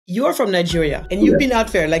You're from Nigeria and you've been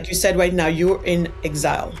out there, like you said right now, you're in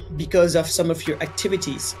exile because of some of your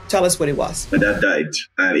activities. Tell us what it was. My dad died,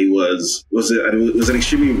 and it was an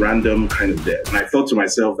extremely random kind of death. And I thought to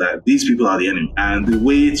myself that these people are the enemy, and the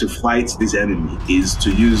way to fight this enemy is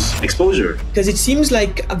to use exposure. Because it seems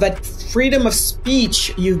like that freedom of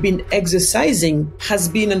speech you've been exercising has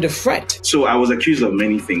been under threat. So I was accused of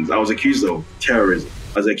many things. I was accused of terrorism.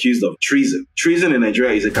 I was accused of treason. Treason in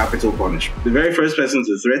Nigeria is a capital punishment. The very first person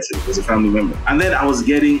to threaten was a family member. And then I was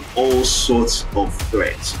getting all sorts of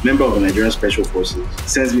threats. A member of the Nigerian Special Forces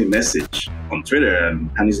sends me a message on Twitter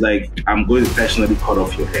and he's like, I'm going to personally cut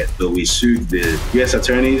off your head. So we sued the US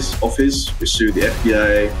Attorney's Office, we sued the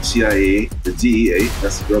FBI, CIA, the DEA,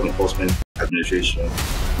 that's the Drug Enforcement Administration,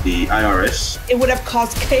 the IRS. It would have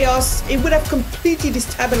caused chaos. It would have completely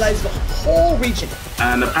destabilized the whole region.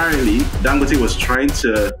 And apparently, Dangote was trying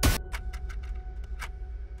to...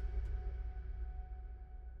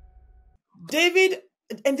 David,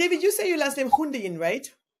 you say your last name Hundeyin,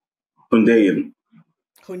 right? Hundeyin.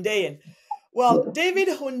 Hundeyin. Well, David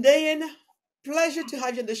Hundeyin, pleasure to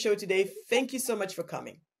have you on the show today. Thank you so much for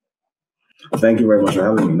coming. Thank you very much for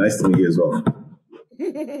having me. Nice to meet you as well.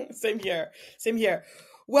 Same here. Same here.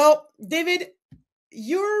 Well, David,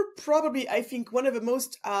 you're probably, I think, one of the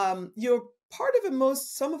most, you're part of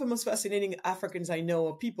some of the most fascinating Africans I know,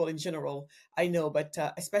 or people in general I know, but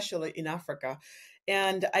especially in Africa.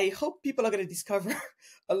 And I hope people are going to discover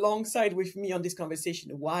alongside with me on this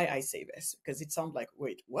conversation why I say this, because it sounds like,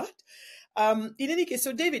 wait, what? In any case,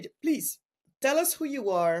 so David, please tell us who you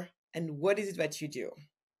are and what is it that you do?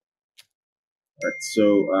 Right,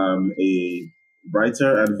 so I'm a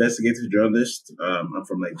writer and investigative journalist. I'm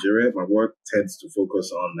from Nigeria. My work tends to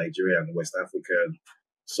focus on Nigeria and the West African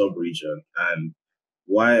sub-region. And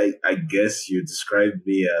why I guess you described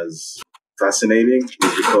me as fascinating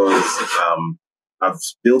is because I've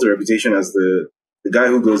built a reputation as the guy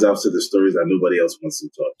who goes after the stories that nobody else wants to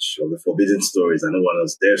touch, or the forbidden stories that no one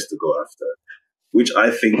else dares to go after, which I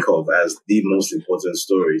think of as the most important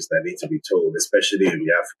stories that need to be told, especially in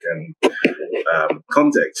the African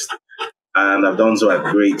context. And I've done so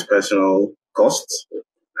at great personal cost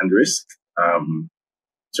and risk,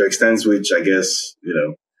 to extents which I guess,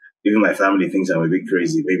 even my family thinks I'm a bit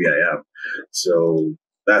crazy. Maybe I am. So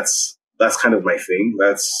that's kind of my thing.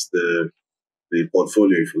 That's the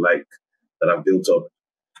portfolio, if you like, that I've built up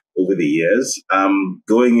over the years. I'm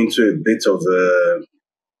going into a bit of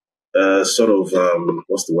a sort of,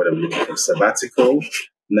 what's the word I'm looking for, sabbatical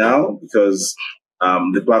now, because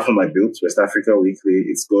the platform I built, West Africa Weekly,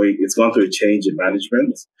 it's gone through a change in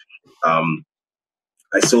management.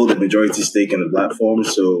 I sold a majority stake in the platform,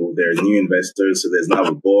 so there are new investors. So there's now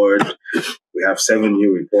a board. We have 7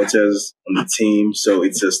 new reporters on the team. So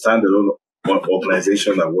it's a standalone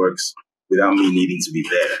organization that works without me needing to be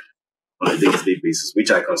there on a day-to-day basis,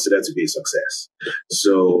 which I consider to be a success.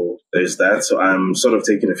 So there's that. So I'm sort of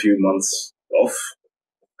taking a few months off,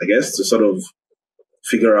 I guess, to sort of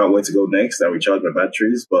figure out where to go next and recharge my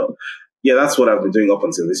batteries. But yeah, that's what I've been doing up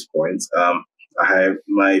until this point. I have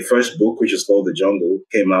my first book, which is called The Jungle,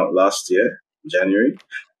 came out last year, January.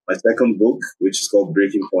 My second book, which is called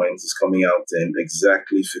Breaking Point, is coming out in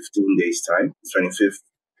exactly 15 days' time, 25th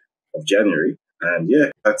of January. And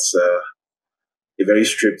yeah, that's a very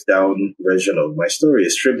stripped down version of my story, a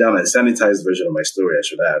stripped down and sanitized version of my story, I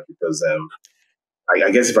should add, because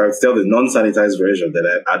I guess if I would tell the non-sanitized version,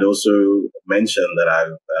 that I'd also mention that I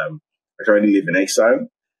currently live in exile.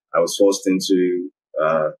 I was forced into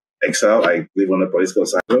exile. I live on a political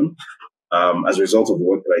asylum as a result of the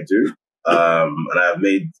work that I do.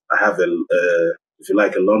 And I have if you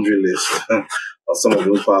like, a laundry list of some of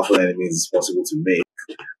the most powerful enemies it's possible to make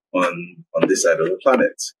on this side of the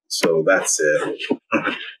planet. So that's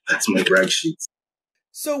my brag sheet.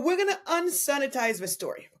 So we're going to unsanitize the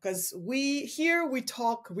story because we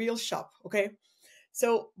talk real shop, okay?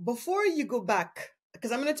 So before you go back,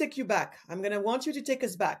 because I'm going to take you back, I'm going to want you to take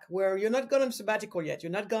us back where you're not gone on sabbatical yet.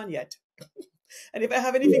 You're not gone yet. And if I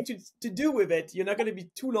have anything to do with it, you're not going to be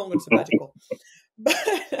too long on sabbatical.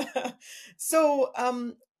 But so,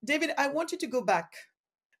 David, I want you to go back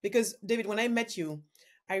because, David, when I met you,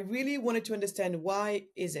 I really wanted to understand why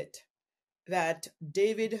is it that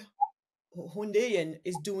David Hundeyin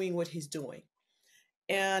is doing what he's doing.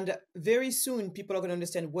 And very soon people are going to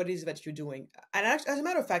understand what it is that you're doing. And as a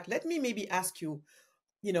matter of fact, let me maybe ask you,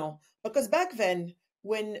 because back then,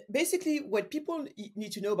 when basically what people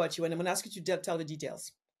need to know about you, and I'm going to ask you to tell the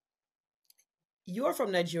details. You're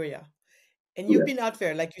from Nigeria and you've been out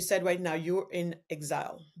there, like you said right now, you're in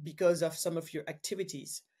exile because of some of your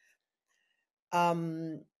activities.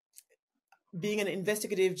 Being an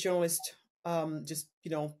investigative journalist just,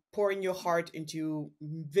 pouring your heart into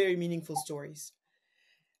very meaningful stories.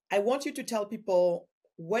 I want you to tell people,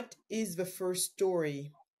 what is the first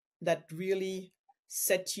story that really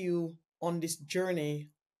set you on this journey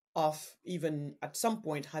of even at some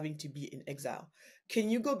point having to be in exile? Can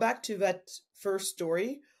you go back to that first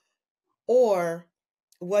story, or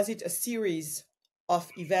was it a series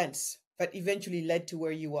of events that eventually led to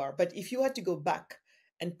where you are? But if you had to go back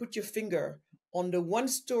and put your finger on the one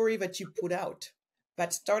story that you put out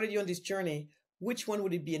that started you on this journey, which one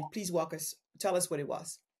would it be? And please tell us what it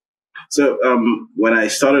was. So when I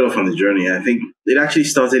started off on the journey, I think it actually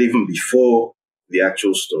started even before the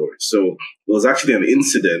actual story. So it was actually an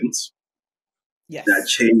incident that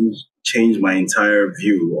changed my entire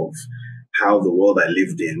view of how the world I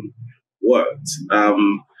lived in worked.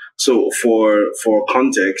 So for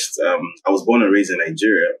context, I was born and raised in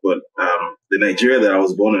Nigeria, but the Nigeria that I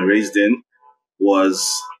was born and raised in was,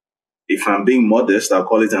 if I'm being modest, I'll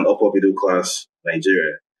call it an upper middle class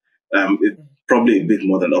Nigeria. Probably a bit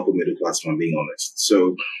more than upper middle class, if I'm being honest.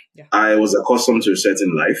 So I was accustomed to a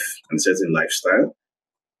certain life and a certain lifestyle.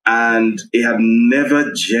 And it had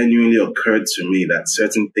never genuinely occurred to me that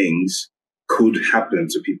certain things could happen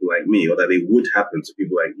to people like me, or that they would happen to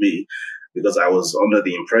people like me, because I was under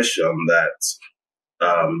the impression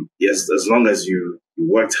that, yes, as long as you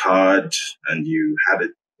worked hard and you had a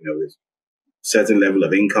certain level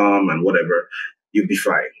of income and whatever, you'd be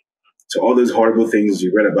fine. So all those horrible things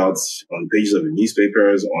you read about on pages of the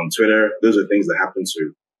newspapers, on Twitter, those are things that happen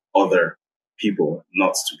to other people,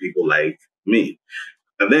 not to people like me.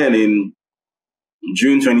 And then in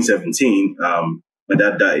June 2017, my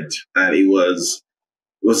dad died, and it was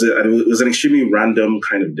an extremely random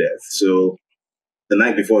kind of death. So the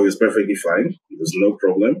night before, he was perfectly fine. There was no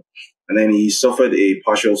problem. And then he suffered a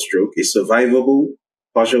partial stroke, a survivable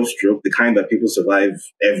partial stroke, the kind that people survive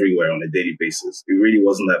everywhere on a daily basis. It really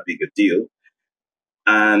wasn't that big a deal.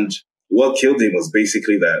 And what killed him was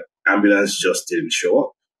basically that ambulance just didn't show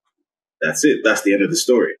up. That's it. That's the end of the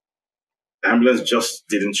story. The ambulance just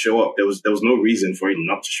didn't show up. There was no reason for it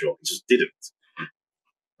not to show up. It just didn't.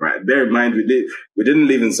 Right. Bear in mind, we didn't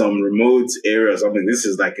live in some remote area or something. This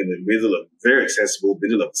is like in the middle of, very accessible,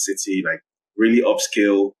 middle of the city, like really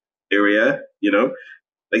upscale area,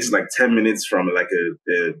 Like it's like 10 minutes from like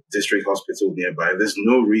a district hospital nearby. There's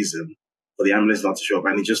no reason for the ambulance not to show up.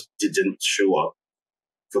 And it just didn't show up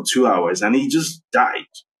for 2 hours. And he just died,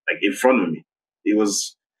 like in front of me. It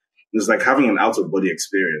was like having an out of body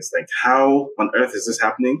experience. Like, how on earth is this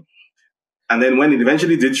happening? And then when it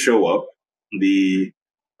eventually did show up, the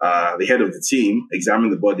head of the team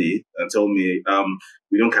examined the body and told me,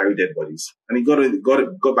 we don't carry dead bodies. And he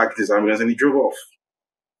got back to his ambulance and he drove off.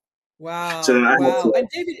 Wow. So then and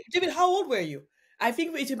David, how old were you? I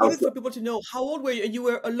think it's important for people to know, how old were you? And you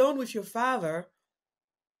were alone with your father.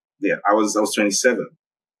 Yeah, I was 27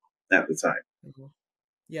 at the time. Mm-hmm.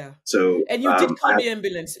 Yeah. So and you did call the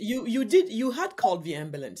ambulance. You had called the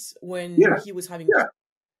ambulance when he was having.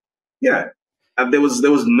 Yeah. And there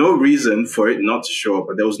was no reason for it not to show up,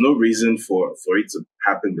 but there was no reason for it to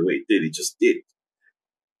happen the way it did. It just did.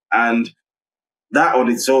 And that on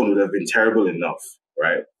its own would have been terrible enough,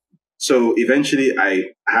 right? So eventually I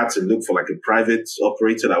had to look for like a private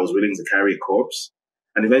operator that was willing to carry a corpse.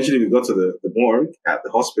 And eventually we got to the morgue at the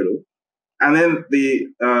hospital. And then the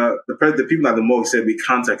people at the morgue said, we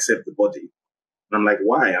can't accept the body. And I'm like,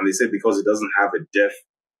 why? And they said, because it doesn't have a death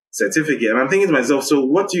certificate. And I'm thinking to myself, so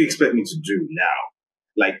what do you expect me to do now?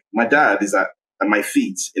 Like, my dad is at my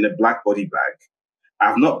feet in a black body bag.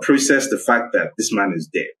 I've not processed the fact that this man is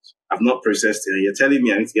dead. I've not processed it. And you're telling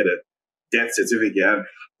me I need to get a death certificate. And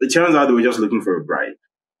it turns out they were just looking for a bribe.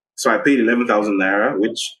 So I paid 11,000 naira,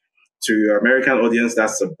 which to your American audience,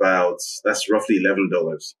 that's roughly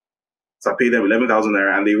 $11. So I paid them 11,000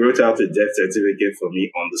 naira and they wrote out a death certificate for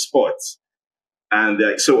me on the spot.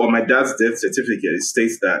 And so on my dad's death certificate, it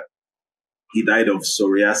states that he died of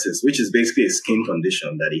psoriasis, which is basically a skin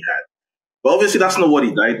condition that he had. But obviously that's not what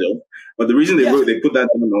he died of. But the reason they put that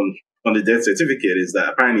on the death certificate is that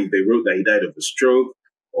apparently they wrote that he died of a stroke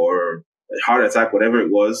or a heart attack, whatever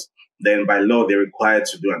it was. Then by law, they're required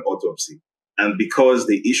to do an autopsy. And because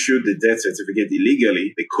they issued the death certificate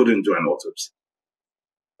illegally, they couldn't do an autopsy.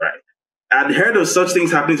 Right. I'd heard of such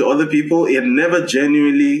things happening to other people. I'd never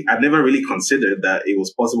really considered that it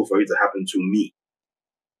was possible for it to happen to me.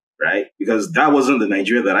 Right? Because that wasn't the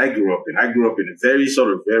Nigeria that I grew up in. I grew up in a very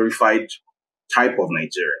sort of verified type of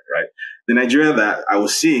Nigeria, right? The Nigeria that I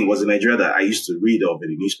was seeing was the Nigeria that I used to read of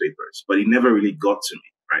in the newspapers, but it never really got to me,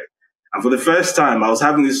 right? And for the first time, I was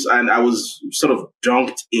having this, and I was sort of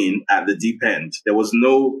dunked in at the deep end. There was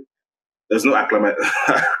no there's no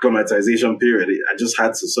acclimatization period. I just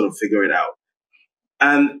had to sort of figure it out.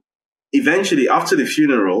 And eventually, after the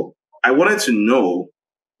funeral, I wanted to know,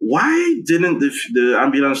 why didn't the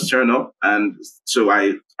ambulance turn up? And so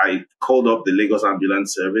I called up the Lagos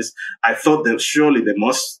Ambulance Service. I thought that surely there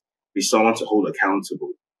must be someone to hold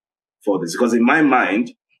accountable for this, because in my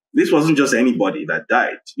mind, this wasn't just anybody that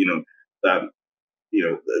died.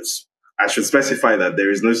 I should specify that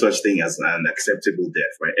there is no such thing as an acceptable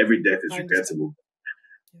death, right? Every death is regrettable.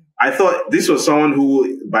 I thought this was someone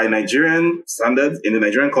who, by Nigerian standards, in the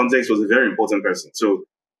Nigerian context, was a very important person. So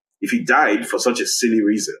if he died for such a silly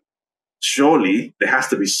reason, surely there has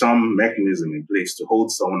to be some mechanism in place to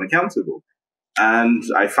hold someone accountable. And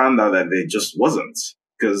I found out that there just wasn't,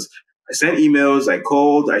 because I sent emails, I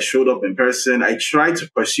called, I showed up in person, I tried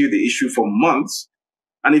to pursue the issue for months.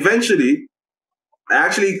 And eventually, I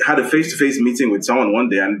actually had a face-to-face meeting with someone one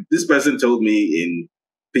day, and this person told me in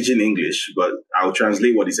pidgin English, but I'll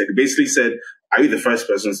translate what he said. He basically said, "Are you the first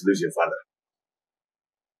person to lose your father?"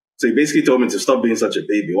 So he basically told me to stop being such a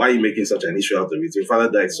baby. Why are you making such an issue out of it? Your father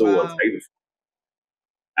died, so what?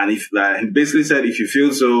 And he basically said, if you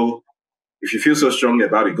feel so strongly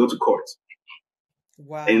about it, go to court.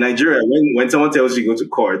 Wow. In Nigeria, when someone tells you go to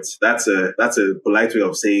court, that's a polite way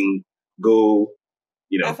of saying go,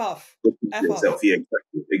 F off. Go F yourself. Off. Yeah,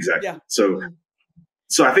 exactly. Yeah.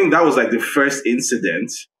 So I think that was like the first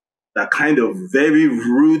incident that kind of very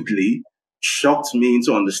rudely shocked me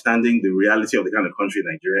into understanding the reality of the kind of country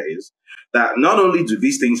Nigeria is. That not only do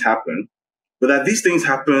these things happen, but that these things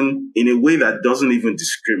happen in a way that doesn't even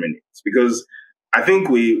discriminate. Because I think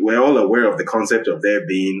we're all aware of the concept of there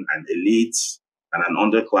being an elite and an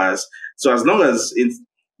underclass. So as long as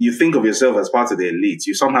you think of yourself as part of the elite,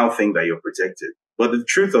 you somehow think that you're protected. But the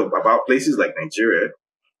truth about places like Nigeria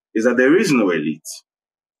is that there is no elite.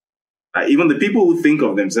 Even the people who think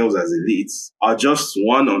of themselves as elites are just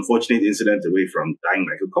one unfortunate incident away from dying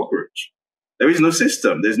like a cockroach. There is no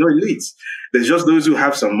system. There's no elites. There's just those who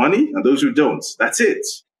have some money and those who don't. That's it.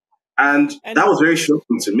 And that was very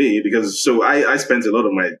shocking to me, because I spent a lot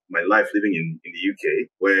of my life living in the UK,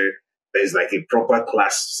 where there's like a proper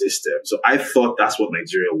class system. So I thought that's what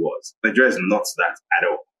Nigeria was. Nigeria is not that at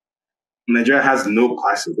all. Nigeria has no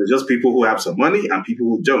classes. There's just people who have some money and people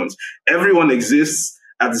who don't. Everyone exists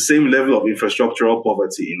at the same level of infrastructural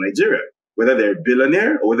poverty in Nigeria, whether they're a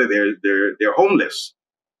billionaire or whether they're homeless.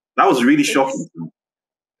 That was really shocking to me.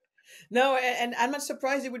 No, and I'm not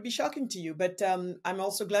surprised it would be shocking to you, but I'm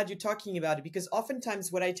also glad you're talking about it, because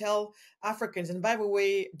oftentimes what I tell Africans, and by the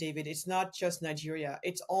way, David, it's not just Nigeria,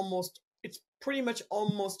 it's pretty much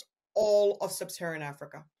almost all of sub-Saharan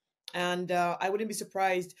Africa. And I wouldn't be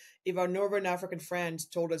surprised if our Northern African friends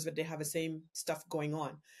told us that they have the same stuff going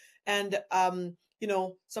on. And,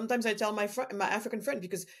 sometimes I tell my African friend,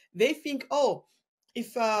 because they think, oh,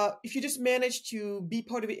 if you just manage to be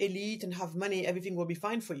part of the elite and have money, everything will be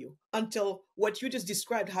fine for you, until what you just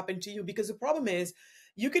described happened to you. Because the problem is,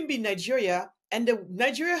 you can be Nigeria, and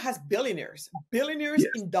Nigeria has billionaires yes.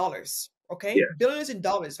 in dollars, okay? Yeah. Billionaires in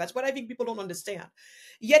dollars. That's what I think people don't understand.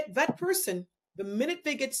 Yet that person, the minute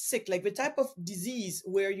they get sick, like the type of disease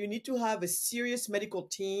where you need to have a serious medical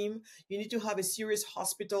team, you need to have a serious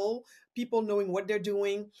hospital, people knowing what they're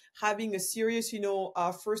doing, having a serious,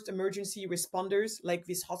 first emergency responders like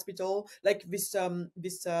this hospital, like this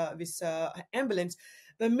ambulance.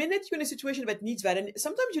 The minute you're in a situation that needs that, and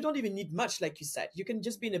sometimes you don't even need much, like you said, you can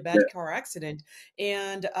just be in a bad car accident,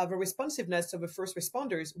 and the responsiveness of the first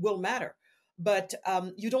responders will matter. But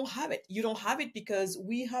you don't have it. You don't have it because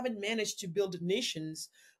we haven't managed to build nations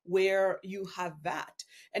where you have that.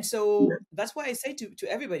 And so that's why I say to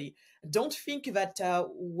everybody, don't think that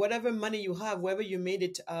whatever money you have, whether you made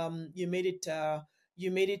it,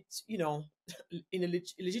 in a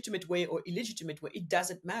legitimate way or illegitimate way, it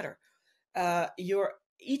doesn't matter.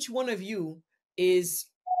 Each one of you is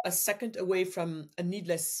a second away from a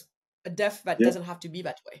death that doesn't have to be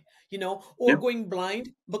that way, or going blind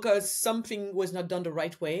because something was not done the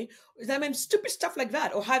right way. I mean, stupid stuff like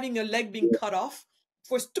that, or having a leg being cut off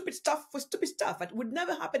for stupid stuff that would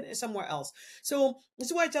never happen somewhere else. So this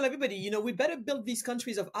is why I tell everybody, we better build these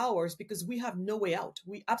countries of ours, because we have no way out.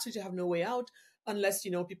 We absolutely have no way out unless,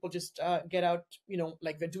 people just get out,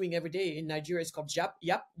 like they're doing every day. In Nigeria, it's called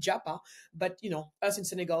Japa, but, us in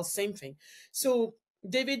Senegal, same thing. So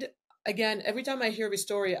David, again, every time I hear this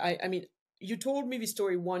story, I mean, you told me this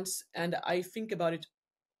story once, and I think about it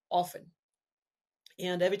often.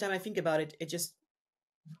 And every time I think about it, it just,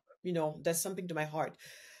 does something to my heart.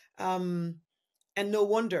 And no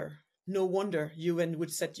wonder you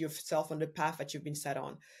would set yourself on the path that you've been set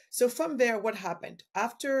on. So from there, what happened?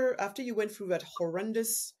 After you went through that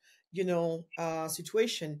horrendous,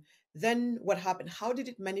 situation, then what happened? How did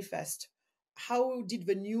it manifest? How did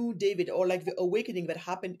the new David, or like the awakening that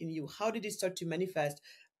happened in you, how did it start to manifest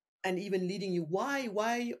and even leading you? Why?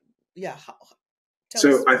 Yeah. Tell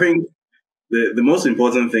So us. I think the most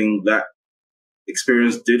important thing that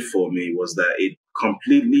experience did for me was that it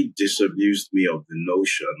completely disabused me of the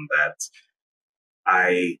notion that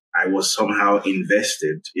I was somehow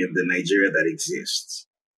invested in the Nigeria that exists.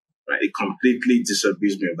 Right? It completely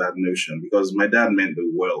disabused me of that notion because my dad meant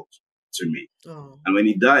the world to me. Oh. And when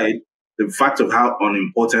he died, the fact of how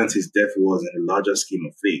unimportant his death was in the larger scheme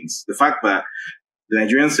of things, the fact that the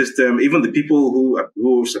Nigerian system, even the people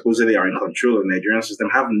who supposedly are in control of the Nigerian system,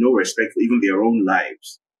 have no respect for even their own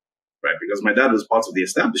lives, right? Because my dad was part of the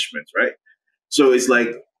establishment, right? So it's like,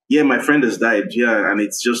 yeah, my friend has died, yeah, and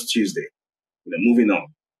it's just Tuesday, moving on.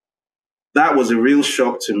 That was a real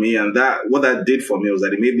shock to me, and what that did for me was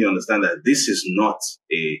that it made me understand that this is not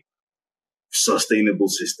a sustainable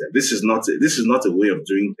system. This is not a way of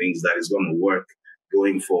doing things that is going to work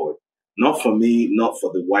going forward. Not for me, not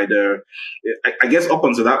for the wider. I guess up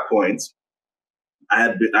until that point, I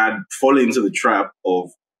had fallen into the trap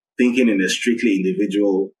of thinking in a strictly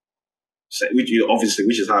individual, which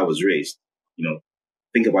is how I was raised.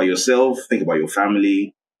 Think about yourself, think about your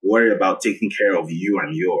family, worry about taking care of you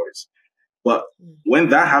and yours. But when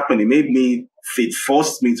that happened, it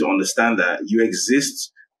forced me to understand that you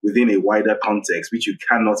exist within a wider context, which you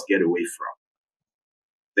cannot get away from.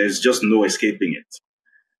 There's just no escaping it.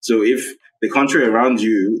 So if the country around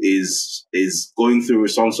you is going through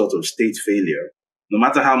some sort of state failure, no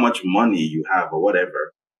matter how much money you have or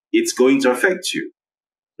whatever, it's going to affect you,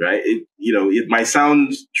 right? It might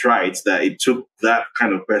sound trite that it took that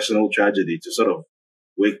kind of personal tragedy to sort of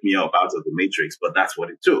wake me up out of the matrix, but that's what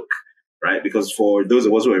it took, right? Because for those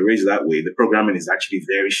of us who are raised that way, the programming is actually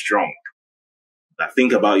very strong. That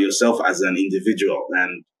think about yourself as an individual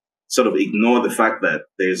and sort of ignore the fact that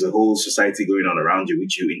there's a whole society going on around you,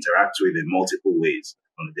 which you interact with in multiple ways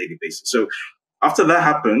on a daily basis. So after that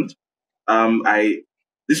happened,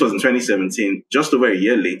 this was in 2017, just over a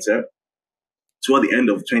year later, toward the end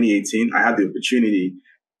of 2018, I had the opportunity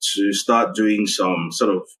to start doing some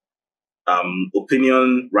sort of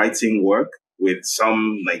opinion writing work with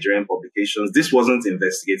some Nigerian publications. This wasn't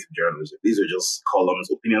investigative journalism. These were just columns,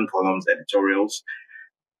 opinion columns, editorials.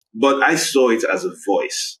 But I saw it as a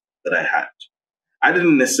voice that I had. I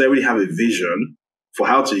didn't necessarily have a vision for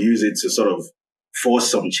how to use it to sort of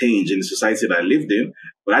force some change in the society that I lived in,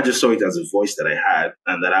 but I just saw it as a voice that I had,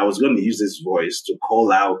 and that I was going to use this voice to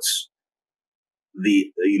call out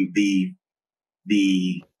the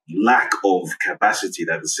lack of capacity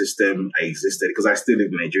that the system existed, because I still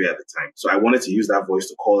lived in Nigeria at the time. So I wanted to use that voice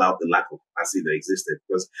to call out the lack of capacity that existed,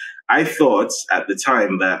 because I thought at the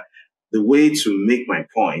time that the way to make my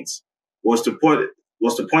point was to point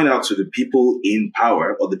out to the people in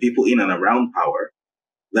power, or the people in and around power,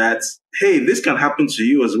 that, hey, this can happen to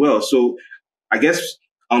you as well. So I guess,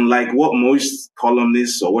 unlike what most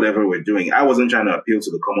columnists or whatever were doing, I wasn't trying to appeal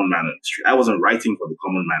to the common man on the street. I wasn't writing for the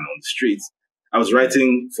common man on the streets. I was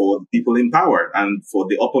writing for people in power and for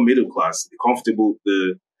the upper middle class, the comfortable,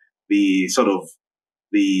 the sort of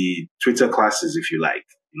the Twitter classes, if you like,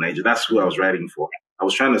 in Nigeria. That's who I was writing for. I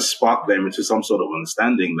was trying to spark them into some sort of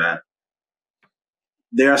understanding that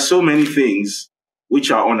there are so many things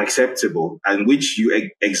which are unacceptable and which you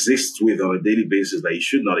exist with on a daily basis that you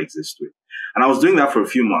should not exist with. And I was doing that for a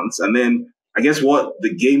few months. And then I guess what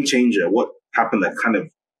happened that kind of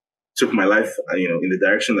took my life, in the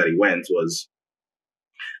direction that it went, was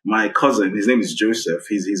my cousin. His name is Joseph.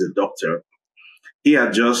 He's a doctor. He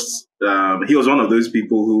had just, he was one of those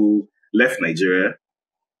people who left Nigeria,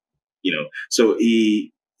 so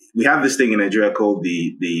we have this thing in Nigeria called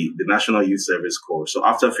the National Youth Service Corps. So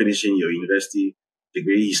after finishing your university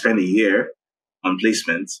degree, you spend a year on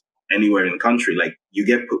placement anywhere in the country. Like, you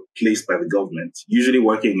get placed by the government, usually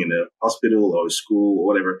working in a hospital or a school or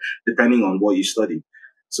whatever, depending on what you study.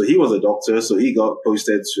 So he was a doctor, so he got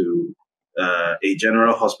posted to a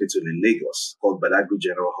general hospital in Lagos called Badagry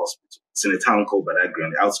General Hospital. It's in a town called Badagry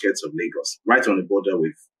on the outskirts of Lagos, right on the border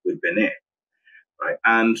with Benin, right?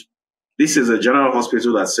 And this is a general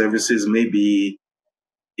hospital that services, maybe,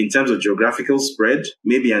 in terms of geographical spread,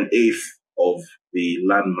 maybe an eighth of the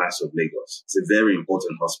land mass of Lagos. It's a very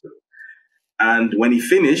important hospital. And when he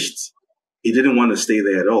finished, he didn't want to stay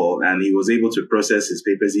there at all, and he was able to process his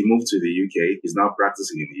papers. He moved to the UK. He's now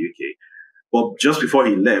practicing in the UK. But just before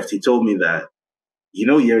he left, he told me that,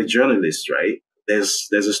 you're a journalist, right? There's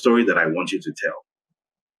a story that I want you to tell.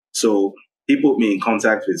 So he put me in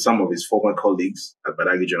contact with some of his former colleagues at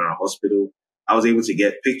Badagry General Hospital. I was able to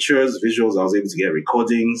get pictures, visuals. I was able to get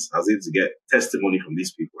recordings. I was able to get testimony from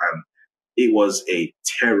these people. And it was a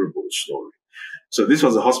terrible story. So this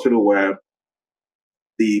was a hospital where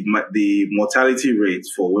the mortality rate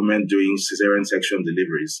for women doing cesarean section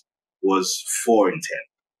deliveries was 4 in 10.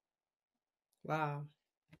 Wow.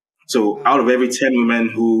 So out of every 10 women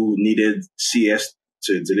who needed CS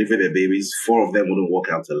to deliver their babies, 4 of them wouldn't walk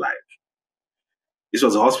out alive. This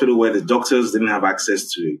was a hospital where the doctors didn't have access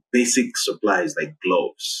to basic supplies like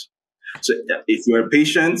gloves. So if you're a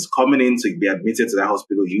patient coming in to be admitted to that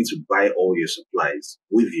hospital, you need to buy all your supplies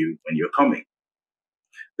with you when you're coming.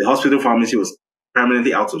 The hospital pharmacy was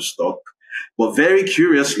permanently out of stock, but very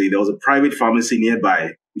curiously, there was a private pharmacy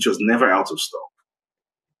nearby which was never out of stock.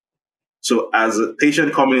 So as a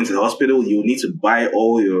patient coming into the hospital, you need to buy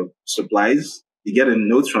all your supplies. You get a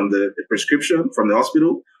note from the prescription from the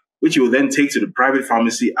hospital, which you will then take to the private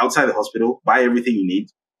pharmacy outside the hospital, buy everything you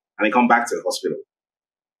need, and then come back to the hospital.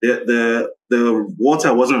 The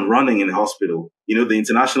water wasn't running in the hospital. You know, the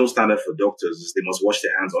international standard for doctors is they must wash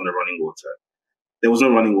their hands on the running water. There was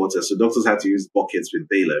no running water, so doctors had to use buckets with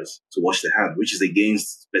bailers to wash their hands, which is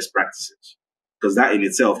against best practices, because that in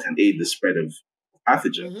itself can aid the spread of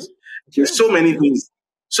pathogens. There's so many things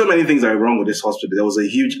that are wrong with this hospital. There was a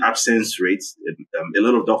huge absence rate. A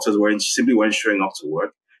lot of doctors simply weren't showing up to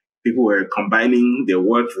work. People were combining their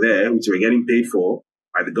work there, which they were getting paid for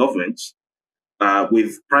by the government,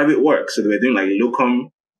 with private work. So they were doing like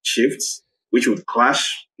locum shifts, which would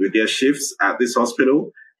clash with their shifts at this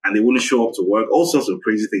hospital, and they wouldn't show up to work. All sorts of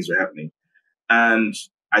crazy things were happening. And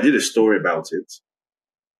I did a story about it.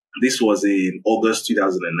 This was in August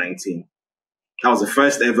 2019. That was the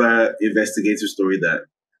first ever investigative story that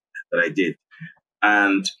I did.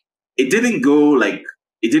 And it didn't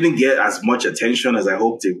get as much attention as I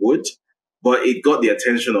hoped it would, but it got the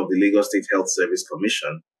attention of the Lagos State Health Service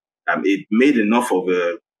Commission. It made enough of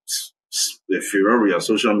a furore on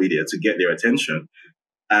social media to get their attention.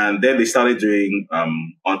 And then they started doing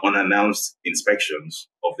unannounced inspections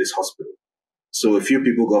of this hospital. So a few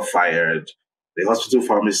people got fired. The hospital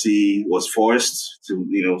pharmacy was forced to,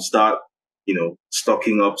 start,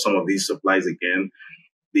 stocking up some of these supplies again.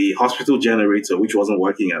 The hospital generator, which wasn't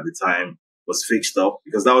working at the time, was fixed up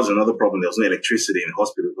because that was another problem. There was no electricity in the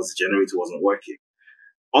hospital because the generator wasn't working.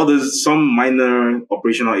 Some minor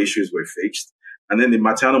operational issues were fixed. And then the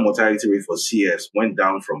maternal mortality rate for CS went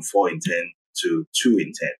down from 4 in 10 to 2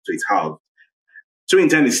 in 10. So it's halved. 2 in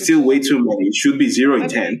 10 is still way too many. It should be 0 in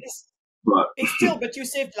 10. But it's still, but you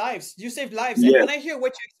saved lives. You saved lives. Yeah. And when I hear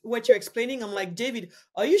what you're explaining, I'm like, David,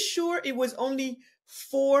 are you sure it was only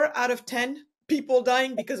 4 out of 10 people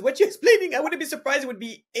dying? Because what you're explaining, I wouldn't be surprised it would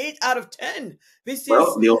be 8 out of 10.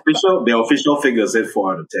 The official figure said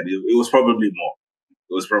 4 out of 10. It was probably more.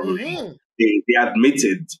 It was probably more. They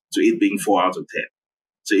admitted to it being 4 out of 10.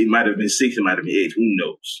 So it might have been 6, it might have been 8. Who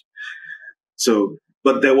knows? So,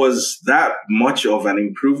 but there was that much of an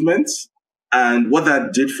improvement. And what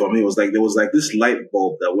that did for me was there was this light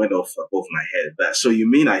bulb that went off above my head. So you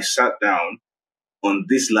mean I sat down on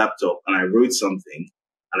this laptop and I wrote something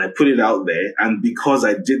and I put it out there. And because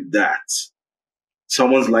I did that,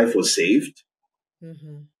 someone's life was saved.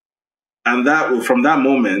 Mm-hmm. And from that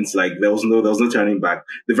moment, there was no turning back.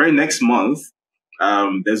 The very next month,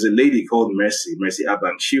 there's a lady called Mercy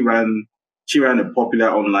Abang. She ran a popular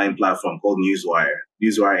online platform called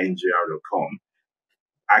newswirenigr.com.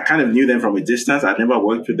 I kind of knew them from a distance. I'd never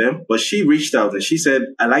worked with them, but she reached out and she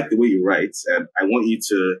said, I like the way you write and I want you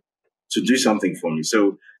to do something for me.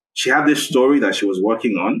 So she had this story that she was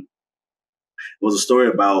working on. It was a story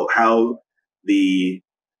about how there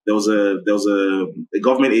was a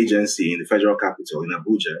government agency in the federal capital in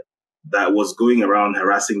Abuja that was going around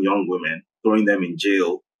harassing young women, throwing them in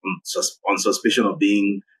jail on suspicion of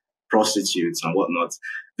being prostitutes and whatnot.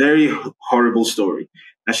 Very horrible story.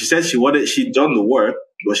 And she said she'd done the work,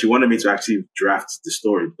 but she wanted me to actually draft the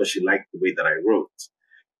story because she liked the way that I wrote.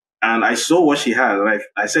 And I saw what she had, and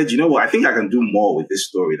I said, you know what, I think I can do more with this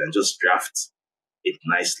story than just draft it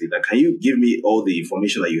nicely. Can you give me all the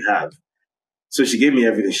information that you have? So she gave me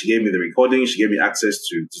everything. She gave me the recording. She gave me access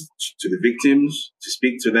to the victims, to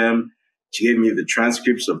speak to them. She gave me the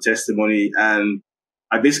transcripts of testimony. And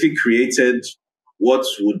I basically created what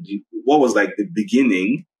was the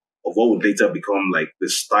beginning of what would later become the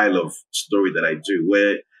style of story that I do,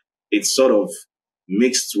 where it's sort of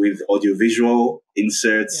mixed with audiovisual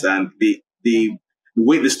inserts and the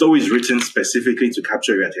way the story is written specifically to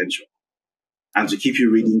capture your attention and to keep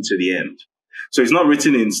you reading to the end. So it's not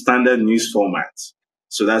written in standard news format.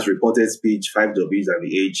 So that's reported speech, 5 Ws and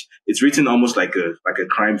the age. It's written almost like a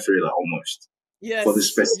crime thriller almost. for the Yes,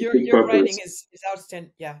 specific your writing purpose. is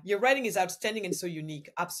outstanding. Yeah, your writing is outstanding and so unique.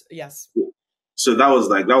 Yes. So that was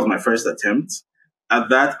my first attempt at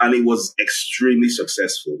that, and it was extremely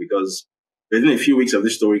successful because within a few weeks of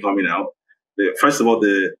this story coming out, first of all,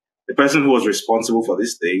 the person who was responsible for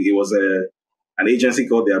this thing, it was an agency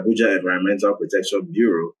called the Abuja Environmental Protection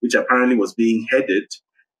Bureau, which apparently was being headed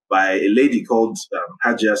by a lady called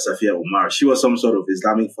Hajia Safia Umar. She was some sort of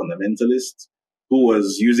Islamic fundamentalist who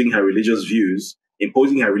was using her religious views,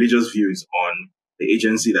 imposing her religious views on the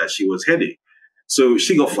agency that she was heading. So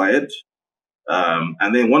she got fired.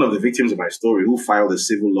 And then one of the victims of my story, who filed a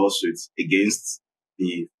civil lawsuit against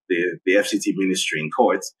the FCT ministry in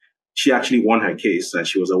court, she actually won her case and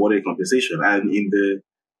she was awarded compensation. And in the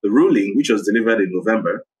ruling, which was delivered in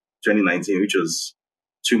November 2019, which was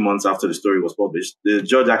 2 months after the story was published, the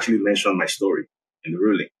judge actually mentioned my story in the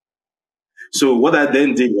ruling. So what I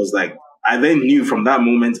then did was I then knew from that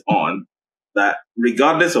moment on that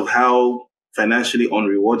regardless of how financially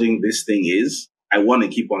unrewarding this thing is, I want to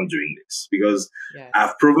keep on doing this because Yes.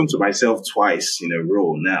 I've proven to myself twice in a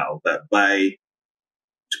row now that by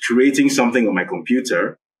creating something on my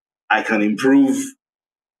computer, I can improve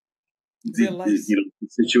the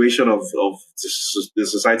situation of the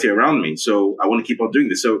society around me. So I want to keep on doing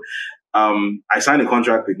this. So I signed a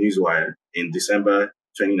contract with Newswire in December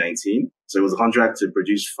 2019. So it was a contract to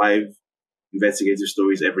produce 5 investigative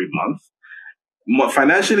stories every month.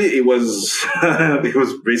 Financially, it was it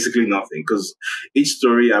was basically nothing because each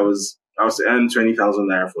story I was earning 20,000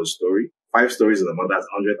 naira for a story. 5 stories in a month, that's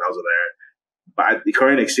 100,000 naira. But at the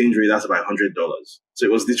current exchange rate, that's about $100. So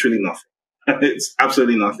it was literally nothing. It's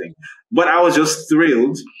absolutely nothing. But I was just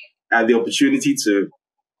thrilled at the opportunity to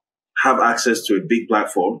have access to a big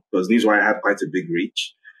platform because Newswire had quite a big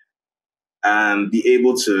reach and be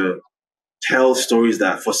able to tell stories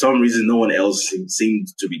that for some reason no one else seemed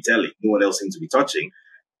to be telling, no one else seemed to be touching,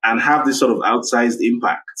 and have this sort of outsized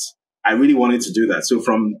impact. I really wanted to do that. So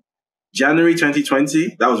from January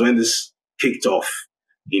 2020, that was when this kicked off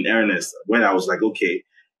in earnest, when I was like, okay,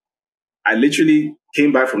 I literally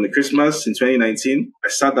came back from the Christmas in 2019. I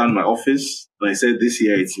sat down in my office and I said, this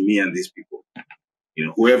year it's me and these people,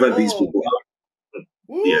 whoever these people are.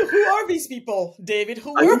 Yeah. Who are these people, David?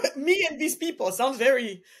 Who are me and these people? Sounds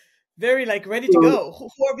very, very ready to go.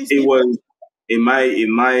 Who are these people? It was in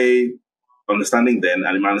my understanding then,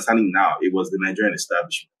 and in my understanding now, it was the Nigerian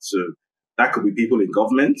establishment. So that could be people in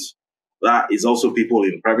government. That is also people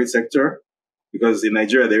in private sector, because in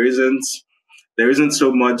Nigeria there isn't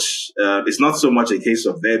so much. It's not so much a case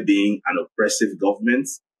of there being an oppressive government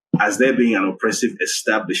as there being an oppressive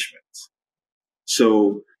establishment.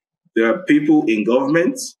 So there are people in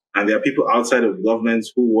government and there are people outside of government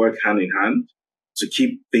who work hand in hand to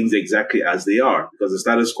keep things exactly as they are, because the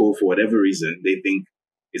status quo, for whatever reason, they think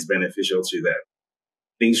is beneficial to them.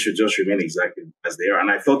 Things should just remain exactly as they are.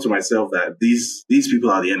 And I thought to myself that these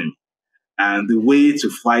people are the enemy. And the way to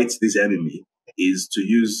fight this enemy is to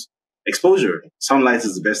use exposure. Sunlight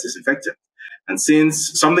is the best disinfectant. And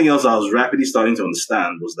since something else I was rapidly starting to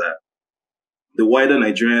understand was that the wider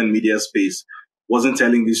Nigerian media space wasn't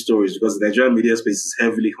telling these stories because the Nigerian media space is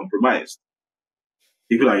heavily compromised.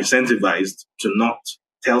 People are incentivized to not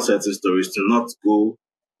tell certain stories, to not go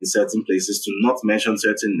in certain places, to not mention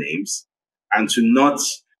certain names, and to not,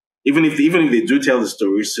 even if they do tell the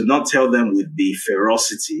stories, to not tell them with the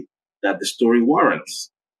ferocity that the story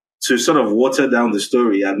warrants, to sort of water down the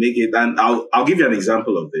story and make it. And I'll give you an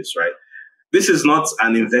example of this, right? This is not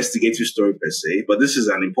an investigative story per se, but this is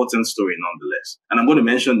an important story nonetheless. And I'm going to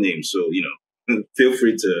mention names, so feel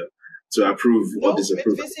free to approve or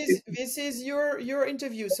disapprove. This is your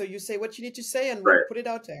interview, so you say what you need to say and we'll put it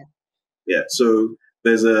out there. Yeah, so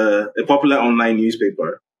there's a popular online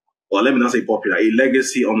newspaper, or let me not say popular, a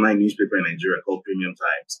legacy online newspaper in Nigeria called Premium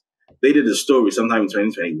Times. They did a story sometime in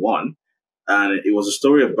 2021, and it was a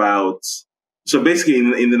story about, so basically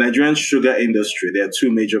in the Nigerian sugar industry, there are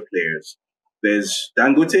 2 major players. There's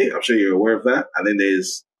Dangote, I'm sure you're aware of that, and then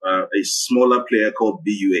there's a smaller player called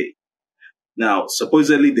BUA. Now,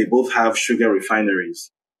 supposedly, they both have sugar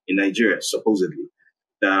refineries in Nigeria, supposedly.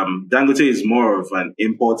 Dangote is more of an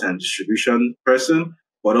import and distribution person,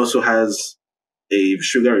 but also has a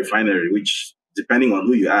sugar refinery, which, depending on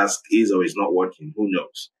who you ask, is or is not working. Who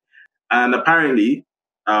knows? And apparently,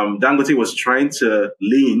 Dangote was trying to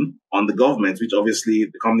lean on the government, which obviously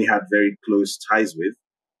the company had very close ties with,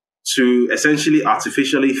 to essentially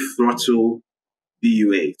artificially throttle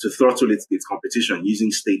BUA, to throttle its competition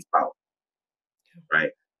using state power.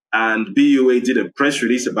 Right. And BUA did a press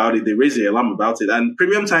release about it. They raised the alarm about it. And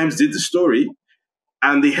Premium Times did the story.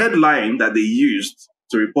 And the headline that they used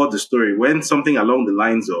to report the story went something along the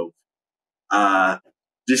lines of,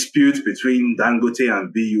 dispute between Dangote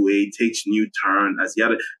and BUA takes new turn as the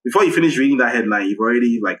other. Before you finish reading that headline, you've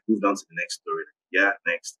already like moved on to the next story. Yeah,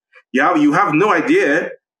 next. You have no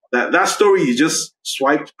idea that story you just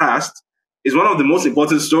swiped past is one of the most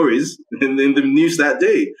important stories in the news that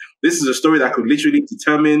day. This is a story that could literally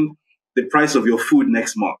determine the price of your food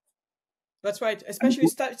next month. That's right. Especially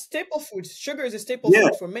staple foods. Sugar is a staple Yeah,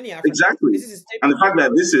 food for many Africans. exactly. This is a staple And the fact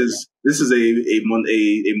that this is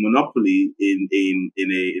a monopoly in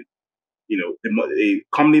a a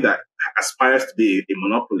company that aspires to be a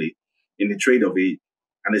monopoly in the trade of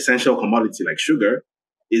an essential commodity like sugar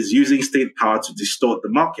is using state power to distort the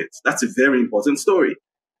market. That's a very important story.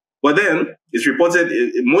 But then it's reported,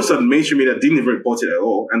 most of the mainstream media didn't even report it at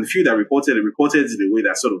all. And the few that reported it in a way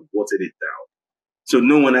that sort of watered it down. So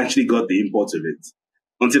no one actually got the import of it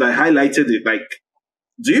until I highlighted it. Like,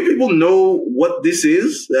 do you people know what this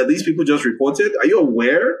is that these people just reported? Are you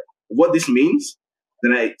aware of what this means?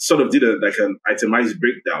 Then I sort of did an itemized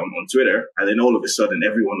breakdown on Twitter, and then all of a sudden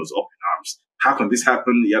everyone was up in arms. How can this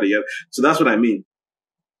happen? Yada yada. So that's what I mean.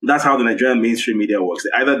 That's how the Nigerian mainstream media works.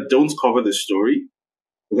 They either don't cover the story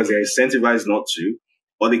because they're incentivized not to,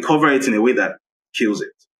 or they cover it in a way that kills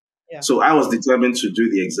it. Yeah. So I was determined to do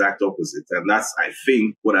the exact opposite. And that's, I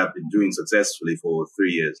think, what I've been doing successfully for 3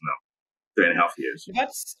 years now, 3.5 years.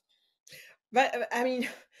 But I mean,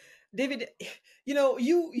 David,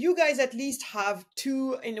 you guys at least have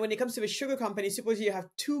two, and when it comes to a sugar company, suppose you have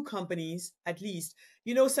two companies at least.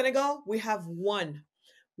 Senegal, we have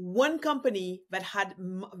one company that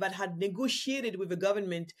had negotiated with the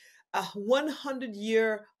government a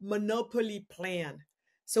 100-year monopoly plan.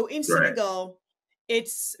 So in Senegal,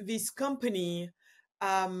 it's this company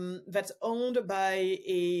that's owned by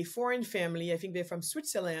a foreign family. I think they're from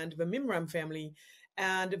Switzerland, the Mimram family.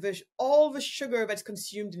 And all the sugar that's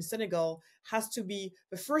consumed in Senegal the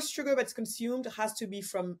first sugar that's consumed has to be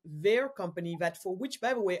from their company, for which,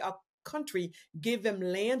 by the way, our country gave them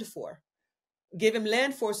land for.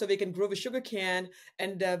 So they can grow the sugar cane,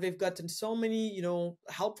 and they've gotten so many,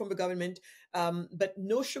 help from the government. But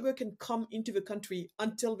no sugar can come into the country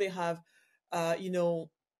until they have,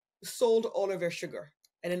 sold all of their sugar.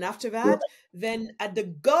 And then after that, then at the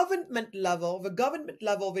government level,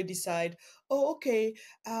 they decide, oh, okay,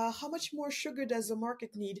 how much more sugar does the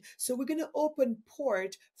market need? So we're going to open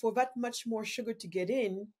port for that much more sugar to get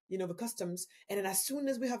in, the customs. And then as soon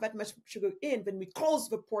as we have that much sugar in, then we close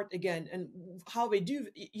the port again. And how they do,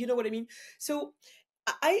 you know what I mean? So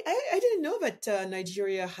I didn't know that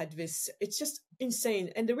Nigeria had this. It's just insane.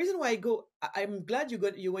 And the reason why I'm glad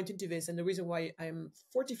you went into this, and the reason why I'm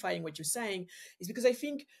fortifying what you're saying is because I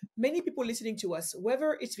think many people listening to us,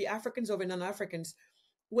 whether it's the Africans or the non-Africans,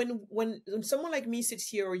 when someone like me sits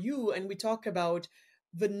here or you, and we talk about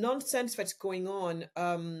the nonsense that's going on,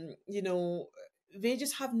 they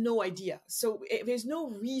just have no idea. So there's no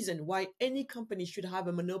reason why any company should have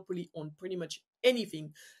a monopoly on pretty much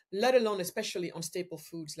anything, let alone especially on staple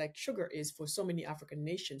foods like sugar is for so many African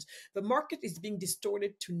nations. The market is being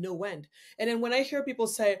distorted to no end. And then when I hear people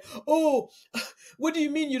say, oh, what do you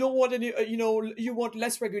mean you don't want any, you want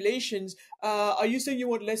less regulations? Are you saying you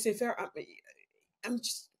want laissez-faire? I'm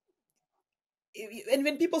just... And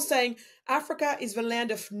when people saying Africa is the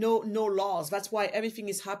land of no laws, that's why everything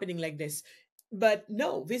is happening like this. But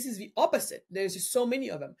no, this is the opposite. There's just so many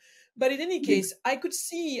of them. But in any case, I could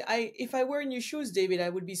see, if I were in your shoes, David, I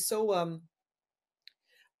would be so,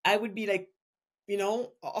 I would be like,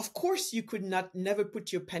 of course you could never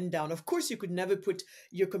put your pen down. Of course you could never put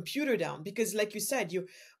your computer down, because like you said,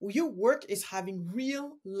 your work is having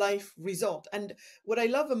real life result. And what I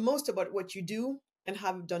love the most about what you do and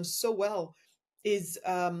have done so well is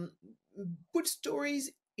put stories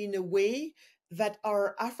in a way that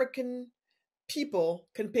our African people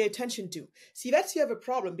can pay attention to. See, that's you have a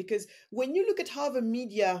problem, because when you look at how the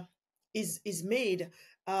media is made,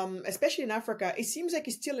 especially in Africa, it seems like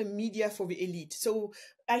it's still a media for the elite. So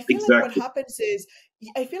I feel like what happens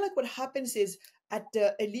is at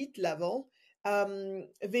the elite level,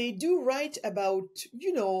 they do write about,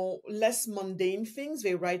 less mundane things.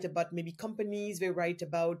 They write about maybe companies, they write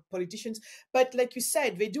about politicians, but like you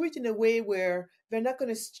said, they do it in a way where they're not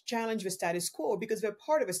going to challenge the status quo because they're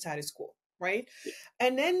part of a status quo. Right.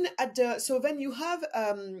 And then so then you have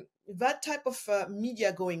that type of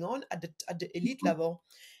media going on at the elite level.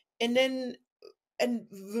 And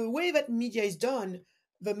the way that media is done,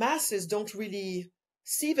 the masses don't really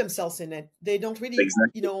see themselves in it. They don't really,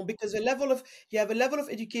 because you have a level of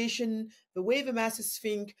education the way the masses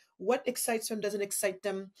think, what excites them doesn't excite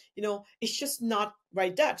them. It's just not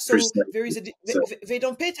right that. So there is they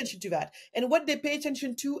don't pay attention to that. And what they pay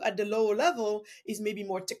attention to at the lower level is maybe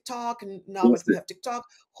more TikTok. And now that we have TikTok,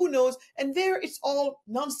 who knows? And there it's all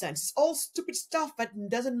nonsense. It's all stupid stuff that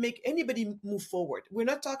doesn't make anybody move forward. We're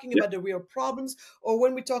not talking about the real problems, or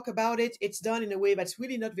when we talk about it, it's done in a way that's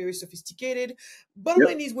really not very sophisticated. Bottom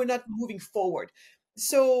line is we're not moving forward.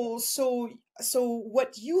 So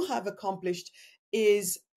what you have accomplished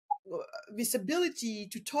is this ability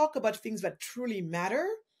to talk about things that truly matter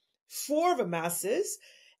for the masses,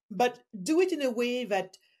 but do it in a way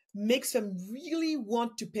that makes them really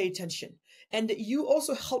want to pay attention. And you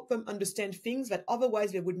also help them understand things that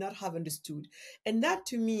otherwise they would not have understood. And that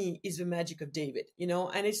to me is the magic of David,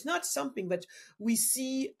 and it's not something that we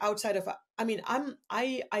see outside of,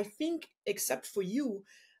 I think except for you,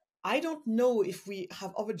 I don't know if we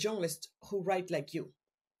have other journalists who write like you.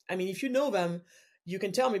 I mean, if you know them, you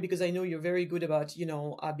can tell me, because I know you're very good about,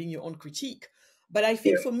 being your own critique. But I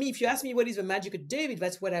think for me, if you ask me what is the magic of David,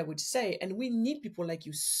 that's what I would say. And we need people like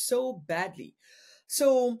you so badly.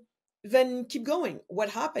 So then keep going.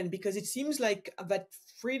 What happened? Because it seems like that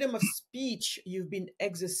freedom of speech you've been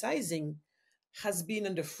exercising has been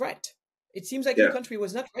under threat. It seems like your country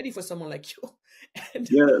was not ready for someone like you.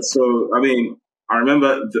 So, I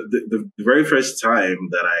remember the very first time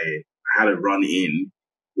that I had a run-in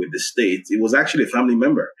with the state, it was actually a family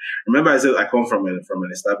member. Remember, I said I come from an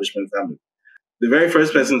establishment family. The very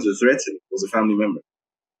first person to threaten was a family member.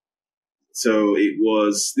 So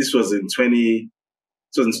this was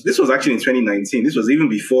actually in 2019. This was even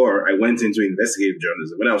before I went into investigative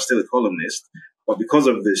journalism, when I was still a columnist. But because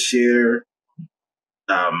of the sheer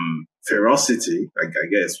ferocity, I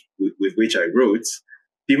guess, with which I wrote,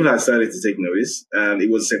 people had started to take notice. And it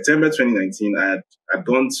was September 2019. I'd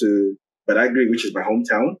gone to Badagry, which is my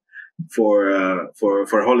hometown, for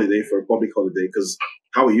a holiday, for a public holiday, because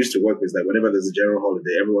how it used to work is that whenever there's a general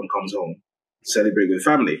holiday, everyone comes home to celebrate with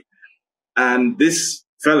family. And this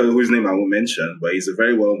fellow, whose name I won't mention, but he's a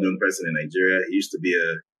very well-known person in Nigeria. He used to be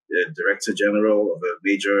a director general of a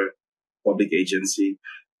major public agency.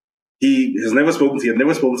 He had never spoken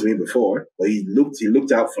to me before, but he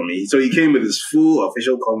looked out for me. So he came with his full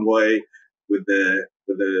official convoy with the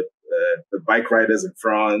bike riders in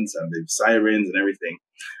front and the sirens and everything.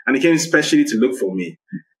 And he came especially to look for me.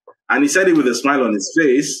 And he said it with a smile on his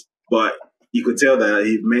face, but you could tell that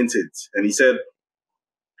he meant it. And he said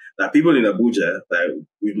that people in Abuja, that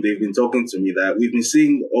they've been talking to me, that we've been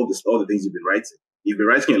seeing all the things you've been writing. You've been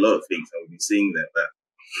writing a lot of things, and we've been seeing that.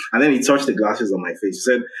 And then he touched the glasses on my face. He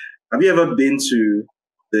said, have you ever been to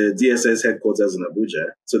the DSS headquarters in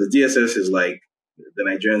Abuja? So the DSS is like the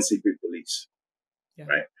Nigerian secret police,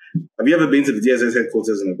 right? Have you ever been to the DSS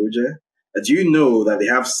headquarters in Abuja? Do you know that they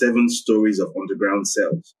have 7 stories of underground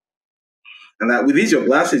cells? And that with these your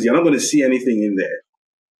glasses, you're not going to see anything in there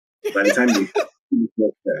by the time you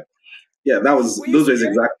look there. Yeah, those were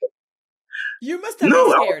exactly. You must have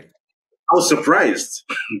been scared. I was surprised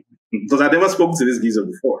because I'd never spoken to this geezer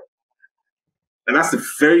before. And that's the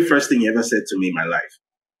very first thing he ever said to me in my life.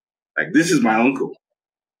 Like, this is my uncle.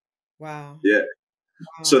 Wow. Yeah.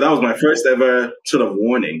 Wow. So that was my first ever sort of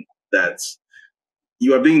warning that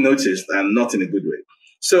you are being noticed, and not in a good way.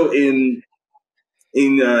 So in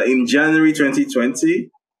January 2020,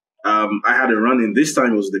 I had a run-in. This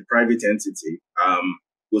time it was the private entity.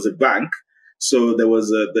 It was a bank. So there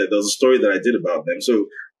was a story that I did about them. So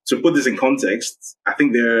to put this in context, I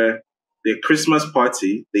think their Christmas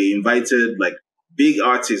party, they invited like big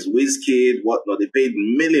artists, Wizkid, whatnot. They paid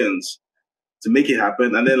millions to make it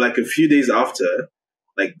happen. And then like a few days after,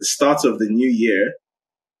 like the start of the new year,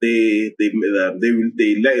 they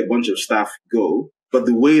let a bunch of staff go. But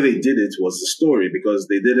the way they did it was the story, because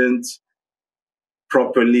they didn't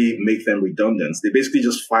properly make them redundant. They basically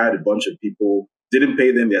just fired a bunch of people, didn't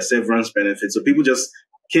pay them their severance benefits. So people just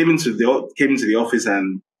came into the office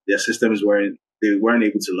and their systems weren't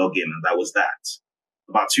able to log in, and that was that.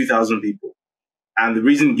 About 2,000 people. And the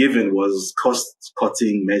reason given was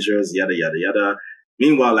cost-cutting measures, yada, yada, yada.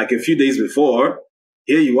 Meanwhile, like a few days before,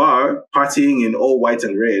 here you are partying in all white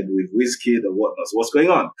and red with Wizkid and whatnot. So what's going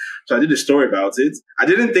on? So I did a story about it. I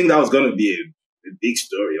didn't think that was going to be a big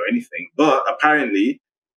story or anything, but apparently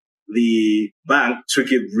the bank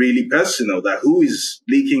took it really personal, that who is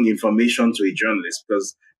leaking information to a journalist,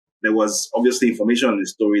 because there was obviously information on the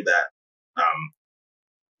story that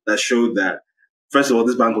showed that, first of all,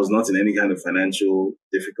 this bank was not in any kind of financial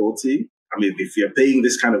difficulty. I mean, if you're paying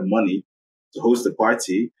this kind of money to host a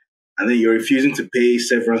party, and then you're refusing to pay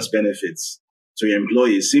severance benefits to your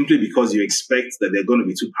employees simply because you expect that they're going to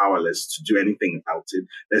be too powerless to do anything about it.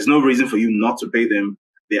 There's no reason for you not to pay them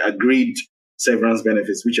their agreed severance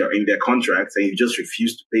benefits, which are in their contracts, and you just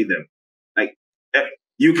refuse to pay them. Like,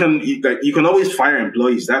 you can always fire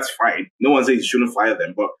employees. That's fine. No one says you shouldn't fire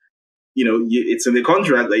them, but it's in the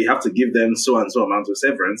contract that you have to give them so and so amount of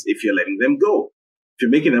severance if you're letting them go. If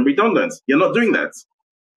you're making them redundant, you're not doing that.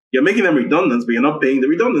 You're making them redundant, but you're not paying the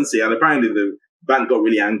redundancy. And apparently the bank got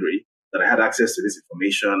really angry that I had access to this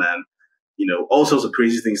information, and all sorts of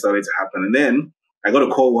crazy things started to happen. And then I got a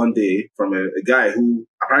call one day from a guy who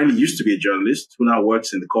apparently used to be a journalist, who now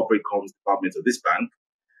works in the corporate comms department of this bank,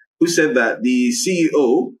 who said that the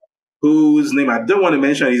CEO, whose name I don't want to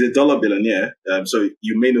mention, he's a dollar billionaire, so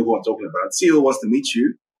you may know who I'm talking about. CEO wants to meet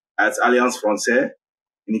you at Alliance Francaise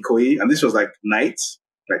in Ikoyi, and this was like night,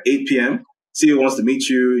 like 8 p.m. CEO wants to meet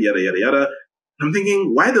you, yada, yada, yada. I'm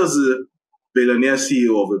thinking, why does a billionaire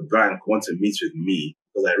CEO of a bank want to meet with me?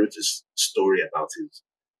 Because I wrote a story about his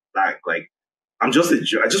bank. Like, I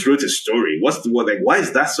just wrote a story. Why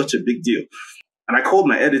is that such a big deal? And I called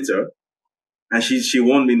my editor, and she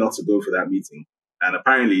warned me not to go for that meeting. And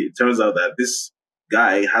apparently, it turns out that this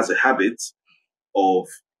guy has a habit of,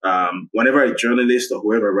 whenever a journalist or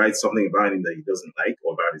whoever writes something about him that he doesn't like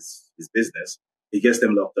or about his business, he gets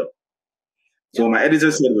them locked up. So what my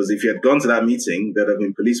editor said was, if you had gone to that meeting, there'd have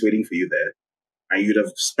been police waiting for you there, and you'd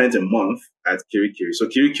have spent a month at Kirikiri. So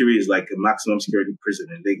Kirikiri is like a maximum security prison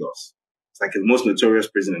in Lagos. It's like the most notorious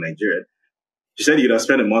prison in Nigeria. She said you'd have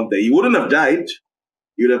spent a month there. You wouldn't have died.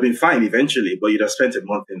 You'd have been fine eventually, but you'd have spent a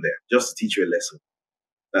month in there just to teach you a lesson.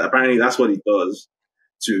 Apparently, that's what he does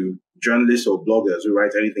to journalists or bloggers who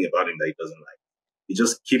write anything about him that he doesn't like. He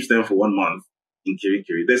just keeps them for 1 month in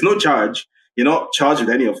Kirikiri. There's no charge. You're not charged with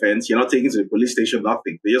any offense. You're not taken to the police station,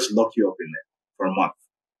 nothing. They just lock you up in there for a month.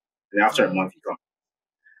 And after a month, you come.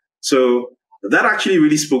 So that actually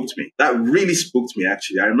really spoke to me. That really spoke to me,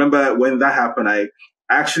 actually. I remember when that happened, I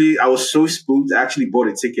was so spooked, I actually bought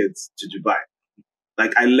a ticket to Dubai.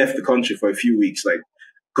 Like, I left the country for a few weeks,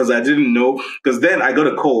 because I didn't know. Because then I got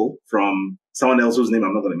a call from someone else whose name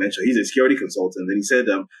I'm not going to mention. He's a security consultant. And he said,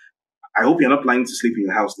 I hope you're not planning to sleep in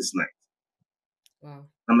your house this night. Wow.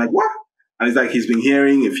 I'm like, what? And it's like, he's been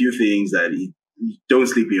hearing a few things that he don't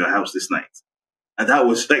sleep in your house this night. And that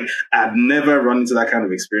was like, I'd never run into that kind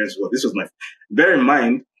of experience before. This was bear in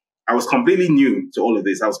mind, I was completely new to all of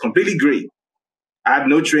this. I was completely green. I had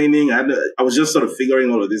no training. I was just sort of figuring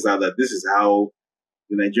all of this out, that this is how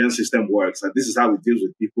the Nigerian system works. And this is how it deals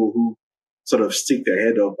with people who sort of stick their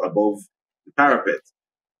head up above the parapet.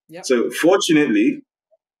 Yep. So fortunately,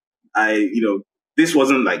 this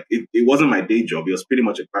wasn't it wasn't my day job. It was pretty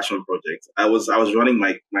much a passion project. I was running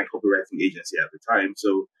my copywriting agency at the time.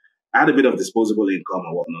 So I had a bit of disposable income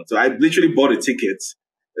and whatnot. So I literally bought a ticket,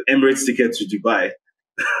 an Emirates ticket to Dubai.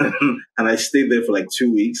 And I stayed there for like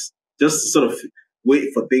 2 weeks, just to sort of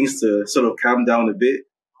wait for things to sort of calm down a bit.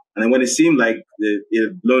 And then when it seemed like it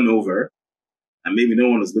had blown over and maybe no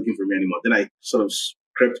one was looking for me anymore, then I sort of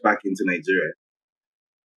crept back into Nigeria.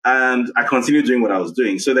 And I continued doing what I was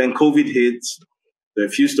doing. So then COVID hit. There are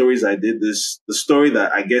a few stories I did. The story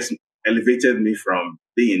that I guess elevated me from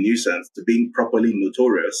being a nuisance to being properly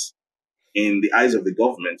notorious in the eyes of the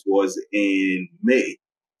government was in May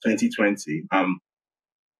 2020.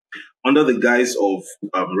 Under the guise of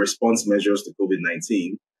response measures to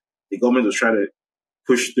COVID-19, the government was trying to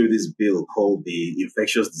push through this bill called the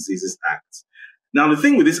Infectious Diseases Act. Now, the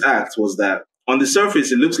thing with this act was that on the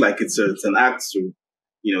surface, it looks like it's an act to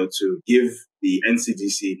give the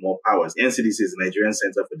NCDC more powers. The NCDC is the Nigerian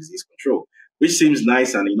Center for Disease Control, which seems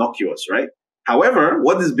nice and innocuous, right? However,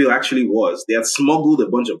 what this bill actually was, they had smuggled a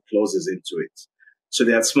bunch of clauses into it. So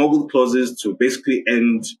they had smuggled clauses to basically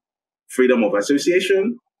end freedom of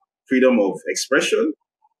association, freedom of expression,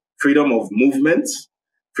 freedom of movement,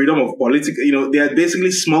 freedom of political, they had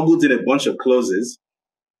basically smuggled in a bunch of clauses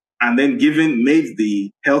and then made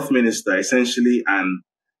the health minister essentially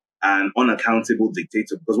an unaccountable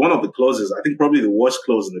dictator. Because one of the clauses, I think probably the worst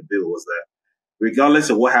clause in the bill, was that regardless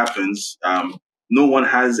of what happens, no one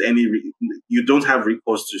has you don't have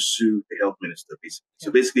recourse to sue the health minister, basically. Yeah.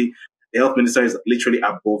 So basically, the health minister is literally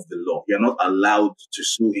above the law. You're not allowed to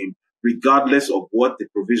sue him, regardless of what the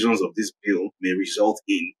provisions of this bill may result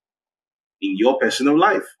in your personal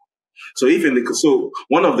life. So so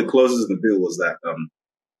one of the clauses in the bill was that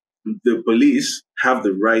the police have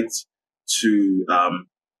the right to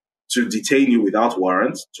detain you without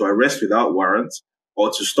warrant, to arrest without warrant,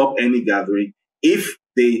 or to stop any gathering if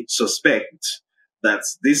they suspect that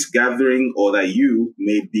this gathering or that you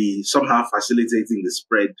may be somehow facilitating the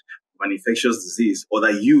spread of an infectious disease or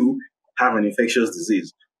that you have an infectious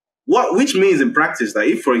disease. Which means in practice that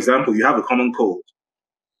if, for example, you have a common cold,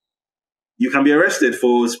 you can be arrested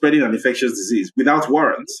for spreading an infectious disease without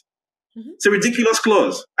warrants. Mm-hmm. It's a ridiculous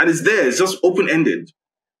clause, and it's there. It's just open-ended,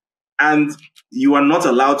 and you are not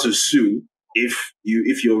allowed to sue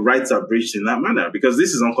if your rights are breached in that manner, because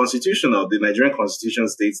this is unconstitutional. The Nigerian constitution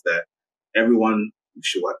states that everyone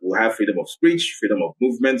will have freedom of speech, freedom of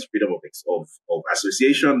movement, freedom of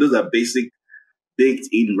association. Those are basic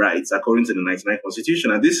baked-in rights according to the 1999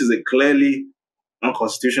 Constitution, and this is a clearly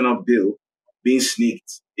unconstitutional bill being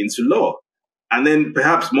sneaked into law. And then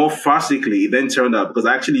perhaps more farcically, it then turned out, because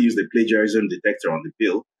I actually used a plagiarism detector on the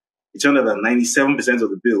bill, it turned out that 97% of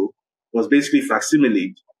the bill was basically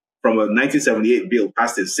facsimiled from a 1978 bill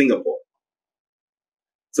passed in Singapore.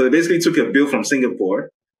 So they basically took a bill from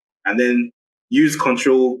Singapore and then used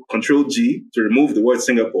Control G to remove the word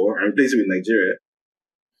Singapore and replace it with Nigeria,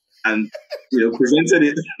 and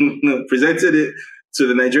presented it to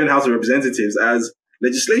the Nigerian House of Representatives as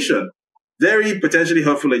legislation, very potentially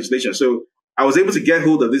hurtful legislation. So I was able to get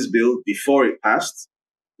hold of this bill before it passed,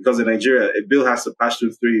 because in Nigeria, a bill has to pass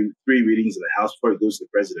through three readings in the House before it goes to the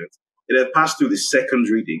president. It had passed through the second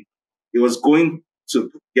reading. It was going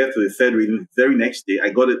to get to the third reading the very next day. I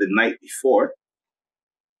got it the night before.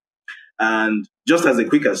 And just as a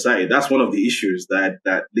quick aside, that's one of the issues that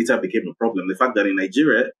later became a problem. The fact that in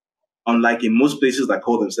Nigeria, unlike in most places that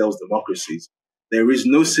call themselves democracies, there is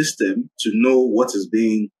no system to know what is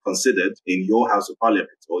being considered in your House of Parliament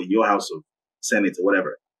or in your House of Senate or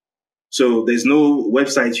whatever. So there's no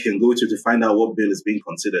website you can go to find out what bill is being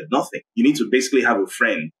considered. Nothing. You need to basically have a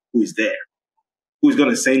friend who is there, who is going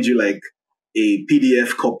to send you like a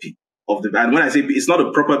PDF copy of the bill. And when I say it's not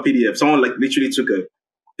a proper PDF, someone like literally took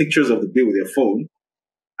pictures of the bill with their phone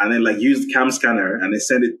and then like used cam scanner and then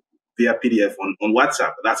sent it via PDF on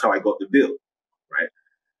WhatsApp. That's how I got the bill, right?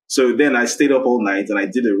 So then I stayed up all night and I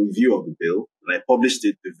did a review of the bill and I published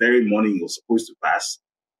it the very morning it was supposed to pass.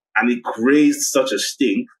 And it raised such a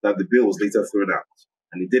stink that the bill was later thrown out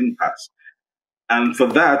and it didn't pass. And for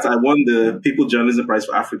that, I won the People Journalism Prize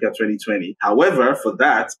for Africa 2020. However, for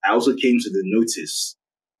that, I also came to the notice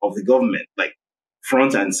of the government, like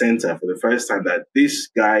front and center for the first time, that this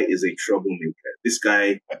guy is a troublemaker. This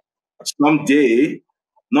guy, someday,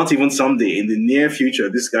 not even someday, in the near future,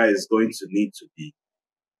 this guy is going to need to be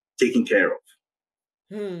taken care of,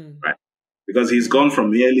 right? Because he's gone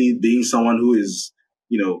from merely being someone who is,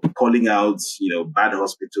 calling out, bad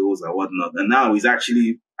hospitals and whatnot, and now he's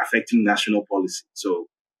actually affecting national policy. So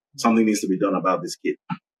something needs to be done about this kid.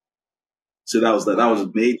 So that was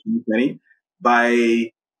May 2020.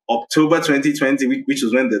 By October 2020, which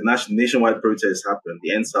was when the nationwide protest happened,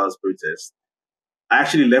 the EndSARS protest, I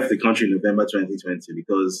actually left the country in November 2020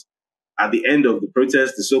 because at the end of the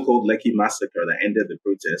protest, the so-called Lekki massacre that ended the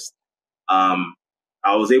protest,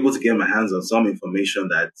 I was able to get my hands on some information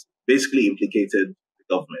that basically implicated the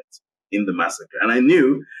government in the massacre. And I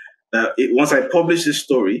knew that once I published this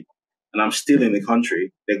story and I'm still in the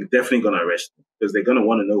country, they're definitely going to arrest me because they're going to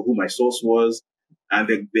want to know who my source was. And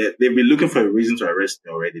they've been looking for a reason to arrest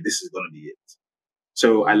me already. This is going to be it.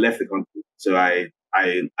 So I left the country. So I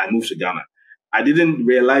moved to Ghana. I didn't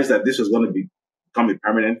realize that this was going to become a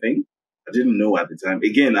permanent thing. I didn't know at the time.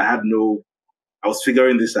 Again, I was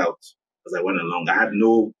figuring this out as I went along. I had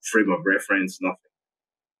no frame of reference, nothing.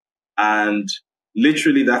 And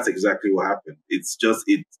literally that's exactly what happened.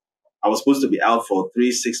 I was supposed to be out for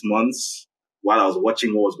 3-6 months while I was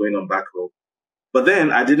watching what was going on back home. But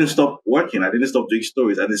then I didn't stop working. I didn't stop doing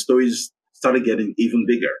stories. And the stories started getting even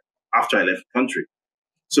bigger after I left the country.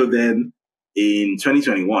 So then in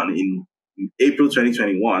 2021, in April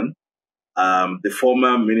 2021, the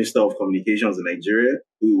former Minister of Communications in Nigeria,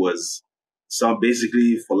 who was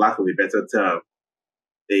basically, for lack of a better term,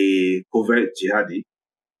 a covert jihadi,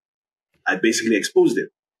 I basically exposed him,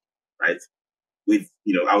 right?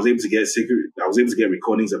 I was able to get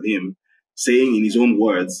recordings of him saying in his own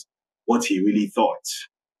words what he really thought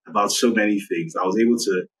about so many things. I was able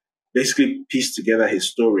to basically piece together his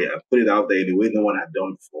story and put it out there in a way no one had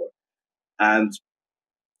done before. And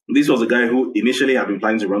this was a guy who initially had been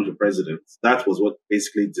planning to run for president. That was what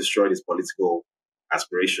basically destroyed his political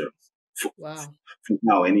aspirations. For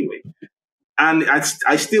now, anyway. And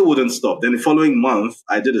I still wouldn't stop. Then the following month,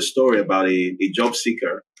 I did a story about a job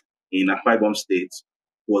seeker in Akwa Ibom State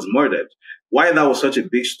who was murdered. Why that was such a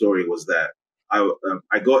big story was that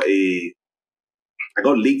I got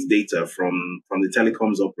leaked data from the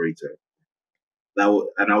telecoms operator.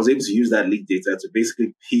 And I was able to use that leaked data to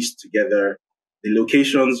basically piece together the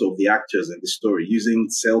locations of the actors in the story using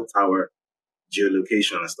cell tower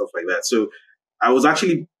geolocation and stuff like that. So I was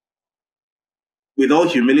actually, with all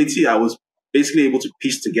humility, I was basically able to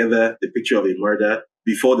piece together the picture of a murder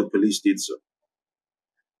before the police did so.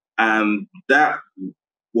 And that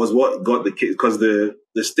was what got the case, because the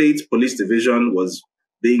state police division was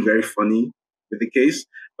being very funny with the case.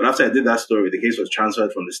 But after I did that story, the case was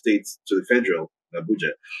transferred from the state to the federal in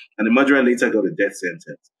Abuja. And the murderer later got a death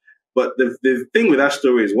sentence. But the thing with that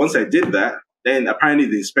story is once I did that, then apparently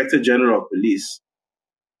the Inspector General of Police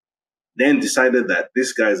then decided that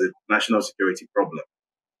this guy is a national security problem.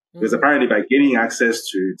 Because apparently by gaining access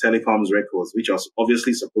to telecoms records, which was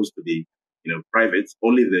obviously supposed to be, private,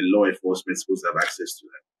 only the law enforcement is supposed to have access to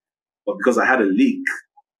them. But because I had a leak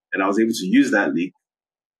and I was able to use that leak,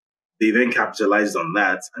 they then capitalized on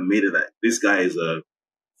that and made it that this guy is a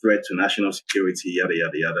threat to national security, yada,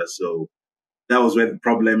 yada, yada. So that was where the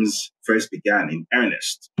problems first began in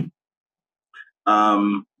earnest.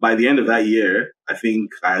 By the end of that year, I think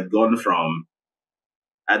I had gone from,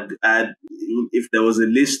 if there was a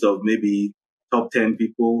list of maybe top 10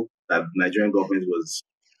 people that the Nigerian government was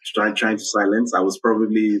trying to silence, I was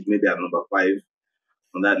probably maybe at number 5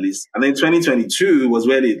 on that list. And then 2022 was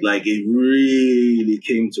where it really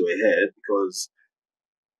came to a head, because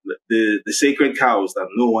the sacred cows that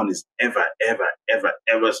no one is ever, ever, ever,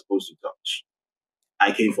 ever supposed to touch,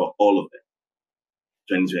 I came for all of them,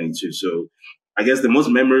 2022. So I guess the most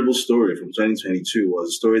memorable story from 2022 was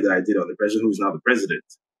a story that I did on the person who is now the president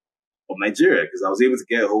of Nigeria, because I was able to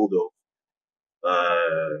get a hold of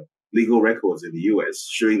legal records in the US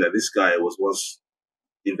showing that this guy was once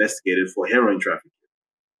investigated for heroin trafficking.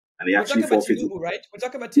 And he actually forfeited. Tinubu, right? We're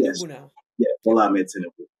talking about Tinubu now. Yeah, Bola Ahmed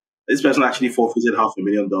Tinubu. This person actually forfeited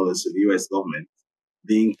 $500,000 to the US government,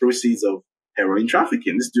 being proceeds of heroin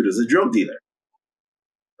trafficking. This dude is a drug dealer,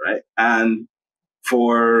 right? And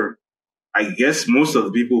for, I guess, most of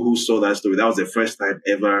the people who saw that story, that was their first time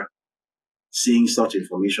ever seeing such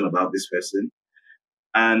information about this person.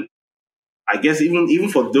 And I guess even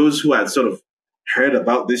for those who had sort of heard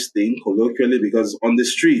about this thing colloquially, because on the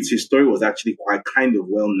streets, his story was actually quite kind of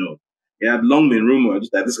well known. It had long been rumored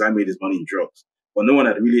that this guy made his money in drugs, but no one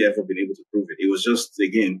had really ever been able to prove it. It was just,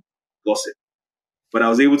 again, gossip. But I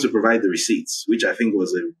was able to provide the receipts, which I think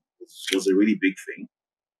was a really big thing.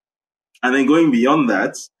 And then going beyond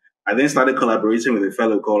that, I then started collaborating with a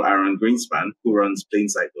fellow called Aaron Greenspan, who runs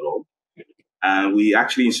plainsight.org. And we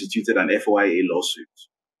actually instituted an FOIA lawsuit.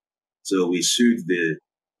 So we sued the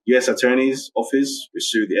U.S. Attorney's Office, we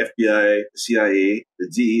sued the FBI, the CIA, the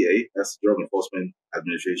DEA, that's the Drug Enforcement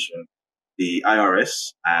Administration, the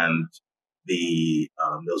IRS, and there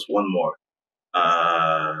was one more,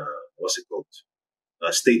 what's it called?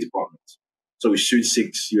 State Department. So we sued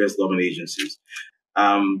 6 U.S. government agencies.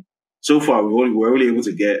 So far, we're only able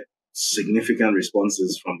to get significant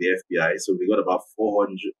responses from the FBI. So we got about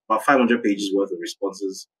 500 pages worth of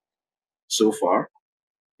responses so far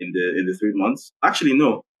in the 3 months. Actually,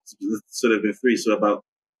 no, so there have been 3. So about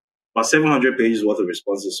 700 pages worth of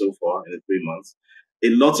responses so far in the 3 months. A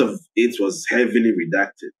lot of it was heavily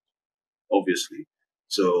redacted, obviously.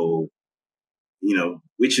 So,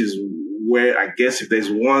 which is where I guess if there's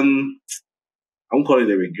one, I won't call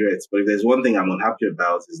it a regret, but if there's one thing I'm unhappy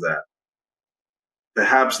about is that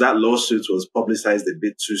perhaps that lawsuit was publicized a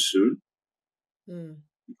bit too soon.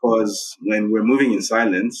 Because when we're moving in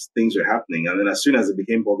silence, things were happening. And then as soon as it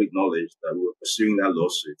became public knowledge that we were pursuing that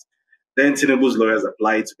lawsuit, then Tinubu's lawyers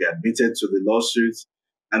applied to be admitted to the lawsuit.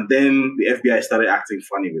 And then the FBI started acting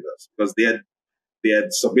funny with us because they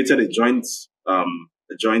had submitted a joint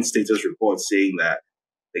status report saying that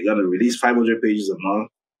they're going to release 500 pages a month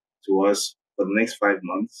to us for the next 5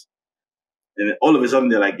 months. And all of a sudden,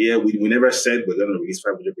 they're like, yeah, we never said we're going to release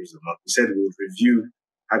 500 pages a month. We said we would review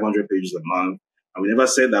 500 pages a month. And we never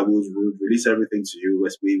said that we would release everything to you.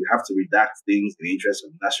 We have to redact things in the interest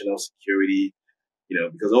of national security,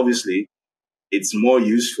 because obviously it's more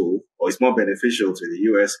useful or it's more beneficial to the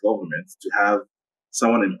US government to have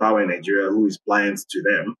someone in power in Nigeria who is pliant to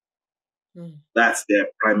them. That's their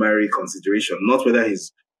primary consideration, not whether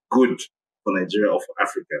he's good for Nigeria or for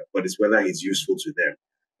Africa, but it's whether he's useful to them.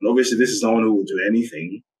 And obviously, this is someone who will do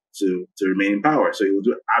anything to remain in power. So he will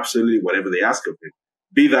do absolutely whatever they ask of him,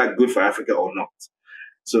 be that good for Africa or not.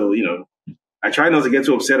 So, I try not to get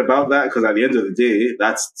too upset about that because at the end of the day,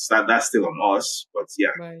 that's still on us. But yeah.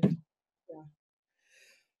 Right. Yeah.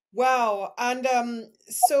 Wow. And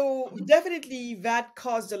so definitely that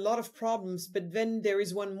caused a lot of problems. But then there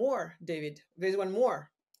is one more, David. There's one more.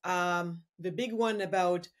 The big one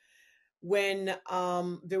about when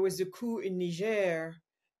there was a coup in Niger,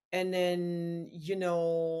 and then,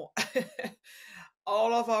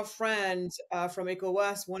 all of our friends from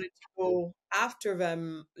ECOWAS wanted to go after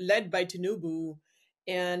them, led by Tinubu,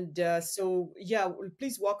 And so, yeah,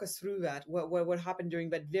 please walk us through that. What happened during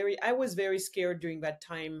that I was very scared during that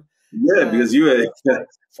time. Yeah, because you were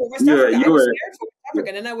For West Africa, I you was were scared for West Africa,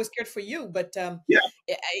 and then I was scared for you. But yeah,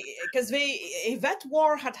 because if that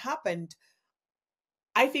war had happened,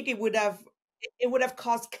 I think it would have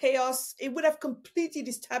caused chaos. It would have completely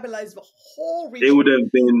destabilized the whole it region. would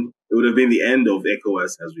have been the end of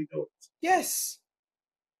ECOWAS as we know it. Yes.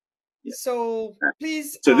 Yeah. So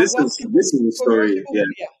please, So walk people, this is a for those story. people Yeah,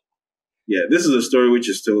 who, yeah, yeah. This is a story which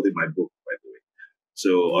is told in my book, by the way. So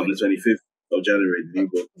on the good. 25th of January, the The new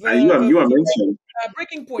book, and you are mentioned. Yeah,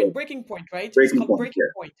 breaking point, right? It's breaking called point. breaking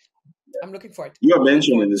Yeah, point. I'm looking for it. you are Good. Go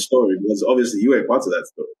mentioned on. in the story because obviously you were part of that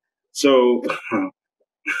story. So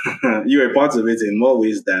you were part of it in more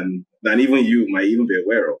ways than even you might even be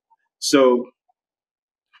aware of. So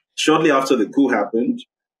shortly after the coup happened,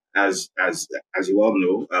 as you all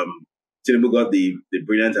know, Tinubu got the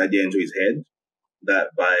brilliant idea into his head that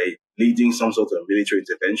by leading some sort of military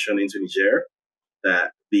intervention into Niger,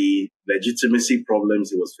 that the legitimacy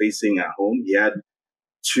problems he was facing at home, he had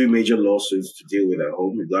two major lawsuits to deal with at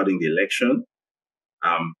home regarding the election.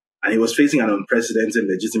 And he was facing an unprecedented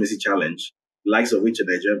legitimacy challenge, the likes of which a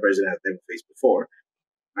Nigerian president has never faced before.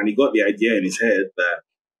 And he got the idea in his head that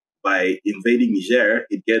by invading Niger,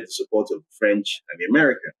 he'd get the support of the French and the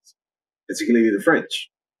Americans, particularly the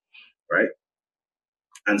French, right?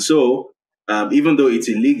 And so, even though it's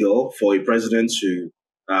illegal for a president to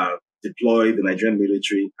deploy the Nigerian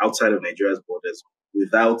military outside of Nigeria's borders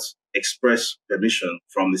without express permission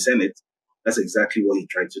from the Senate, that's exactly what he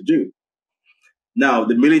tried to do. Now,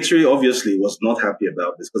 the military obviously was not happy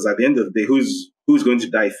about this because at the end of the day, who's going to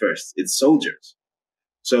die first? It's soldiers.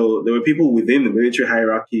 So there were people within the military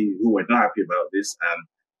hierarchy who were not happy about this, and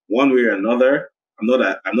one way or another, I'm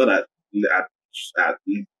not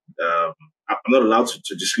allowed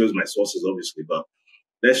to disclose my sources, obviously, but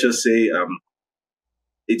let's just say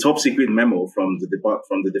a top secret memo from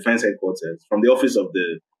the defense headquarters, from the office of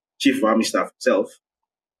the chief of army staff himself,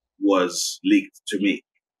 was leaked to me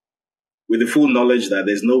with the full knowledge that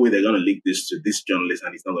there's no way they're going to leak this to this journalist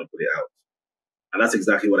and he's not going to put it out. And that's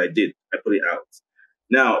exactly what I did. I put it out.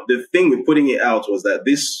 Now, the thing with putting it out was that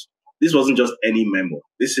this wasn't just any memo.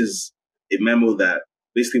 This is a memo that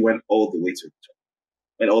basically went all the way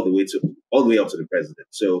up to the president.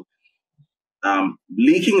 So,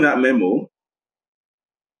 leaking that memo,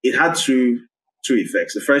 it had two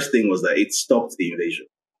effects. The first thing was that it stopped the invasion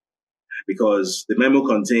because the memo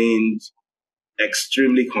contained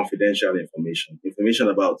extremely confidential information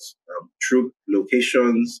about troop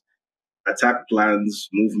locations, attack plans,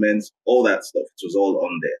 movements, all that stuff. It was all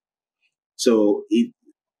on there. So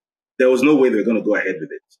there was no way they were going to go ahead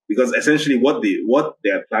with it because essentially what they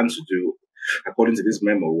had planned to do, according to this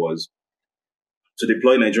memo, was to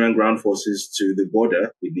deploy Nigerian ground forces to the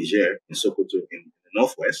border with Niger in Sokoto in the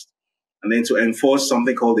northwest, and then to enforce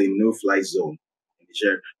something called a no-fly zone in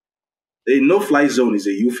Niger. The no-fly zone is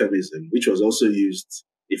a euphemism which was also used,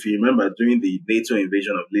 if you remember, during the NATO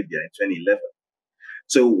invasion of Libya in 2011.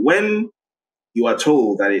 So when you are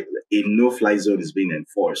told that a no-fly zone is being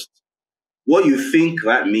enforced, what you think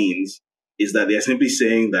that means is that they're simply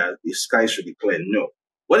saying that the sky should be clear. No.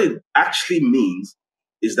 What it actually means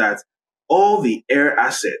is that all the air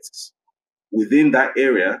assets within that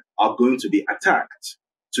area are going to be attacked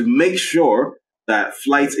to make sure that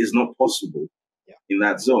flight is not possible in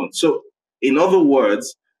that zone. So, in other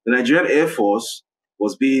words, the Nigerian Air Force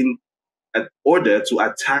was being ordered to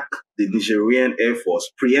attack the Nigerian Air Force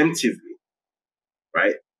preemptively,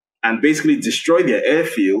 right? And basically destroy their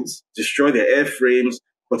airfields, destroy their airframes,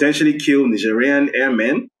 potentially kill Nigerian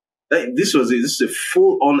airmen. This is a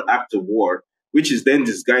full-on act of war, which is then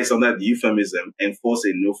disguised under the euphemism enforce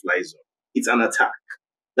a no-fly zone. It's an attack.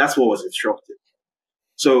 That's what was instructed.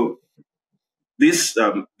 So this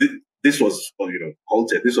was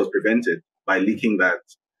halted. This was prevented by leaking that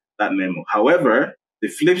memo. However, the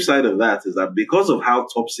flip side of that is that because of how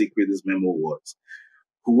top secret this memo was,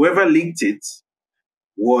 whoever leaked it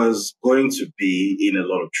was going to be in a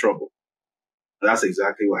lot of trouble. And that's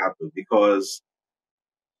exactly what happened because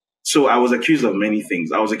so I was accused of many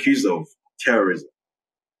things. I was accused of terrorism.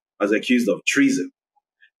 I was accused of treason.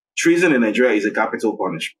 Treason in Nigeria is a capital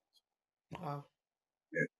punishment. Wow.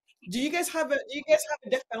 Yeah. Do you guys have a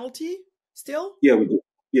death penalty still? Yeah, we do.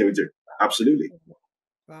 Yeah, we do. Absolutely.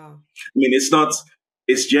 Wow. I mean,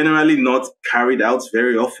 it's generally not carried out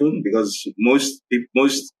very often because most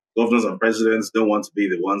governors and presidents don't want to be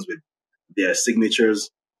the ones with their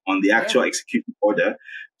signatures on the actual execution order.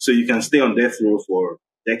 So you can stay on death row for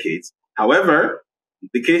decades. However,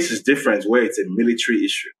 the case is different where it's a military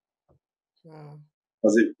issue. Wow.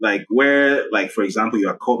 Was it like where, like, for example, you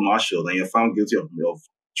are court-martialed and you're found guilty of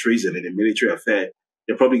treason in a military affair,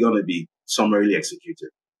 you're probably going to be summarily executed,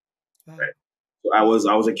 right? So I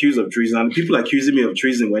was accused of treason, and people accusing me of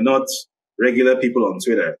treason were not regular people on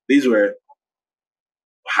Twitter. These were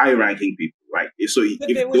high-ranking people, right? So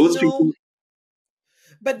if those people,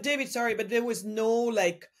 but David, sorry, but there was no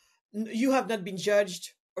like, you have not been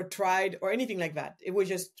judged or tried or anything like that. It was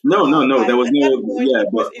just no, there was at no, that point yeah,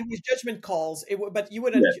 it was judgment calls. But yeah. you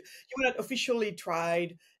were not officially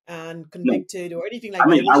tried and No, convicted or anything I like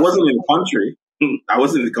that. mean, It was I just wasn't in the country. I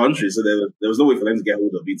wasn't in the country, so there was no way for them to get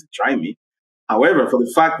hold of me to try me. However, for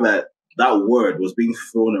the fact that that word was being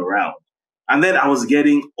thrown around, and then I was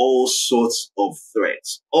getting all sorts of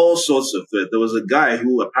threats, all sorts of threats. There was a guy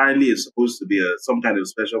who apparently is supposed to be some kind of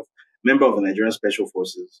special member of the Nigerian Special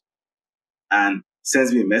Forces, and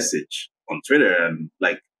sends me a message on Twitter, and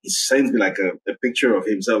like he sends me like a picture of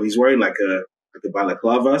himself. He's wearing like a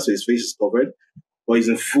balaclava, so his face is covered, but he's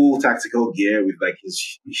in full tactical gear with like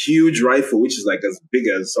his huge rifle, which is like as big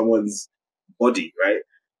as someone's body, right?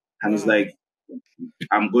 And he's like,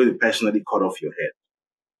 I'm going to personally cut off your head.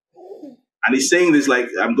 And he's saying this like,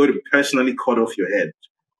 I'm going to personally cut off your head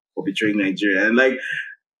for betraying Nigeria. And like,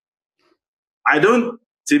 I don't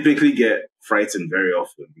typically get frightened very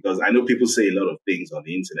often because I know people say a lot of things on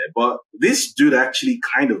the internet, but this dude actually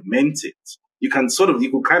kind of meant it. You could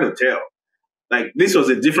kind of tell. Like, this was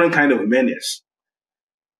a different kind of menace.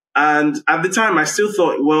 And at the time, I still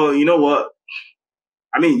thought, well, you know what?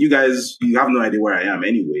 I mean, you guys, you have no idea where I am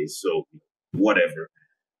anyway, so whatever.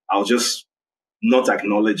 I'll just not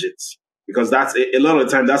acknowledge it. Because that's a lot of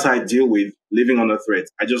the time, that's how I deal with living under threat.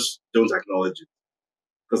 I just don't acknowledge it.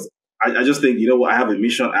 Because I just think, you know what, I have a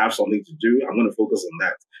mission, I have something to do, I'm going to focus on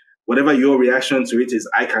that. Whatever your reaction to it is,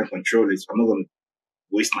 I can't control it, so I'm not going to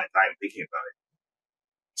waste my time thinking about it.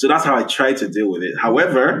 So that's how I try to deal with it.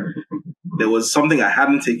 However, there was something I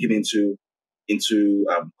hadn't taken into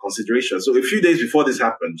consideration. So a few days before this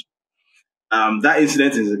happened, that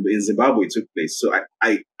incident in Zimbabwe took place. So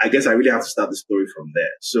I guess I really have to start the story from there.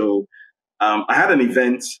 So I had an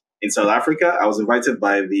event in South Africa. I was invited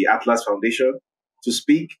by the Atlas Foundation to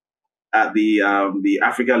speak at the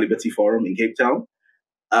Africa Liberty Forum in Cape Town.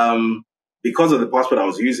 Because of the passport I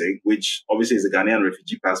was using, which obviously is a Ghanaian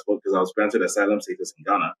refugee passport because I was granted asylum status in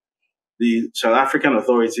Ghana, the South African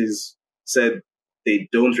authorities said they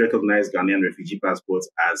don't recognize Ghanaian refugee passports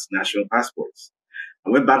as national passports. I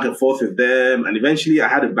went back and forth with them, and eventually I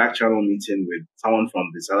had a back channel meeting with someone from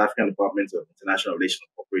the South African Department of International Relations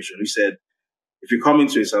Corporation who said, if you come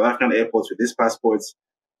into a South African airport with this passport,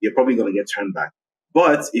 you're probably going to get turned back.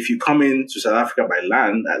 But if you come into South Africa by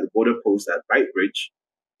land at the border post at Beitbridge,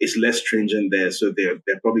 it's less stringent there, so they're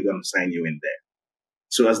probably going to sign you in there.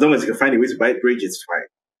 So as long as you can find a way to Beitbridge, it's fine.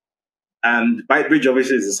 And Beitbridge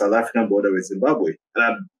obviously is the South African border with Zimbabwe. And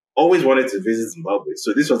I've always wanted to visit Zimbabwe.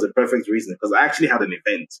 So this was the perfect reason because I actually had an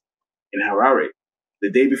event in Harare the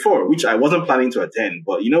day before, which I wasn't planning to attend.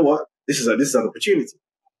 But you know what? This is an opportunity.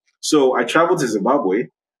 So I traveled to Zimbabwe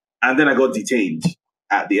and then I got detained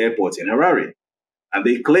at the airport in Harare. And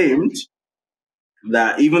they claimed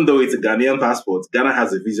that even though it's a Ghanaian passport, Ghana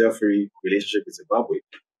has a visa-free relationship with Zimbabwe.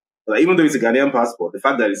 But even though it's a Ghanaian passport, the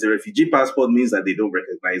fact that it's a refugee passport means that they don't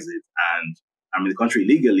recognize it and I'm in the country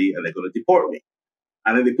legally and they're going to deport me.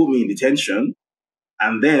 And then they put me in detention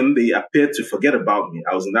and then they appeared to forget about me.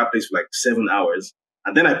 I was in that place for like 7 hours.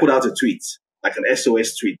 And then I put out a tweet, like an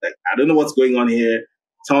SOS tweet, like, I don't know what's going on here.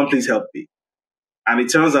 Someone please help me. And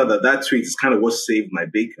it turns out that tweet is kind of what saved my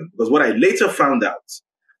bacon. Because what I later found out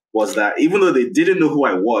was that even though they didn't know who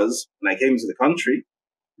I was when I came into the country,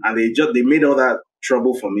 and they made all that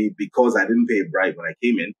trouble for me because I didn't pay a bribe when I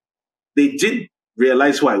came in, they did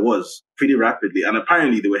realize who I was pretty rapidly. And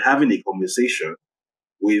apparently they were having a conversation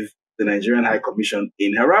with the Nigerian High Commission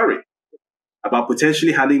in Harare about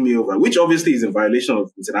potentially handing me over, which obviously is in violation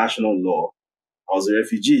of international law. I was a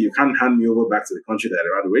refugee. You can't hand me over back to the country that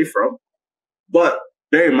I ran away from. But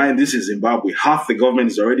bear in mind, this is Zimbabwe. Half the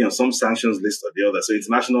government is already on some sanctions list or the other. So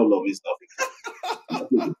international law means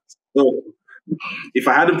nothing. So if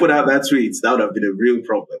I hadn't put out that tweet, that would have been a real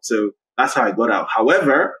problem. So that's how I got out.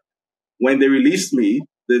 However, when they released me,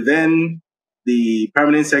 the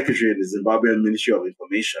permanent secretary in the Zimbabwean Ministry of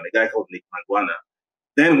Information, a guy called Nick Magwana,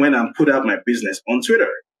 then went and put out my business on Twitter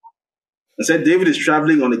and said, David is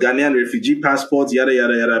traveling on a Ghanaian refugee passport, yada,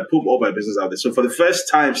 yada, yada. I put all my business out there. So for the first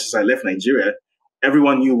time since I left Nigeria,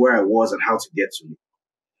 everyone knew where I was and how to get to me.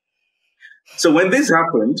 So when this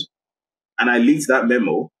happened and I leaked that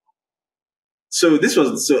memo,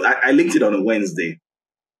 I leaked it on a Wednesday.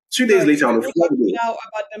 2 days Right. later on a We're talking Friday, now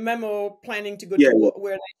about the memo planning to go yeah, to yeah, war,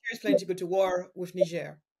 where Nigeria is planning to go to war with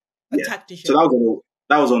Niger, yeah. attack So Niger.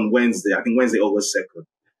 that was on Wednesday. I think Wednesday, August 2nd.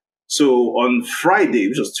 So on Friday,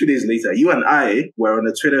 which was 2 days later, you and I were on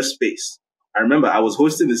a Twitter space. I remember I was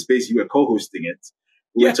hosting the space, you were co-hosting it.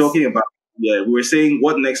 We were Yes. talking about, yeah, we were saying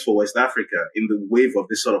what next for West Africa in the wave of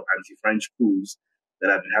this sort of anti-French coups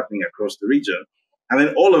that have been happening across the region. And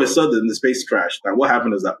then all of a sudden, the space crashed. And what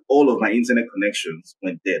happened was that all of my internet connections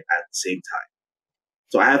went dead at the same time.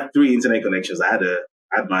 So I had 3 internet connections. I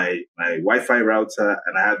had my Wi-Fi router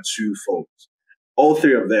and I had 2 phones. All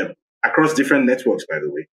 3 of them across different networks, by the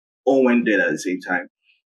way, all went dead at the same time.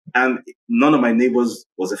 And none of my neighbors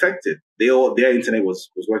was affected. Their internet was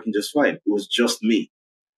working just fine. It was just me.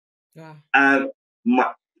 Yeah. And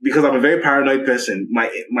because I'm a very paranoid person, my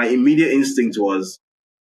immediate instinct was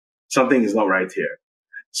something is not right here.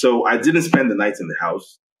 So I didn't spend the night in the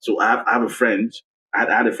house. So I have a friend. I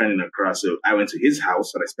had a friend in Accra, so I went to his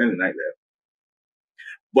house and I spent the night there.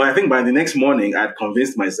 But I think by the next morning, I'd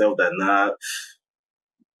convinced myself that, nah,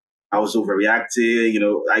 I was overreacting.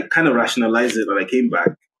 I kind of rationalized it when I came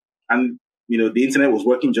back. And, the internet was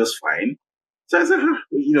working just fine. So I said,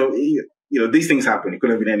 these things happen. It could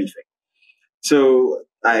have been anything. So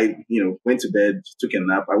I, went to bed, took a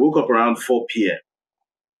nap. I woke up around 4 p.m.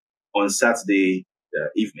 on Saturday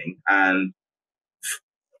evening, and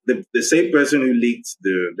the same person who leaked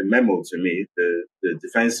the memo to me, the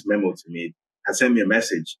defense memo to me, had sent me a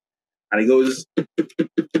message. And he goes,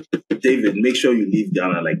 David, make sure you leave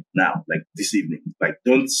Ghana like now, like this evening. Like,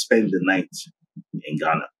 don't spend the night in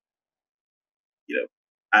Ghana.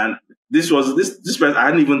 And this person, I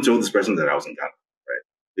hadn't even told this person that I was in Ghana, right?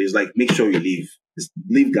 He's like, make sure you leave. Just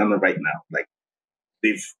leave Ghana right now. Like,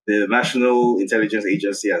 the National Intelligence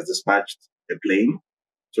Agency has dispatched a plane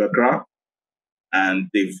to Accra, and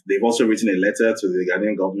they've also written a letter to the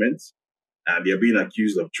Ghanaian government. They're being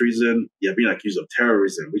accused of treason. They're being accused of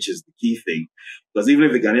terrorism, which is the key thing. Because even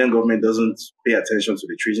if the Ghanaian government doesn't pay attention to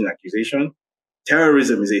the treason accusation,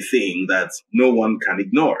 terrorism is a thing that no one can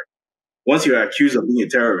ignore. Once you're accused of being a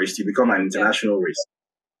terrorist, you become an international risk.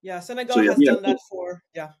 Yeah, So Senegal you're has being done that for,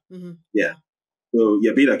 yeah. Mm-hmm. yeah. So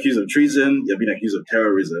you're being accused of treason. You're being accused of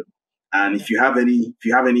terrorism. And if you have any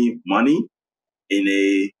money in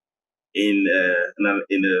a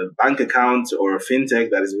bank account or a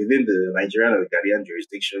fintech that is within the Nigerian or the Ghanaian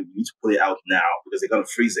jurisdiction, you need to pull it out now because they're going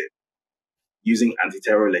to freeze it using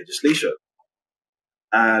anti-terror legislation.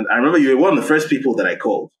 And I remember you were one of the first people that I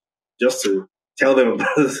called just to tell them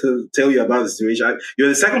tell you about the situation. You're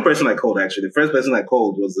the second person I called, actually. The first person I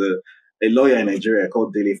called was a lawyer in Nigeria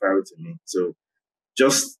called Dele Farrow to me. So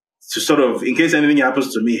just to sort of, in case anything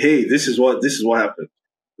happens to me, hey, this is what happened.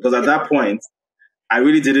 Because at that point, I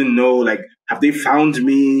really didn't know, like, have they found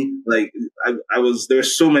me? Like, there were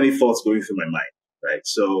so many thoughts going through my mind, right?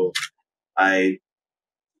 So I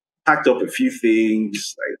packed up a few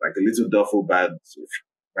things, like a little duffel bag,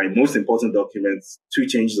 my most important documents, 2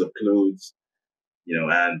 changes of clothes,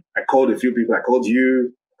 and I called a few people. I called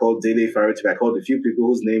you, I called Dele Farrow, I called a few people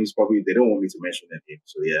whose names probably they don't want me to mention their names.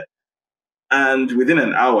 So yeah. And within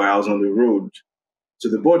an hour, I was on the road to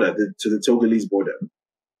the border, to the Togolese border,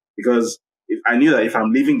 because if I knew that if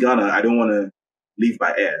I'm leaving Ghana, I don't want to leave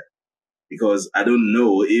by air because I don't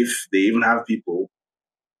know if they even have people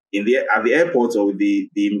at the airport or with the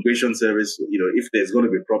immigration service. If there's going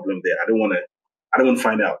to be a problem there, I don't want to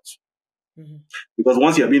find out. Mm-hmm. Because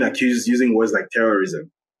once you're being accused using words like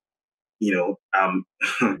terrorism,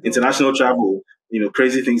 international travel,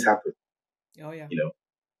 crazy things happen. Oh yeah.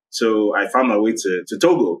 So I found my way to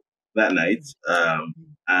Togo that night,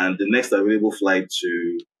 and the next available flight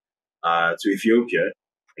to Ethiopia,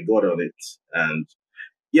 I got on it, and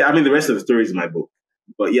yeah, I mean the rest of the story is in my book.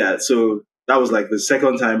 But yeah, so that was like the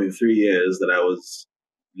second time in 3 years that I was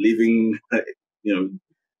leaving,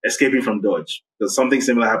 escaping from Dodge. Because something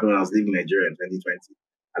similar happened when I was leaving Nigeria in 2020.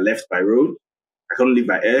 I left by road. I couldn't leave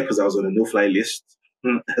by air because I was on a no-fly list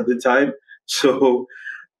at the time. So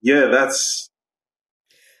yeah, that's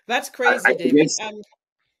crazy, I David. guess,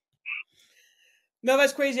 No,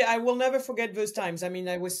 that's crazy. I will never forget those times. I mean,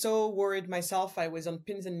 I was so worried myself. I was on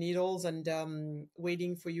pins and needles and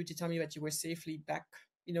waiting for you to tell me that you were safely back.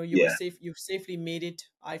 You were safe. You've safely made it.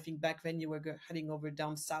 I think back then you were heading over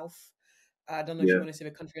down south. I don't know if you want to say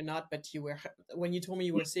the country or not, but when you told me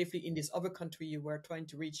you were safely in this other country you were trying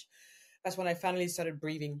to reach, that's when I finally started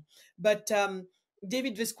breathing. But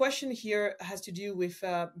David, this question here has to do with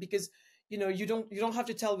because you don't have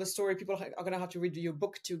to tell the story. People are going to have to read your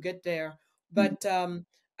book to get there. But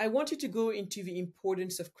I want you to go into the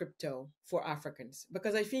importance of crypto for Africans,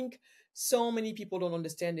 because I think so many people don't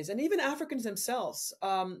understand this, and even Africans themselves.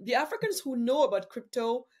 The Africans who know about crypto,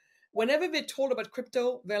 whenever they're told about crypto,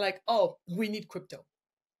 they're like, "Oh, we need crypto."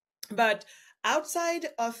 But outside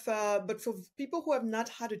of, but for people who have not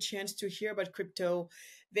had a chance to hear about crypto,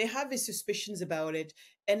 they have these suspicions about it.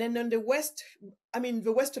 And then on the West, I mean,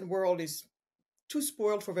 the Western world is too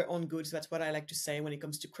spoiled for their own goods. That's what I like to say when it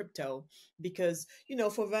comes to crypto, because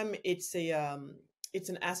for them it's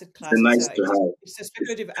an asset It's a class. nice to have. It's a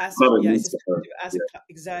speculative It's asset. not a Yeah, need it's a to have. speculative asset.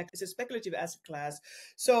 Exactly, it's a speculative asset class.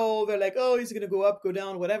 So they're like, oh, is it going to go up, go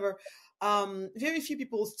down, whatever. Very few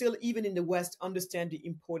people still, even in the West, understand the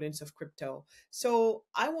importance of crypto. So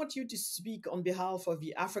I want you to speak on behalf of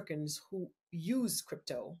the Africans who use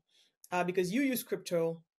crypto, because you use crypto,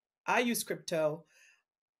 I use crypto.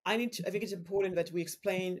 I think it's important that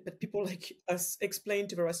that people like us explain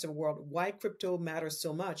to the rest of the world why crypto matters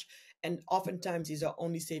so much, and oftentimes is our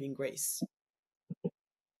only saving grace.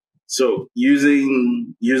 So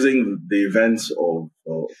using the events of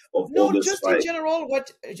No, August just in 5. general,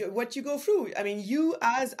 what you go through. I mean, you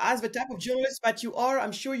as the type of journalist that you are,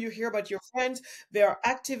 I'm sure you hear about your friends. They are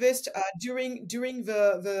activists during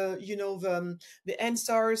the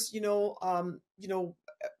NSARS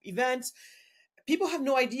events. People have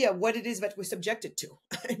no idea what it is that we're subjected to.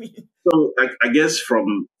 I mean, So I guess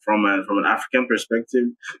from an African perspective,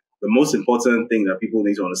 the most important thing that people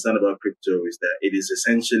need to understand about crypto is that it is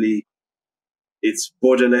essentially it's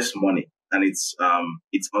borderless money, and it's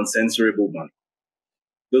uncensorable money.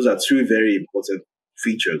 Those are two very important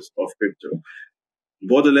features of crypto.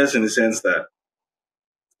 Borderless in the sense that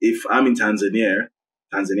if I'm in Tanzania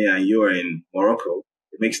and you're in Morocco,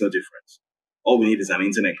 it makes no difference. All we need is an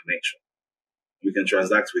internet connection. We can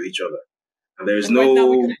transact with each other. And there is and right now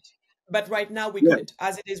we no, couldn't. But right now we yeah, couldn't.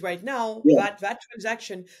 As it is right now, yeah. that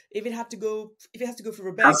transaction, if it has to go through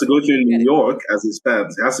a It has bank, to go we through get New it. York as it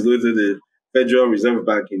stands. It has to go through the Federal Reserve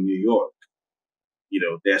Bank in New York.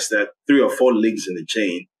 There's that 3 or 4 links in the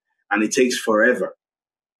chain, and it takes forever,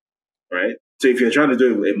 right? So if you're trying to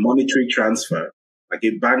do a monetary transfer, like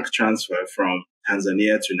a bank transfer from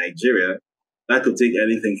Tanzania to Nigeria, that could take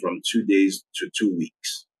anything from 2 days to 2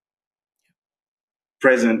 weeks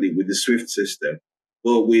presently with the SWIFT system.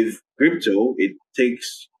 But with crypto, it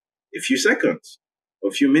takes a few seconds, a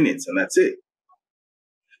few minutes, and that's it.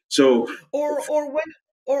 So,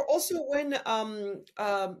 Or also when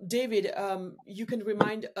David, you can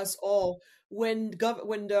remind us all when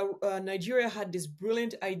Nigeria had this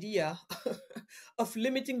brilliant idea of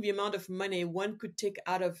limiting the amount of money one could take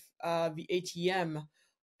out of the ATM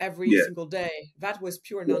every yeah. single day. That was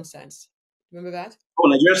pure Yeah. nonsense. Remember that? Oh,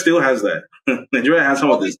 Nigeria still has that. Nigeria has some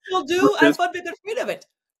Oh, of we this. still do. I thought they got rid of it.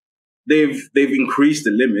 They've increased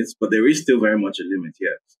the limits, but there is still very much a limit,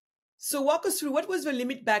 yes. So walk us through, what was the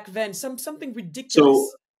limit back then? Something So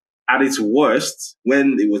ridiculous. at its worst,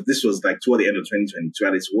 when this was like toward the end of 2022,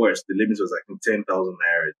 at its worst, the limit was like 10,000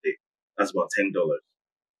 naira a day. That's about $10.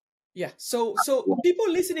 Yeah. So people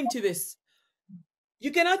listening to this,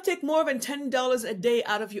 you cannot take more than $10 a day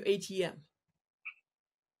out of your ATM.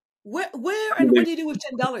 Where I mean, and what do you do with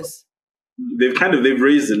 $10? they've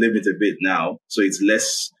raised the limit a bit now, so it's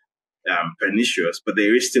less pernicious, but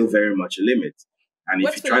there is still very much a limit. And if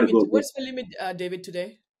What's you the try to limit? go, What's the limit, David,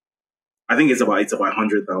 today? I think it's about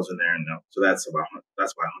 100,000 naira now. So that's about $100.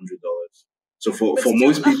 So for But for still,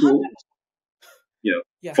 most people,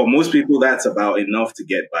 yeah. for most people, that's about enough to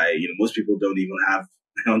get by. Most people don't even have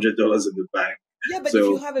 $100 in the bank. Yeah, but if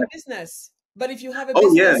you So, have a business,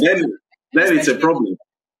 oh yeah, and then it's a especially problem.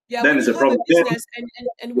 yeah, Then when it's you a have a problem. business and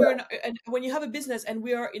Yeah. and when you have a business and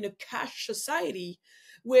we are in a cash society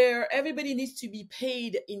where everybody needs to be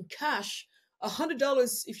paid in cash,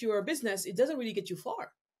 $100 if you're a business, it doesn't really get you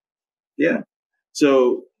far. Yeah.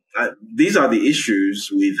 So these are the issues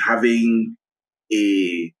with having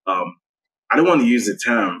a. I don't want to use the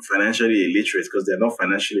term financially illiterate because they're not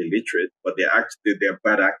financially illiterate, but they're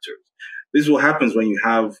bad actors. This is what happens when you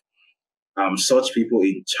have such people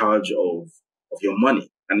in charge of your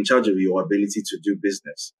money and in charge of your ability to do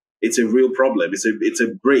business. It's a real problem. It's a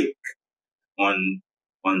break on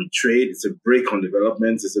trade. It's a break on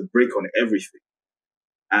development. It's a break on everything.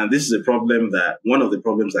 And this is one of the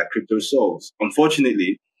problems that crypto solves.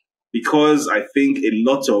 Unfortunately, because I think a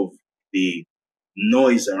lot of the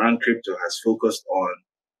noise around crypto has focused on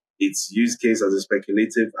its use case as a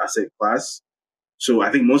speculative asset class. So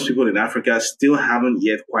I think most people in Africa still haven't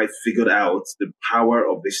yet quite figured out the power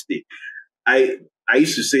of this thing. I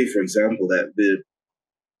used to say, for example, that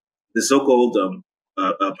the so-called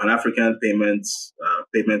Pan-African payment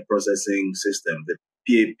processing system, the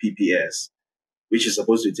PAPPS, which is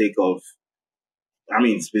supposed to take off. I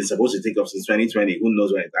mean, it's been supposed to take off since 2020. Who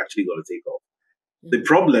knows when it's actually going to take off? The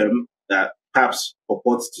problem that PAPS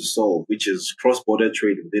purports to solve, which is cross-border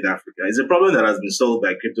trade within Africa, is a problem that has been solved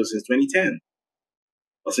by crypto since 2010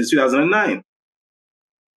 or since 2009.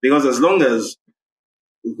 Because as long as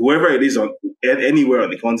whoever it is anywhere on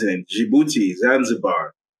the continent, Djibouti,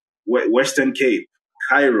 Zanzibar, Western Cape,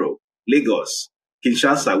 Cairo, Lagos,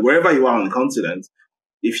 Kinshasa, wherever you are on the continent,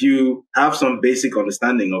 if you have some basic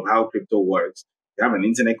understanding of how crypto works, you have an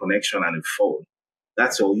internet connection and a phone,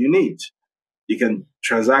 that's all you need. You can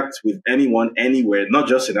transact with anyone, anywhere, not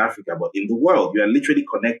just in Africa, but in the world. You are literally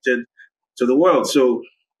connected to the world. So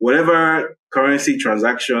whatever currency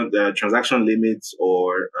transaction limits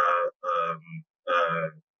or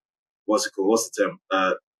what's the term?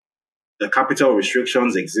 The capital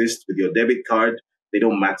restrictions exist with your debit card. They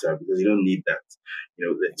don't matter because you don't need that.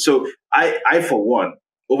 So I for one,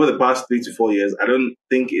 over the past 3 to 4 years, I don't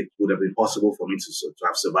think it would have been possible for me to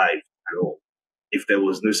have survived at all if there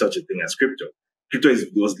was no such a thing as crypto. Crypto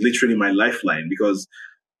was literally my lifeline, because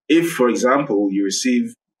if, for example, you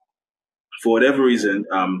receive, for whatever reason,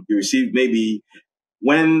 you receive maybe,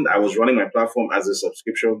 when I was running my platform as a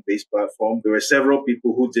subscription-based platform, there were several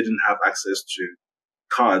people who didn't have access to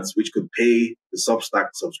cards which could pay the Substack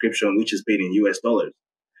subscription, which is paid in US dollars,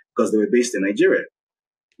 because they were based in Nigeria.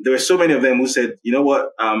 There were so many of them who said, you know what,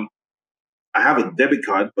 I have a debit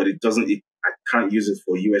card, but I can't use it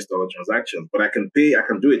for US dollar transactions, but I can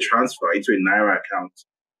do a transfer into a Naira account.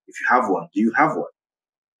 If you have one, do you have one?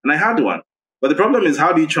 And I had one. But the problem is,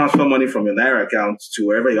 how do you transfer money from your Naira account to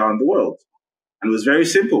wherever you are in the world? And it was very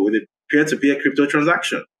simple with a peer-to-peer crypto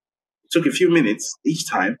transaction. It took a few minutes each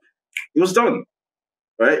time. It was done,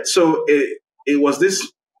 right? So it was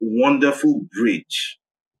this wonderful bridge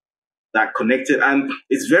that connected. And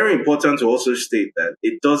it's very important to also state that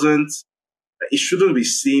it shouldn't be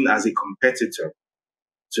seen as a competitor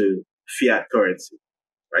to fiat currency,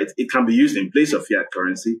 right? It can be used in place of fiat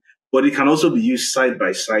currency, but it can also be used side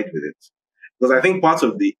by side with it. Because I think part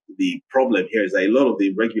of the problem here is that a lot of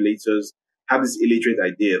the regulators have this illiterate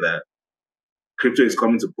idea that crypto is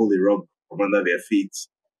coming to pull the rug from under their feet.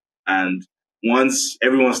 And once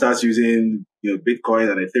everyone starts using,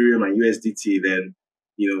 Bitcoin and Ethereum and USDT, then,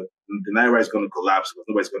 the Naira is going to collapse because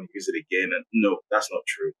nobody's going to use it again. And no, that's not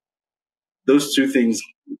true. Those two things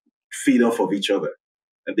feed off of each other.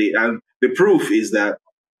 And the proof is that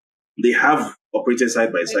they have operated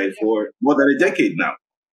side by side for more than a decade now.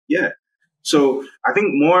 Yeah. So I think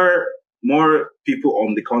more people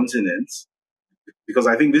on the continent, because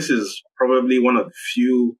I think this is probably one of the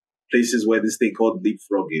few places where this thing called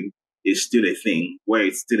leapfrogging is still a thing, where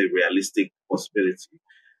it's still a realistic possibility.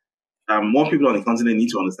 More people on the continent need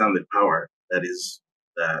to understand the power that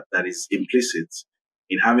is implicit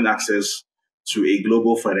in having access to a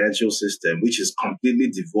global financial system, which is completely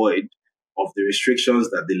devoid of the restrictions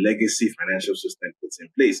that the legacy financial system puts in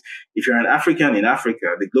place. If you're an African in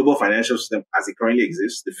Africa, the global financial system as it currently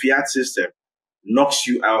exists, the fiat system, knocks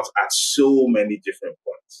you out at so many different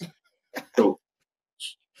points. So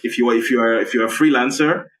if you're a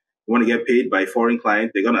freelancer, you want to get paid by a foreign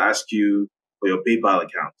client, they're going to ask you for your PayPal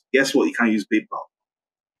account. Guess what? You can't use PayPal.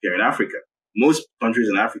 If you're in Africa, most countries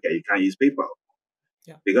in Africa, you can't use PayPal.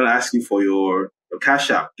 Yeah. They're going to ask you for your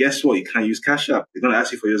Cash App. Guess what? You can't use Cash App. They're going to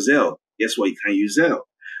ask you for your Zelle. Guess what? You can't use Zelle.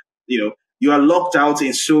 You are locked out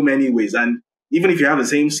in so many ways. And even if you have the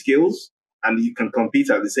same skills and you can compete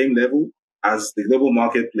at the same level as the global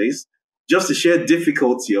marketplace, just the sheer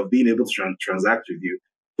difficulty of being able to transact with you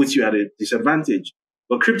puts you at a disadvantage.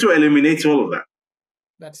 But crypto eliminates all of that.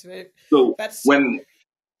 That's right. So when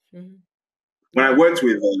I worked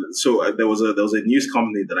with, there was a news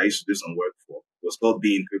company that I used to do some work for. It was called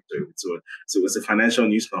Being Crypto. So it was a financial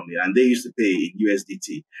news company, and they used to pay in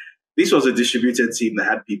USDT. This was a distributed team that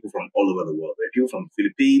had people from all over the world. There were people from the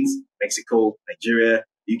Philippines, Mexico, Nigeria,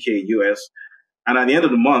 UK, US. And at the end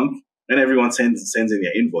of the month, when everyone sends in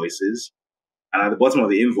their invoices, and at the bottom of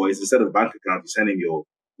the invoice, instead of bank account, you send in your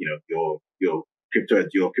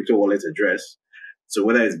crypto wallet address. So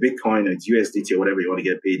whether it's Bitcoin or it's USDT or whatever you want to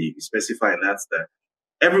get paid, you specify, and that's that.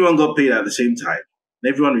 Everyone got paid at the same time.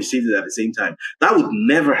 Everyone received it at the same time. That would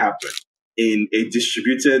never happen in a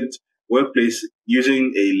distributed workplace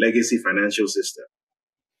using a legacy financial system.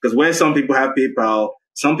 Because where some people have PayPal,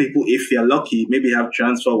 some people, if they're lucky, maybe have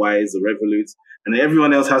TransferWise or Revolut, and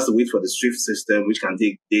everyone else has to wait for the SWIFT system, which can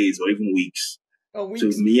take days or even weeks.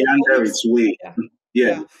 To meander its way.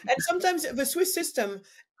 Yeah. And sometimes the Swiss system,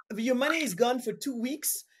 your money is gone for 2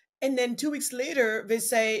 weeks, And then 2 weeks later, they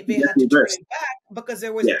say they Get had to turn reversed. it back because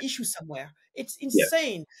there was an Yeah, issue somewhere. It's yeah,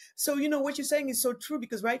 insane. So, what you're saying is so true,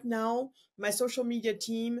 because right now, my social media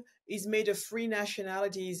team is made of 3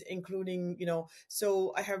 nationalities, including,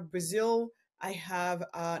 so I have Brazil, I have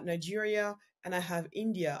Nigeria, and I have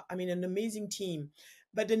India. I mean, an amazing team.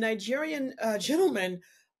 But the Nigerian gentleman,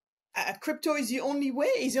 crypto is the only way,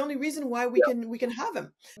 is the only reason why we yeah, can have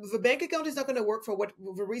them. The bank account is not going to work for what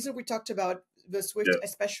the reason we talked about, the Swift yeah.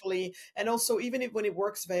 especially, and also even if when it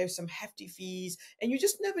works, there's some hefty fees, and you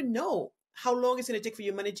just never know how long it's going to take for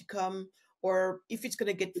your money to come, or if it's going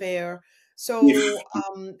to get there. If So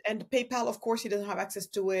and PayPal, of course, he doesn't have access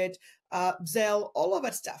to it. Zelle, all of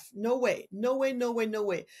that stuff, no way, no way, no way, no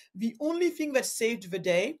way. The only thing that saved the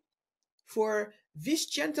day for this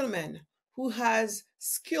gentleman who has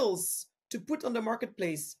skills to put on the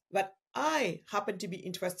marketplace that I happen to be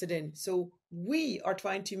interested in. So we are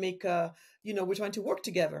trying to make we're trying to work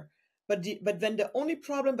together. But then the only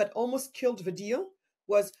problem that almost killed the deal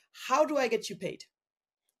was, how do I get you paid?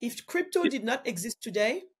 If crypto did not exist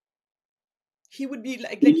today, he would be he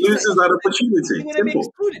like you said, loses that he opportunity, would have been simple.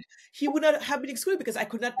 excluded. He would not have been excluded because I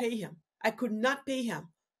could not pay him. I could not pay him.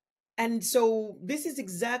 And so this is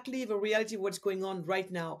exactly the reality of what's going on right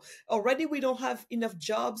now. Already, we don't have enough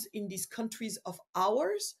jobs in these countries of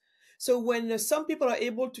ours. So when some people are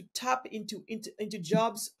able to tap into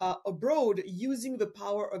jobs abroad using the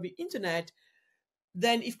power of the internet,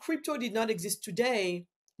 then if crypto did not exist today,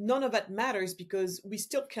 none of that matters, because we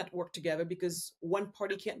still can't work together because one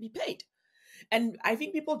party can't be paid. And I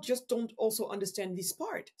think people just don't also understand this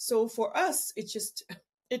part. So for us,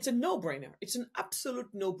 it's a no-brainer. It's an absolute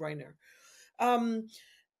no-brainer. Um,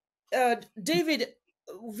 David,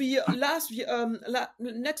 the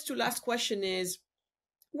next to last question is: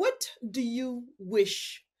 what do you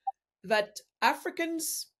wish that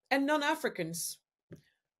Africans and non-Africans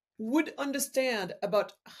would understand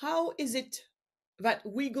about how is it that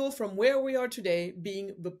we go from where we are today,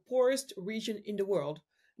 being the poorest region in the world,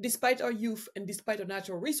 despite our youth and despite our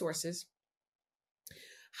natural resources?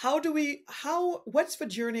 What's the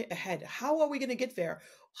journey ahead? How are we going to get there?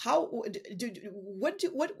 How do what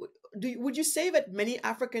do would you say that many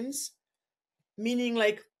Africans, meaning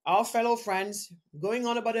like our fellow friends, going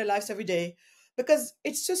on about their lives every day, because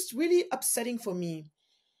it's just really upsetting for me,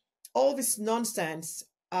 all this nonsense.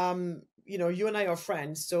 You and I are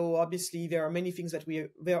friends, so obviously there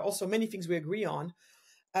are also many things we agree on,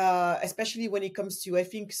 especially when it comes to, I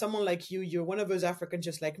think, someone like you. You're one of those Africans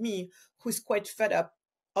just like me who's quite fed up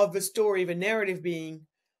of the story, the narrative being,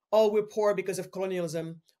 oh, we're poor because of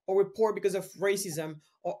colonialism, or we're poor because of racism,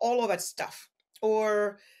 or all of that stuff,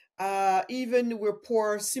 or even we're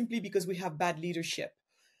poor simply because we have bad leadership.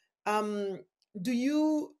 Um, do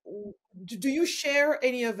you do you share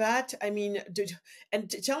any of that? I mean,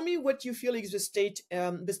 tell me what you feel is the state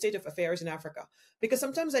of affairs in Africa, because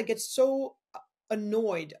sometimes I get so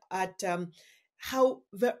annoyed at how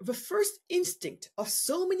the first instinct of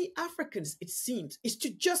so many Africans, it seems, is to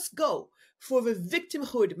just go for the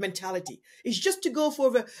victimhood mentality. It's just to go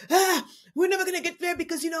for we're never gonna get there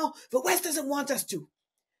because the West doesn't want us to,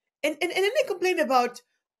 and then they complain about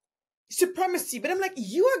supremacy. But I'm like,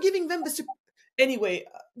 you are giving them anyway.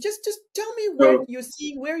 Just tell me what So, you're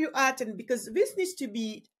seeing, where you're at, and because this needs to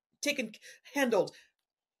be taken handled.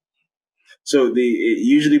 it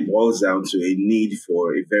usually boils down to a need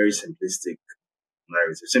for a very simplistic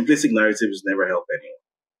narrative. Simplistic narratives never help anyone,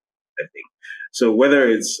 I think. So whether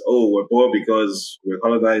it's, oh, we're poor because we're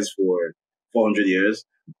colonized for 400 years,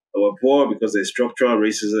 or we're poor because there's structural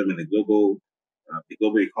racism in the global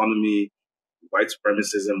economy, white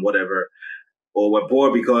supremacism, whatever, or we're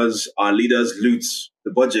poor because our leaders loot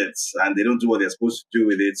the budgets and they don't do what they're supposed to do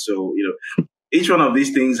with it. So, each one of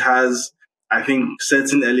these things has, I think,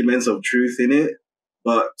 certain elements of truth in it.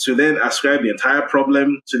 But to then ascribe the entire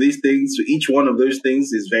problem to these things, to each one of those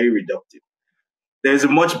things, is very reductive. There's a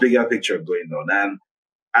much bigger picture going on. And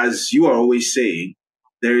as you are always saying,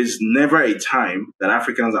 there is never a time that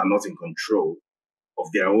Africans are not in control of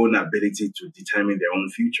their own ability to determine their own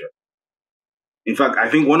future. In fact, I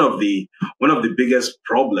think one of the biggest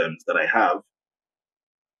problems that I have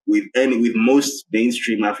with most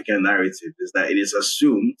mainstream African narrative is that it is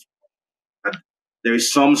assumed that there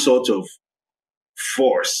is some sort of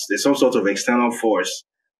force, there's some sort of external force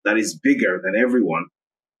that is bigger than everyone,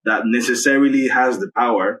 that necessarily has the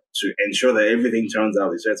power to ensure that everything turns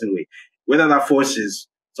out a certain way. Whether that force is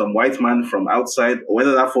some white man from outside, or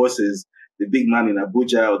whether that force is the big man in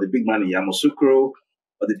Abuja, or the big man in Yamoussoukro,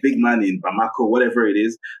 or the big man in Bamako, whatever it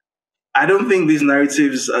is. I don't think these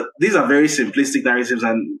narratives, these are very simplistic narratives,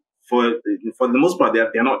 and for the most part,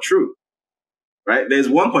 they're not true. right? There's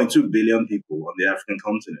 1.2 billion people on the African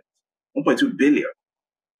continent. 1.2 billion.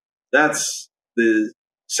 That's the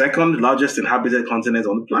second largest inhabited continent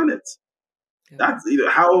on the planet. Yeah. That's,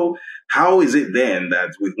 how is it then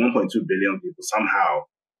that with 1.2 billion people, somehow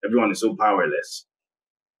everyone is so powerless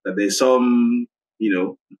that there's some,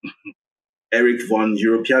 Eric von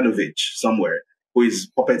Europeanovich somewhere who is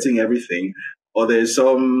puppeting everything, or there's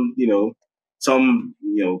some,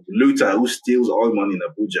 looter who steals all money in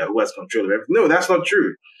Abuja who has control of everything. No, that's not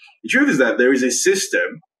true. The truth is that there is a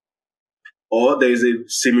system, or there is a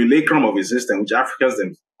simulacrum of a system which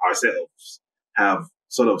Africans ourselves have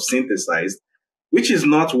sort of synthesized, which is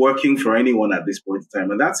not working for anyone at this point in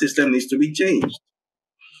time, and that system needs to be changed.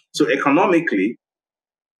 So economically,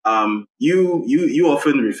 you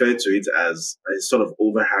often refer to it as a sort of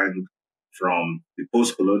overhang from the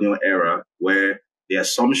post-colonial era, where the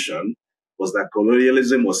assumption was that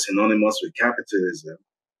colonialism was synonymous with capitalism.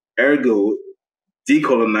 Ergo,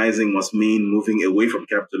 decolonizing must mean moving away from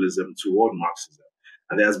capitalism toward Marxism.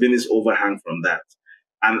 And there has been this overhang from that.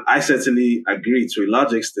 And I certainly agree to a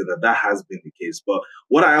large extent that that has been the case. But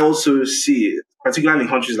what I also see, particularly in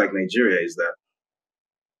countries like Nigeria, is that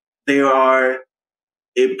there are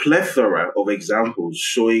a plethora of examples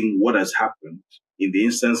showing what has happened in the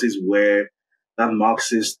instances where that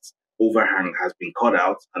Marxist overhang has been cut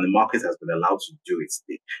out and the market has been allowed to do its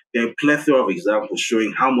thing. There are a plethora of examples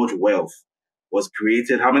showing how much wealth was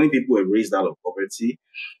created, how many people were raised out of poverty.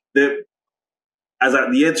 As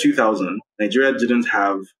at the year 2000, Nigeria didn't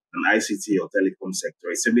have an ICT or telecom sector.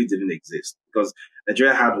 It simply didn't exist because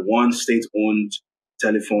Nigeria had one state-owned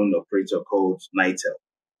telephone operator called Nitel,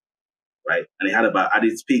 right? And it had at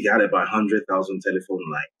its peak, it had about 100,000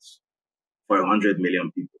 telephone lines for 100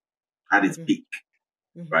 million people at its peak,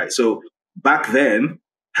 right? So back then,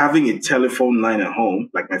 having a telephone line at home,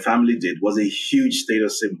 like my family did, was a huge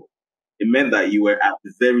status symbol. It meant that you were at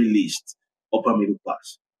the very least upper middle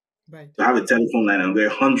class. Right. To have a telephone line, and there are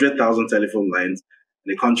 100,000 telephone lines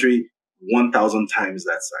in a country 1,000 times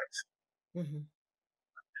that size.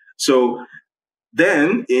 So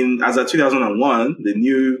then, as of 2001,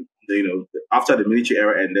 after the military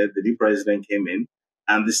era ended, the new president came in,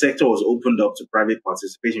 and the sector was opened up to private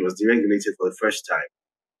participation. It was deregulated for the first time.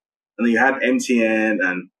 And then you had MTN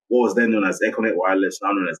and what was then known as Econet Wireless,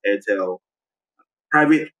 now known as Airtel.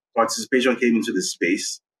 Private participation came into the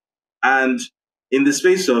space. And in the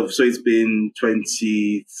space of, so it's been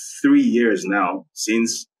 23 years now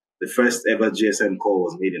since the first ever GSM call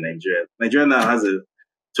was made in Nigeria. Nigeria now has a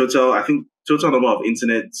total number of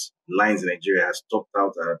internet lines in Nigeria has topped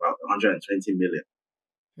out at about 120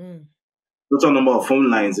 million. Total number of phone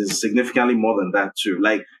lines is significantly more than that too.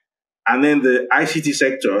 And then the ICT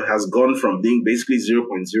sector has gone from being basically 0.0%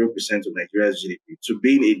 of Nigeria's GDP to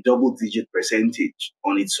being a double-digit percentage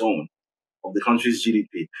on its own of the country's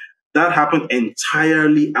GDP. That happened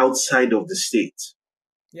entirely outside of the state.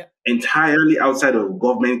 Yeah. Entirely outside of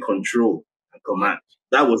government control and command.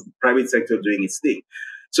 That was the private sector doing its thing.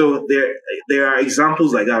 So there are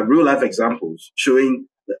examples like that, real-life examples showing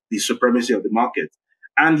the supremacy of the market.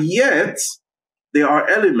 And yet, there are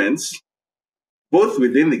elements both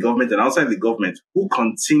within the government and outside the government who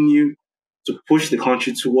continue to push the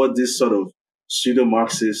country toward this sort of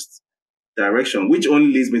pseudo-Marxist direction, which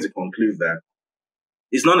only leads me to conclude that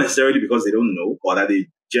it's not necessarily because they don't know or that they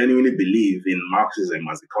genuinely believe in Marxism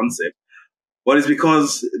as a concept, but it's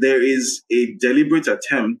because there is a deliberate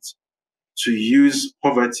attempt to use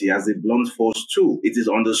poverty as a blunt force tool. It is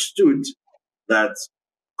understood that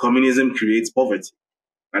communism creates poverty,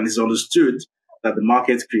 and it's understood that the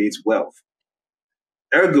market creates wealth.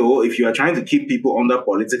 Ergo, if you are trying to keep people under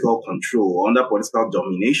political control, under political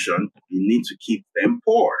domination, you need to keep them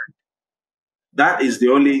poor. That is the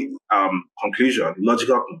only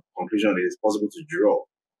logical conclusion that is possible to draw.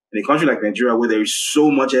 In a country like Nigeria, where there is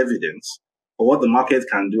so much evidence for what the market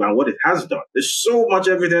can do and what it has done, there's so much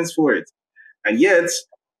evidence for it. And yet,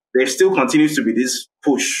 there still continues to be this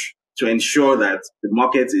push to ensure that the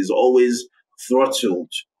market is always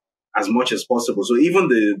throttled as much as possible. So even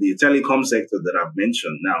the telecom sector that I've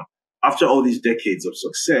mentioned now, after all these decades of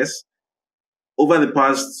success, over the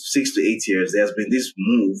past 6 to 8 years, there has been this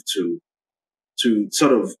move to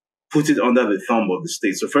sort of put it under the thumb of the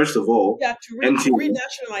state. So first of all, to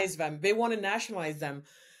renationalize them. They want to nationalize them,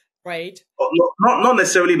 right? Not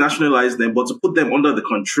necessarily nationalize them, but to put them under the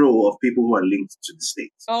control of people who are linked to the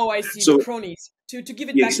state. Oh, I see. So, the cronies. To give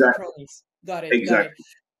it back to the cronies. Got it. Exactly. Got it.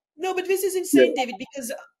 No, but this is insane, David,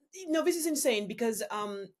 because this is insane because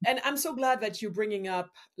and I'm so glad that you're bringing up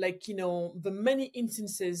the many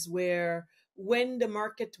instances where when the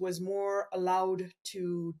market was more allowed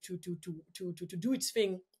to do its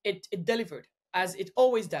thing, it delivered. as it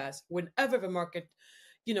always does whenever the market,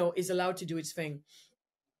 is allowed to do its thing.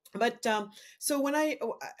 But so when I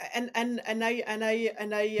and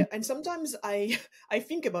sometimes I I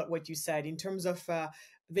think about what you said in terms of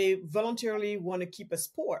they voluntarily want to keep us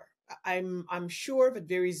poor. I'm sure that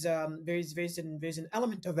there's an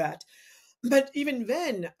element of that, but even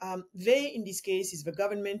then, they in this case is the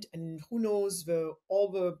government, and who knows the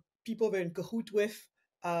all the people they're in cahoot with,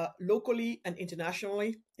 locally and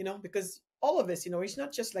internationally. Because all of this, it's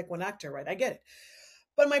not just like one actor, right? I get it,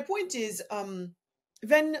 but my point is,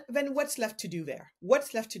 then what's left to do there?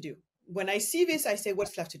 What's left to do? When I see this, I say,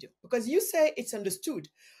 what's left to do? Because you say it's understood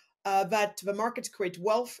that the markets create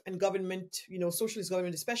wealth, and government, socialist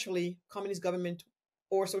government, especially communist government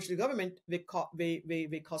or socialist government, they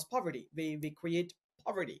cause poverty. They create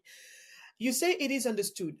poverty. You say it is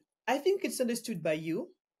understood. I think it's understood by you.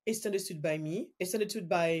 It's understood by me. It's understood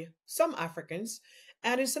by some Africans,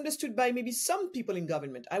 and it's understood by maybe some people in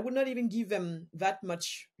government. I would not even give them that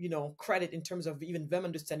much, credit in terms of even them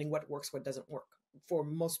understanding what works, what doesn't work for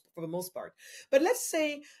the most part. But let's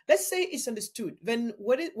say it's understood. Then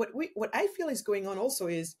what I feel is going on also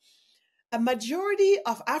is a majority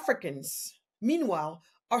of Africans, meanwhile,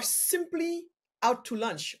 are simply out to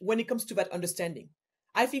lunch when it comes to that understanding.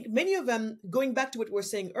 I think many of them, going back to what we were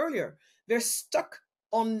saying earlier, they're stuck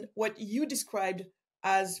on what you described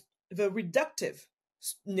as the reductive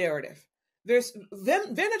narrative. They're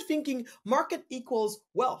not thinking market equals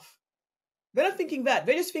wealth. They're not thinking that.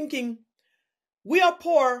 They're just thinking we are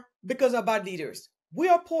poor because of bad leaders. We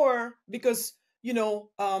are poor because,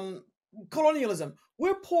 colonialism.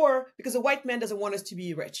 We're poor because a white man doesn't want us to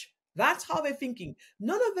be rich. That's how they're thinking.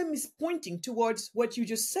 None of them is pointing towards what you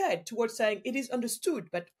just said, towards saying it is understood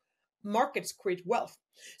that markets create wealth.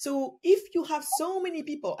 So if you have so many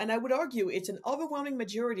people, and I would argue it's an overwhelming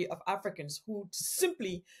majority of Africans who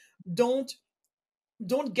simply don't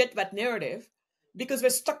get that narrative, because they're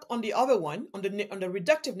stuck on the other one, on the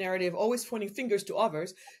reductive narrative, always pointing fingers to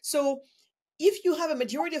others. So if you have a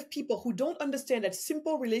majority of people who don't understand that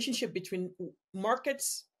simple relationship between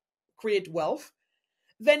markets create wealth,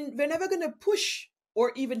 then they're never going to push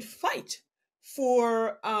or even fight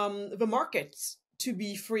for the markets to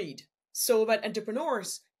be freed so that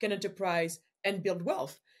entrepreneurs can enterprise and build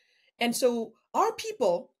wealth. And so our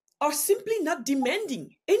people are simply not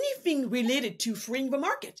demanding anything related to freeing the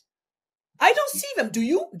market. I don't see them. Do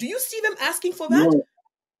you? Do you see them asking for that?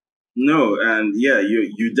 No, and yeah,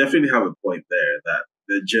 you definitely have a point there that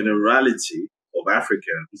the generality of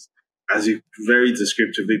Africans, as you very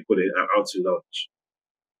descriptively put it, are out to lunch.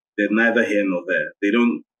 They're neither here nor there. They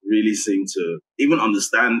don't really seem to even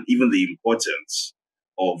understand even the importance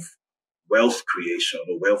of wealth creation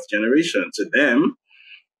or wealth generation. To them,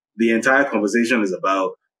 the entire conversation is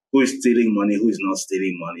about who is stealing money, who is not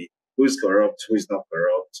stealing money, who is corrupt, who is not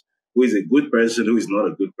corrupt, who is a good person, who is not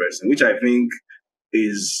a good person, which I think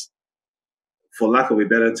is, for lack of a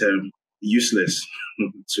better term, useless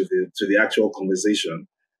to the actual conversation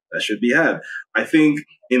that should be had. I think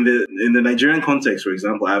in the Nigerian context, for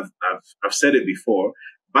example, I've said it before.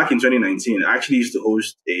 Back in 2019, I actually used to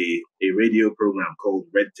host a radio program called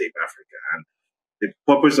Red Tape Africa, and the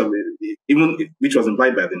purpose of it, even which was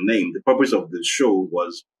implied by the name, the purpose of the show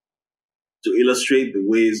was to illustrate the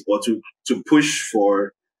ways, or to push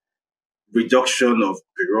for reduction of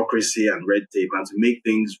bureaucracy and red tape, and to make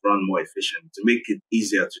things run more efficient, to make it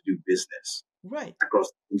easier to do business across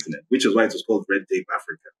the internet, which is why it was called Red Tape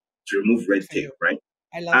Africa, to remove red tape, right?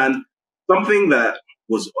 I love it. Something that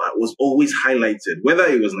was always highlighted, whether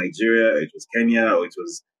it was Nigeria, it was Kenya, or it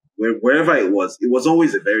was wherever it was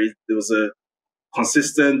always there was a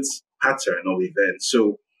consistent pattern of events.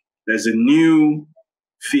 So there's a new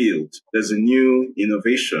field, there's a new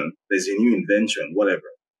innovation, there's a new invention,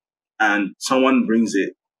 whatever, and someone brings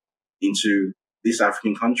it into this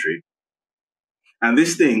African country. And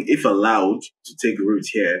this thing, if allowed to take root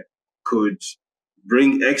here, could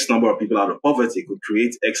bring X number of people out of poverty, could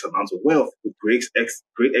create X amount of wealth, could create X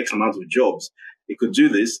amount of jobs. It could do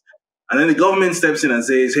this. And then the government steps in and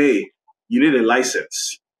says, hey, you need a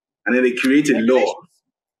license. And then they create a law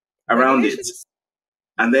around it.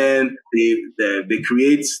 And then they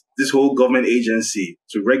create this whole government agency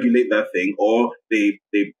to regulate that thing, or they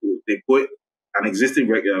put an existing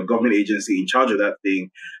government agency in charge of that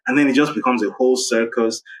thing, and then it just becomes a whole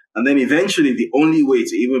circus. And then eventually, the only way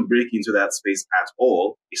to even break into that space at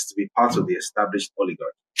all is to be part of the established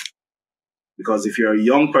oligarchy. Because if you're a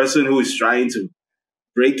young person who is trying to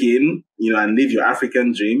break in, and live your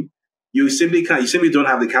African dream, you simply can't. You simply don't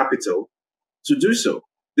have the capital to do so.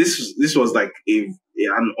 This was like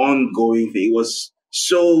an ongoing thing. It was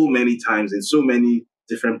so many times in so many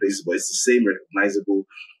different places, but it's the same recognizable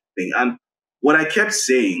thing. And what I kept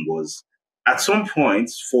saying was, at some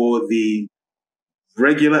point, for the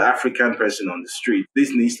regular African person on the street,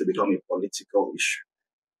 this needs to become a political issue.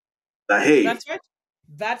 That, hey, That's right.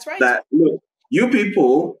 That's right. that look, you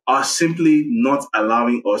people are simply not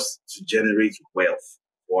allowing us to generate wealth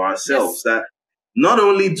for ourselves. Yes. That not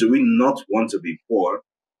only do we not want to be poor,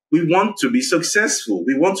 we want to be successful.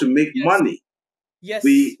 We want to make money. Yes.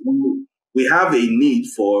 We have a need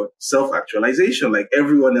for self-actualization like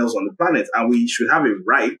everyone else on the planet, and we should have a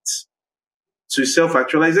right to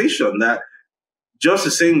self-actualization. That just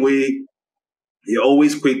the same way you're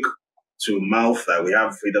always quick to mouth that we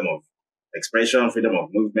have freedom of expression, freedom of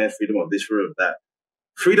movement, freedom of this, freedom of that,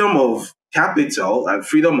 freedom of capital and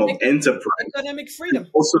freedom of enterprise. Economic freedom.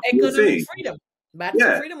 Also Economic freedom. That's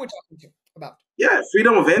the freedom we're talking about. Yeah,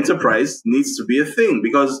 freedom of enterprise needs to be a thing,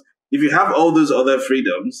 because if you have all those other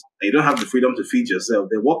freedoms and you don't have the freedom to feed yourself,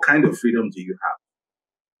 then what kind of freedom do you have?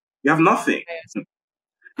 You have nothing.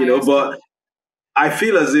 But I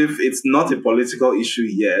feel as if it's not a political issue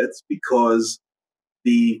yet, because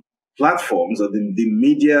the platforms or the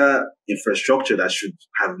media infrastructure that should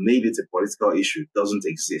have made it a political issue doesn't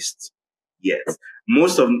exist yet.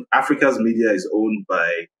 Most of Africa's media is owned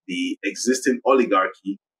by the existing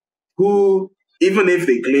oligarchy, who, even if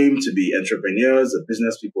they claim to be entrepreneurs or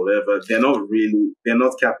business people, whatever, they're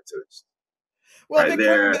not capitalists. Well,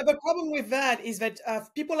 the problem with that is that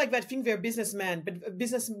people like that think they're businessmen, but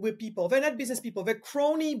business with people. They're not business people. They're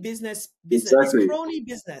crony business. Exactly. It's crony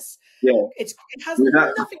business. Yeah. It has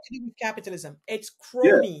nothing to do with capitalism. It's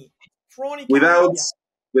crony. It's crony.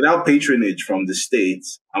 Without patronage from the state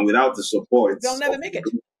and without the support, they'll never make it.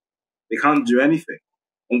 They can't do anything.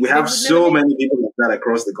 And we have so many people like that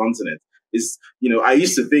across the continent. I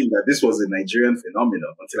used to think that this was a Nigerian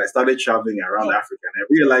phenomenon until I started traveling around Africa, and I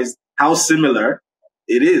realized how similar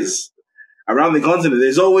it is around the continent.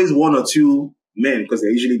 There's always one or two men, because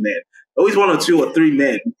they're usually men, always one or two or three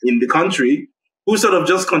men in the country who sort of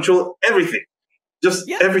just control everything,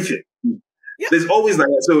 everything. Yeah. There's always like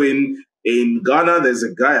that. So in Ghana, there's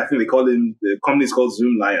a guy, I think they call him, the company's called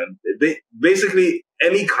Zoom Lion. Basically,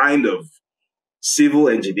 any kind of civil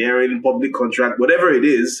engineering, public contract, whatever it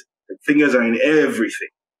is, the fingers are in everything.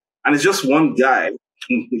 And it's just one guy.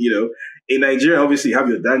 In Nigeria, obviously, you have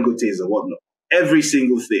your Dangotes and whatnot. Every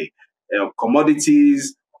single thing.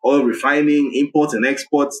 Commodities, oil refining, import and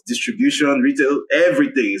export, distribution, retail,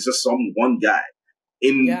 everything is just one guy.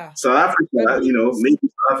 In South Africa, maybe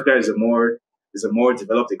South Africa is a more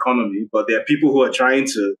developed economy, but there are people who are trying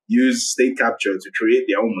to use state capture to create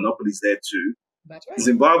their own monopolies there too. That's right. In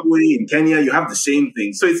Zimbabwe, in Kenya, you have the same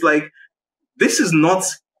thing. So it's like, this is not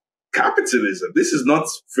capitalism. This is not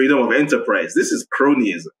freedom of enterprise. This is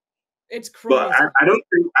cronyism. It's cronyism. But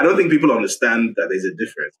I don't think people understand that there's a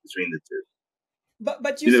difference between the two. But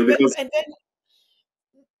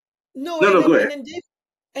go ahead.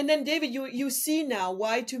 And then David, you see now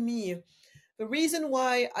why, to me, the reason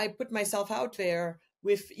why I put myself out there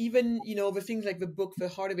with even the things like the book The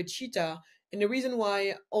Heart of a Cheetah, and the reason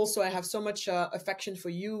why also I have so much affection for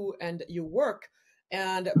you and your work,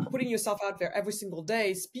 and putting yourself out there every single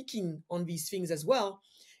day, speaking on these things as well,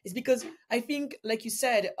 is because I think, like you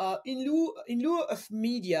said, in lieu of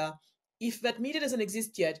media, if that media doesn't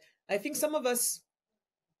exist yet, I think some of us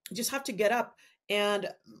just have to get up and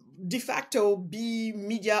de facto be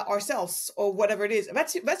media ourselves, or whatever it is.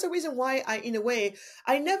 That's the reason why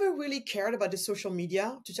I never really cared about the social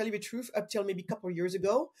media, to tell you the truth, up till maybe a couple of years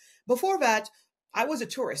ago. Before that, I was a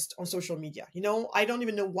tourist on social media. I don't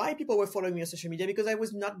even know why people were following me on social media, because I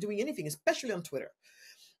was not doing anything, especially on Twitter.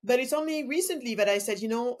 But it's only recently that I said,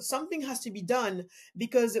 something has to be done,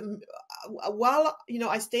 because while,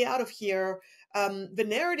 I stay out of here, the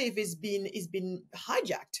narrative is been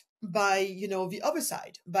hijacked by, the other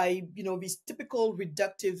side, by, these typical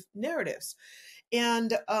reductive narratives.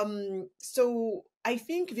 And so I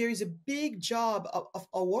think there is a big job of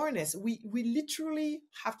awareness. We literally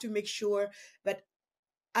have to make sure that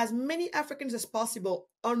as many Africans as possible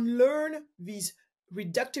unlearn these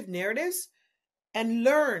reductive narratives and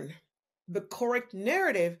learn the correct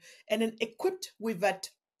narrative, and then equipped with that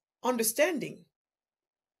understanding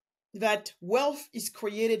that wealth is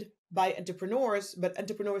created by entrepreneurs, but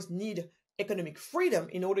entrepreneurs need economic freedom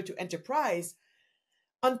in order to enterprise.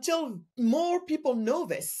 Until more people know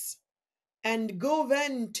this and go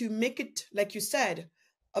then to make it, like you said,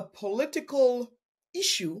 a political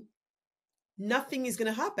issue, nothing is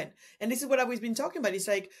going to happen. And this is what I've always been talking about. It's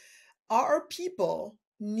like, our people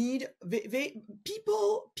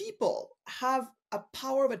people have a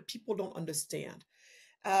power that people don't understand.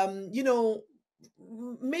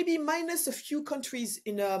 maybe minus a few countries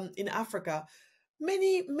in Africa,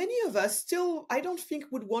 many of us still, I don't think,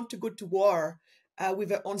 would want to go to war with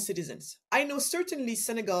their own citizens. I know certainly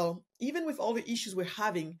Senegal, even with all the issues we're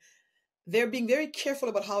having, they're being very careful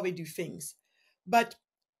about how they do things. But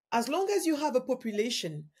as long as you have a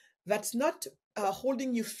population that's not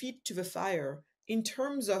holding your feet to the fire in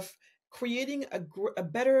terms of creating a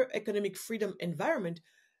better economic freedom environment,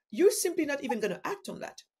 you're simply not even going to act on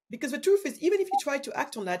that. Because the truth is, even if you try to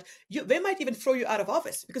act on that, they might even throw you out of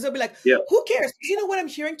office because they'll be like, Yeah. who cares? You know what I'm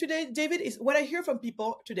hearing today, David, is what I hear from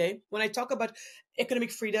people today when I talk about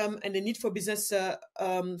economic freedom and the need for business,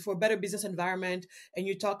 for a better business environment. And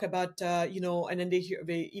you talk about, and then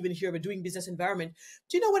they even hear about doing business environment.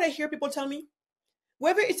 Do you know what I hear people tell me?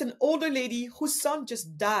 Whether it's an older lady whose son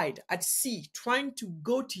just died at sea trying to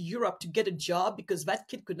go to Europe to get a job because that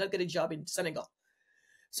kid could not get a job in Senegal.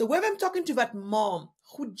 So whether I'm talking to that mom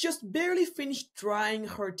who just barely finished drying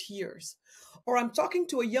her tears, or I'm talking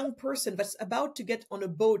to a young person that's about to get on a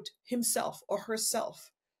boat himself or herself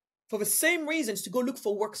for the same reasons to go look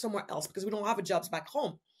for work somewhere else because we don't have a jobs back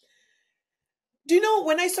home. Do you know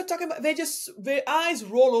when I start talking about, their eyes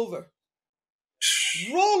roll over.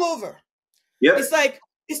 Roll over. Yeah. It's like,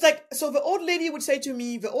 so the older lady would say to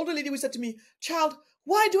me, child,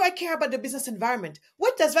 why do I care about the business environment?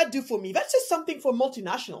 What does that do for me? That's just something for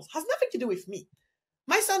multinationals. Has nothing to do with me.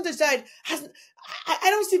 My son just died. I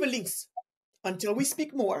don't see the links until we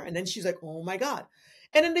speak more. And then she's like, oh my God.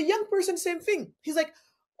 And then the young person, same thing. He's like,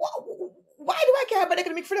 why do I care about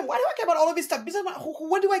economic freedom? Why do I care about all of this stuff?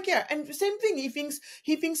 What do I care? And the same thing. He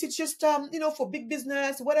thinks it's just, for big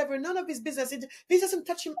business, whatever. None of his business. This doesn't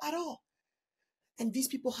touch him at all. And these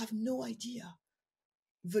people have no idea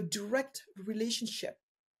the direct relationship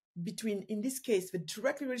between, in this case, the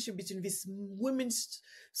direct relationship between this woman's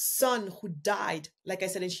son who died, like I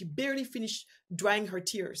said, and she barely finished drying her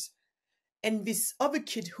tears, and this other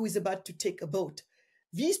kid who is about to take a boat.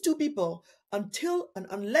 These two people, until and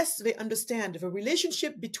unless they understand the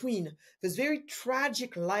relationship between this very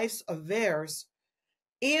tragic lives of theirs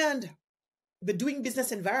and the doing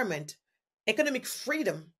business environment, economic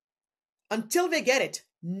freedom, until they get it,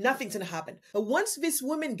 nothing's going to happen. But once this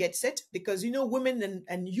woman gets it, because women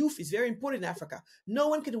and youth is very important in Africa. No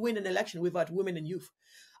one can win an election without women and youth.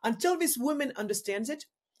 Until this woman understands it,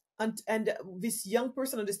 and this young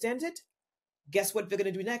person understands it, guess what they're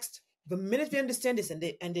going to do next? The minute they understand this and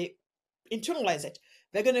they internalize it,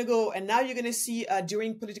 they're going to go, and now you're going to see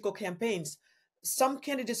during political campaigns, some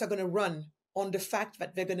candidates are going to run on the fact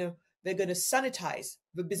that they're going to sanitize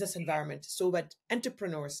the business environment so that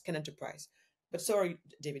entrepreneurs can enterprise. But sorry,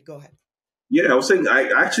 David, go ahead. Yeah, I was saying I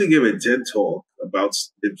actually gave a TED talk about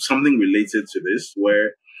something related to this,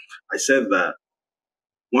 where I said that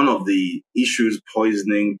one of the issues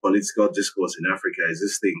poisoning political discourse in Africa is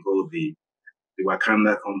this thing called the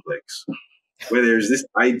Wakanda complex, where there's this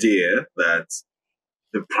idea that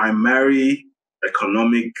the primary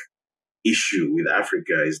economic issue with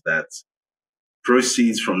Africa is that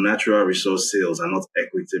proceeds from natural resource sales are not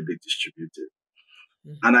equitably distributed.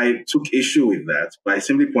 Mm-hmm. And I took issue with that by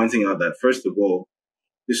simply pointing out that, first of all,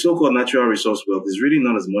 the so-called natural resource wealth is really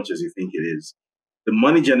not as much as you think it is. The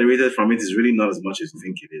money generated from it is really not as much as you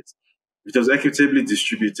think it is. If it was equitably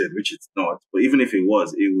distributed, which it's not, but even if it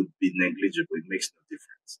was, it would be negligible. It makes no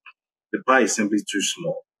difference. The pie is simply too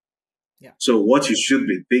small. Yeah. So what you should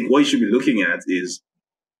be looking at is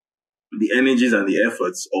the energies and the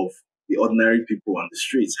efforts of the ordinary people on the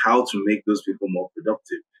streets, how to make those people more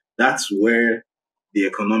productive. That's where the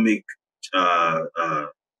economic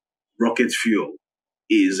rocket fuel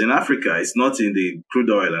is in Africa. It's not in the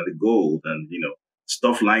crude oil and the gold and,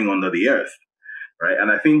 stuff lying under the earth, right? And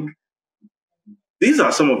I think these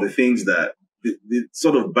are some of the things that the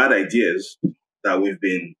sort of bad ideas that we've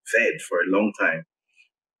been fed for a long time,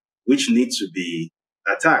 which need to be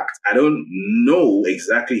attacked. I don't know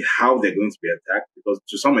exactly how they're going to be attacked, because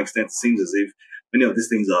to some extent it seems as if many of these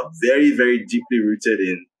things are very, very deeply rooted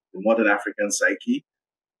in the modern African psyche.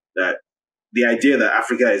 That the idea that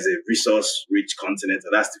Africa is a resource-rich continent,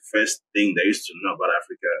 and that's the first thing there is to know about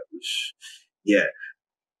Africa, which, yeah,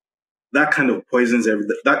 that kind of poisons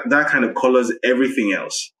that kind of colors everything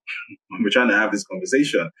else. When we're trying to have this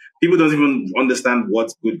conversation, people don't even understand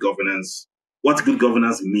what good governance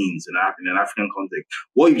means in an African context.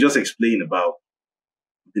 What you just explained about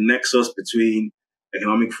the nexus between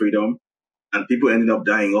economic freedom and people ending up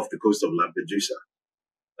dying off the coast of Lampedusa.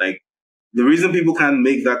 Like, the reason people can't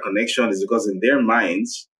make that connection is because in their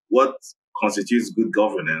minds, what constitutes good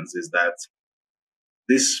governance is that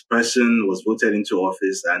this person was voted into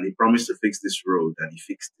office and he promised to fix this road and he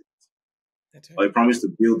fixed it. That's right. Or he promised to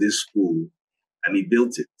build this school and he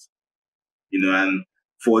built it, and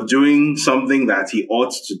for doing something that he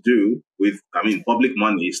ought to do with, public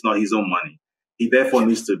money, it's not his own money. He therefore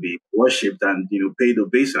needs to be worshipped and, paid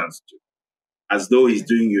obeisance to, as though he's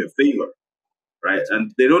doing you a favor, right?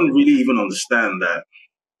 And they don't really even understand that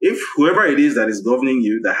if whoever it is that is governing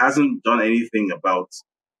you that hasn't done anything about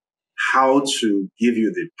how to give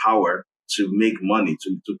you the power to make money,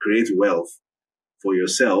 to create wealth for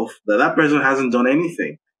yourself, that person hasn't done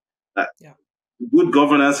anything. Good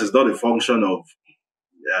governance is not a function of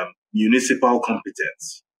municipal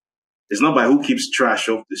competence. It's not by who keeps trash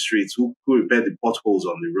off the streets, who repair the potholes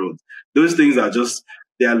on the road. Those things are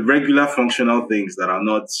they are regular functional things that are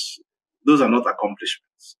not, those are not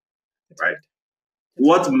accomplishments, right?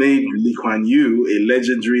 What made Lee Kuan Yew a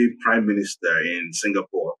legendary prime minister in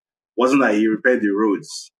Singapore wasn't that he repaired the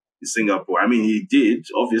roads in Singapore. He did,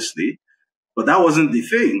 obviously, but that wasn't the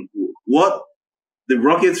thing. What the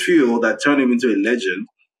rocket fuel that turned him into a legend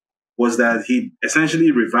was that he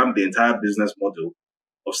essentially revamped the entire business model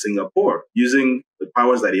of Singapore using the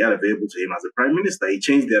powers that he had available to him as a prime minister. He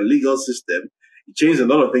changed their legal system. He changed a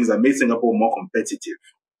lot of things that made Singapore more competitive.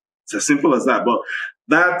 It's as simple as that. But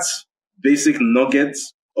that basic nugget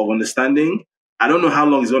of understanding, I don't know how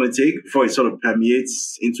long it's going to take before it sort of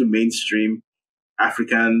permeates into mainstream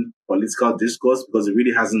African political discourse, because it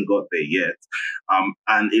really hasn't got there yet.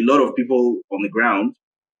 And a lot of people on the ground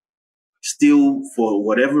still, for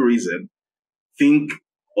whatever reason, think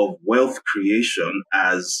of wealth creation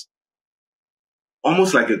as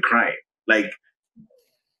almost like a crime. Like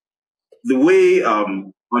the way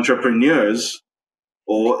entrepreneurs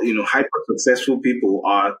or hyper successful people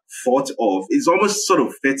are thought of is almost sort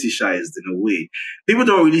of fetishized in a way. People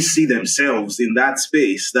don't really see themselves in that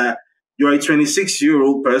space, that you're a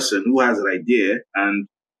 26-year-old person who has an idea and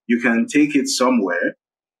you can take it somewhere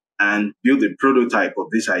and build a prototype of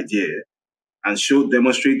this idea and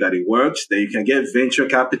demonstrate that it works. Then you can get venture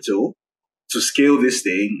capital to scale this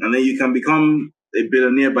thing, and then you can become a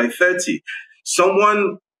billionaire by 30.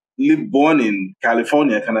 Someone born in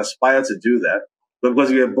California can aspire to do that, but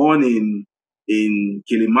because you were born in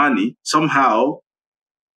Kilimani, somehow,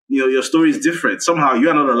 your story is different. Somehow you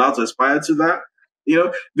are not allowed to aspire to that.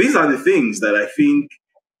 These are the things that I think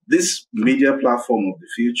this media platform of the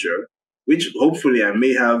future, which hopefully I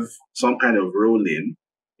may have some kind of role in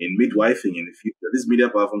midwifing in the future, this media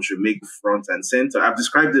platform should make front and center. I've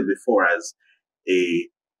described it before as a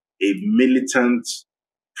militant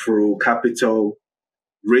pro-capital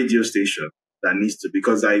radio station that needs to,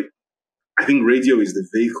 because I think radio is the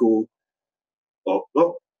vehicle of,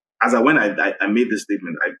 when I made this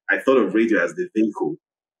statement, I thought of radio as the vehicle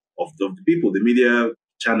of the people, the media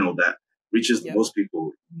channel that reaches the most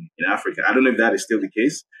people in Africa. I don't know if that is still the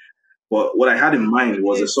case, but what I had in mind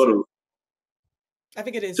was a sort of... I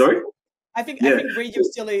think it is. Sorry? I think radio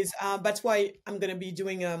still is. That's why I'm going to be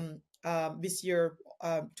doing this year,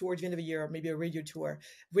 towards the end of the year, maybe a radio tour.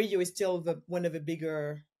 Radio is still one of the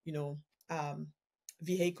bigger,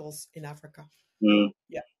 vehicles in Africa. Mm.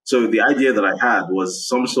 Yeah. So the idea that I had was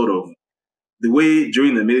some sort of, the way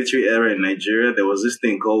during the military era in Nigeria, there was this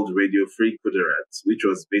thing called Radio Free Kudirat, which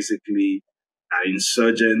was basically an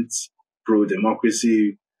insurgent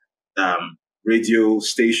pro-democracy radio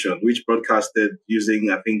station, which broadcasted using,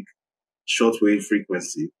 I think, shortwave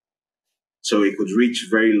frequency. So it could reach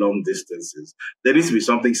very long distances. There needs to be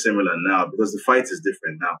something similar now, because the fight is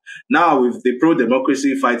different now. Now, if the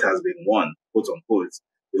pro-democracy fight has been won, quote unquote,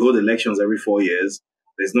 we hold elections every 4 years.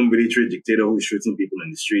 There's no military dictator who is shooting people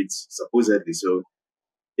in the streets, supposedly. So,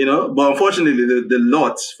 but unfortunately, the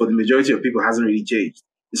lot for the majority of people hasn't really changed.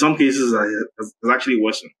 In some cases, has actually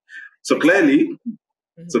worsened. So clearly,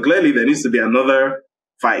 there needs to be another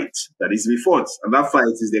fight that needs to be fought. And that fight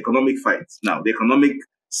is the economic fight. Now, the economic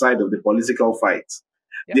side of the political fight.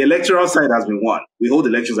 Yep. The electoral side has been won. We hold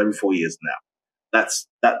elections every 4 years now. That's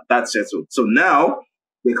settled. So now,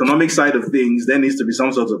 the economic side of things, there needs to be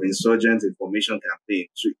some sort of insurgent information campaign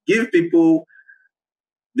to give people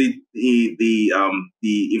the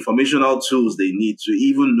informational tools they need to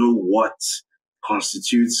even know what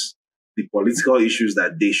constitutes the political issues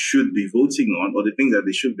that they should be voting on, or the things that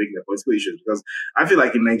they should make their political issues. Because I feel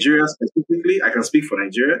like in Nigeria specifically, I can speak for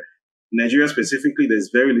Nigeria. In Nigeria specifically, there's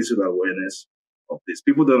very little awareness of this.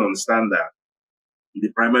 People don't understand that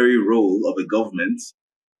the primary role of a government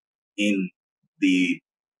in the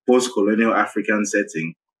post-colonial African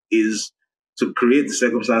setting is to create the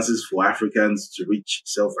circumstances for Africans to reach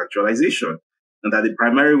self-actualization. And that the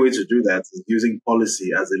primary way to do that is using policy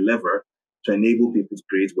as a lever to enable people to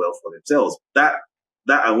create wealth for themselves. That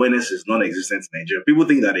awareness is non-existent in Nigeria. People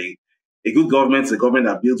think that a good government is a government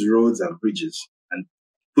that builds roads and bridges and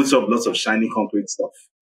puts up lots of shiny concrete stuff.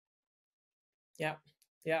 Yeah.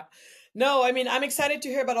 Yeah. No, I mean, I'm excited to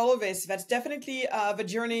hear about all of this. That's definitely the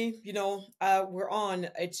journey, we're on.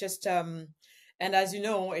 It's just, and as you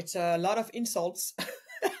know, it's a lot of insults.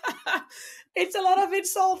 It's a lot of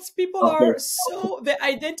insults. People Okay. are so, the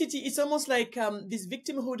identity, it's almost like this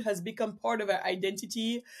victimhood has become part of our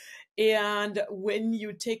identity. And when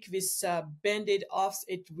you take this band-aid off,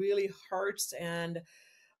 it really hurts. And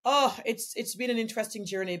oh, it's been an interesting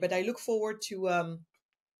journey, but I look forward to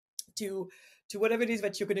to whatever it is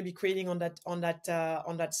that you're going to be creating on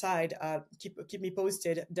that side. Keep me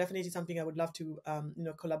posted. Definitely something I would love to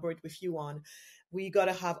collaborate with you on. We got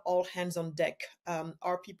to have all hands on deck.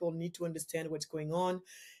 Our people need to understand what's going on,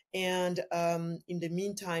 and in the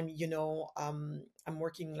meantime, I'm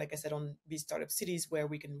working, like I said, on these startup cities where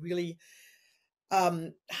we can really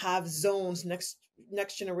have zones, next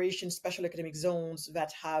generation special economic zones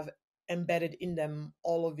that have embedded in them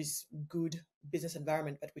all of this good business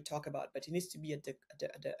environment that we talk about. But it needs to be at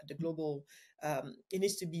the global. It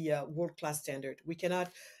needs to be a world class standard. We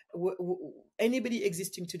cannot. Anybody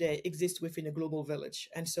existing today exists within a global village,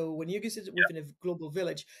 and so when you exist within a global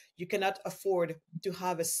village, you cannot afford to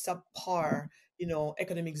have a subpar,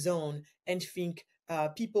 economic zone and think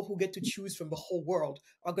people who get to choose from the whole world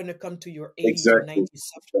are going to come to your 80s or Exactly. 90s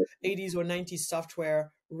 80s or 90s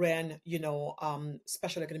software ran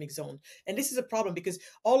special economic zone. And this is a problem because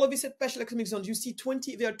all of these special economic zones, you see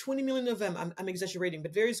 20, there are 20 million of them. I'm exaggerating,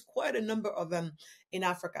 but there is quite a number of them in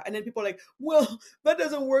Africa. And then people are like, well, that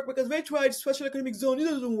doesn't work because they tried special economic zone, it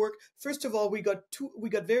doesn't work. First of all, we got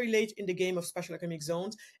very late in the game of special economic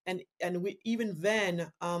zones, and we even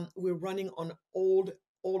then we're running on old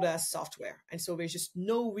ass software. And so there's just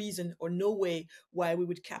no reason or no way why we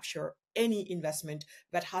would capture any investment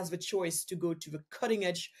that has the choice to go to the cutting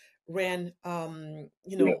edge ran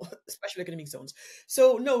Yeah. special economic zones.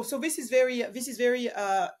 So no, so this is very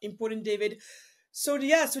important, David. So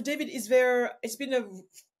yeah, so David, it's been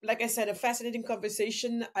like I said, a fascinating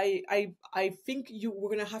conversation. I think we're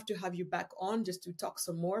gonna have to have you back on just to talk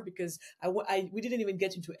some more because we didn't even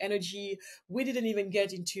get into energy. We didn't even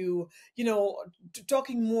get into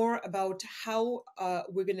talking more about how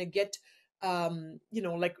we're gonna get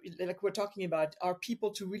like we're talking about our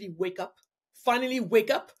people to really finally wake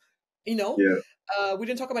up. Yeah. We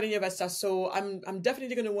didn't talk about any of that stuff, so I'm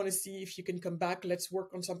definitely going to want to see if you can come back. Let's work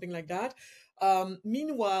on something like that.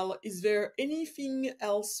 Meanwhile, is there anything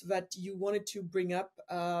else that you wanted to bring up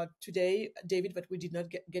today, David, that we did not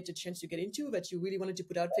get a chance to get into that you really wanted to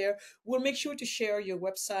put out there? We'll make sure to share your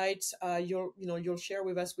website. You'll share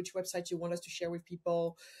with us which website you want us to share with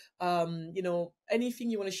people. Anything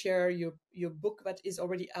you want to share. Your book that is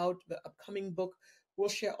already out, the upcoming book. We'll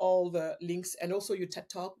share all the links, and also your TED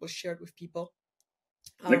Talk. We'll share it with people.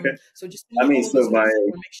 Okay. So just I mean, all of those so my links,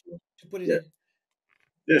 we'll make sure to put it yeah, in.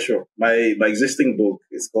 yeah, sure. My existing book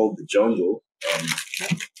is called The Jungle. Yep.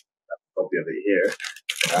 Copy of it here.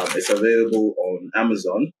 It's available on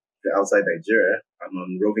Amazon if you're outside Nigeria and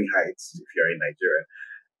on Roving Heights if you're in Nigeria.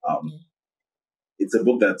 Um, It's a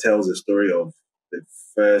book that tells the story of the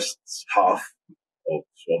first half of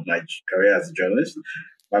my career as a journalist.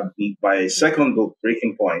 My second book,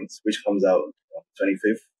 Breaking Point, which comes out on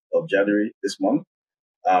 25th of January this month,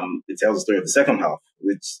 it tells the story of the second half,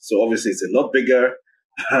 which so obviously it's a lot bigger.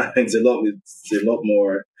 It's a lot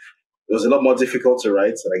more. It was a lot more difficult to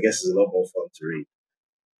write, and I guess it's a lot more fun to read.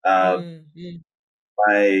 Uh,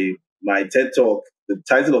 my TED Talk, the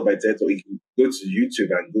title of my TED Talk, you can go to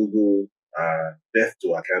YouTube and Google Death to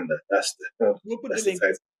Wakanda. We'll put the That's the link.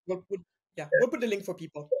 title. We'll put the link for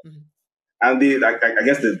people. And I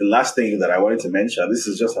guess the last thing that I wanted to mention, this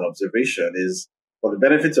is just an observation, is for the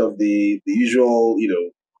benefit of the usual,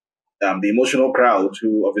 the emotional crowd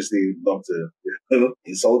who obviously love to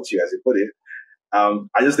insult you, as you put it.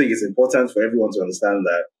 I just think it's important for everyone to understand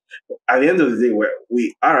that at the end of the day,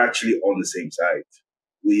 we are actually on the same side.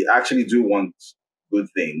 We actually do want good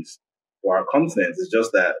things for our continent. It's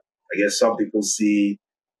just that I guess some people see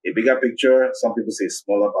a bigger picture, some people see a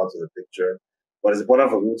smaller part of the picture. But it's important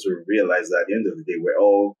for people to realize that at the end of the day, we're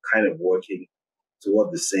all kind of working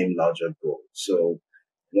toward the same larger goal. So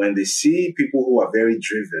when they see people who are very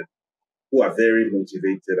driven, who are very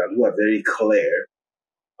motivated, and who are very clear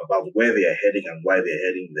about where they are heading and why they're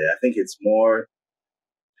heading there, I think it's more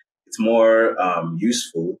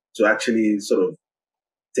useful to actually sort of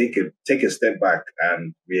take a step back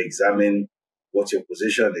and re-examine what your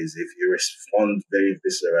position is. If you respond very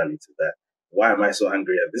viscerally to that, why am I so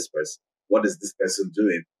angry at this person? What is this person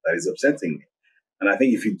doing that is upsetting me? And I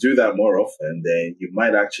think if you do that more often, then you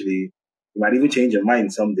might even change your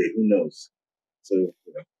mind someday. Who knows? So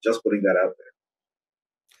just putting that out there.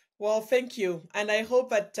 Well, thank you. And I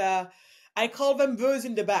hope that I call them those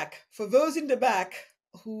in the back. For those in the back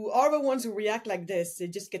who are the ones who react like this, they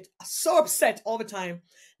just get so upset all the time.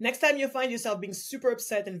 Next time you find yourself being super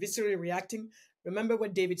upset and viscerally reacting, remember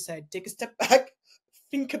what David said. Take a step back,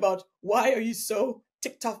 think about why are you so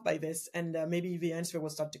ticked off by this, and maybe the answer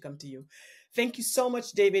will start to come to you. Thank you so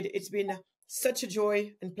much, David. It's been such a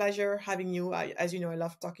joy and pleasure having you. As you know, I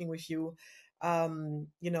love talking with you.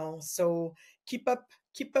 So keep up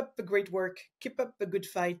the great work, keep up the good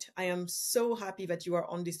fight. I am so happy that you are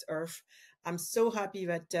on this earth. I'm so happy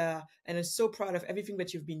that and I'm so proud of everything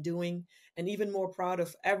that you've been doing, and even more proud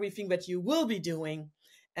of everything that you will be doing.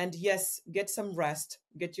 And yes, get some rest,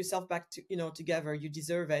 get yourself back to together. You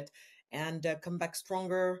deserve it, and come back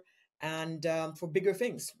stronger and for bigger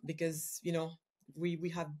things, because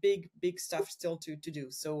we have big stuff still to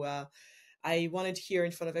do. So I wanted here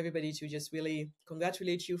in front of everybody to just really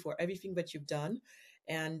congratulate you for everything that you've done,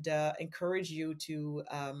 and encourage you to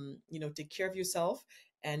take care of yourself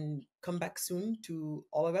and come back soon to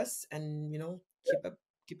all of us, and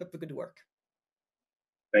keep up the good work.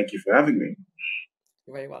 Thank you for having me.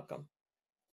 You're very welcome.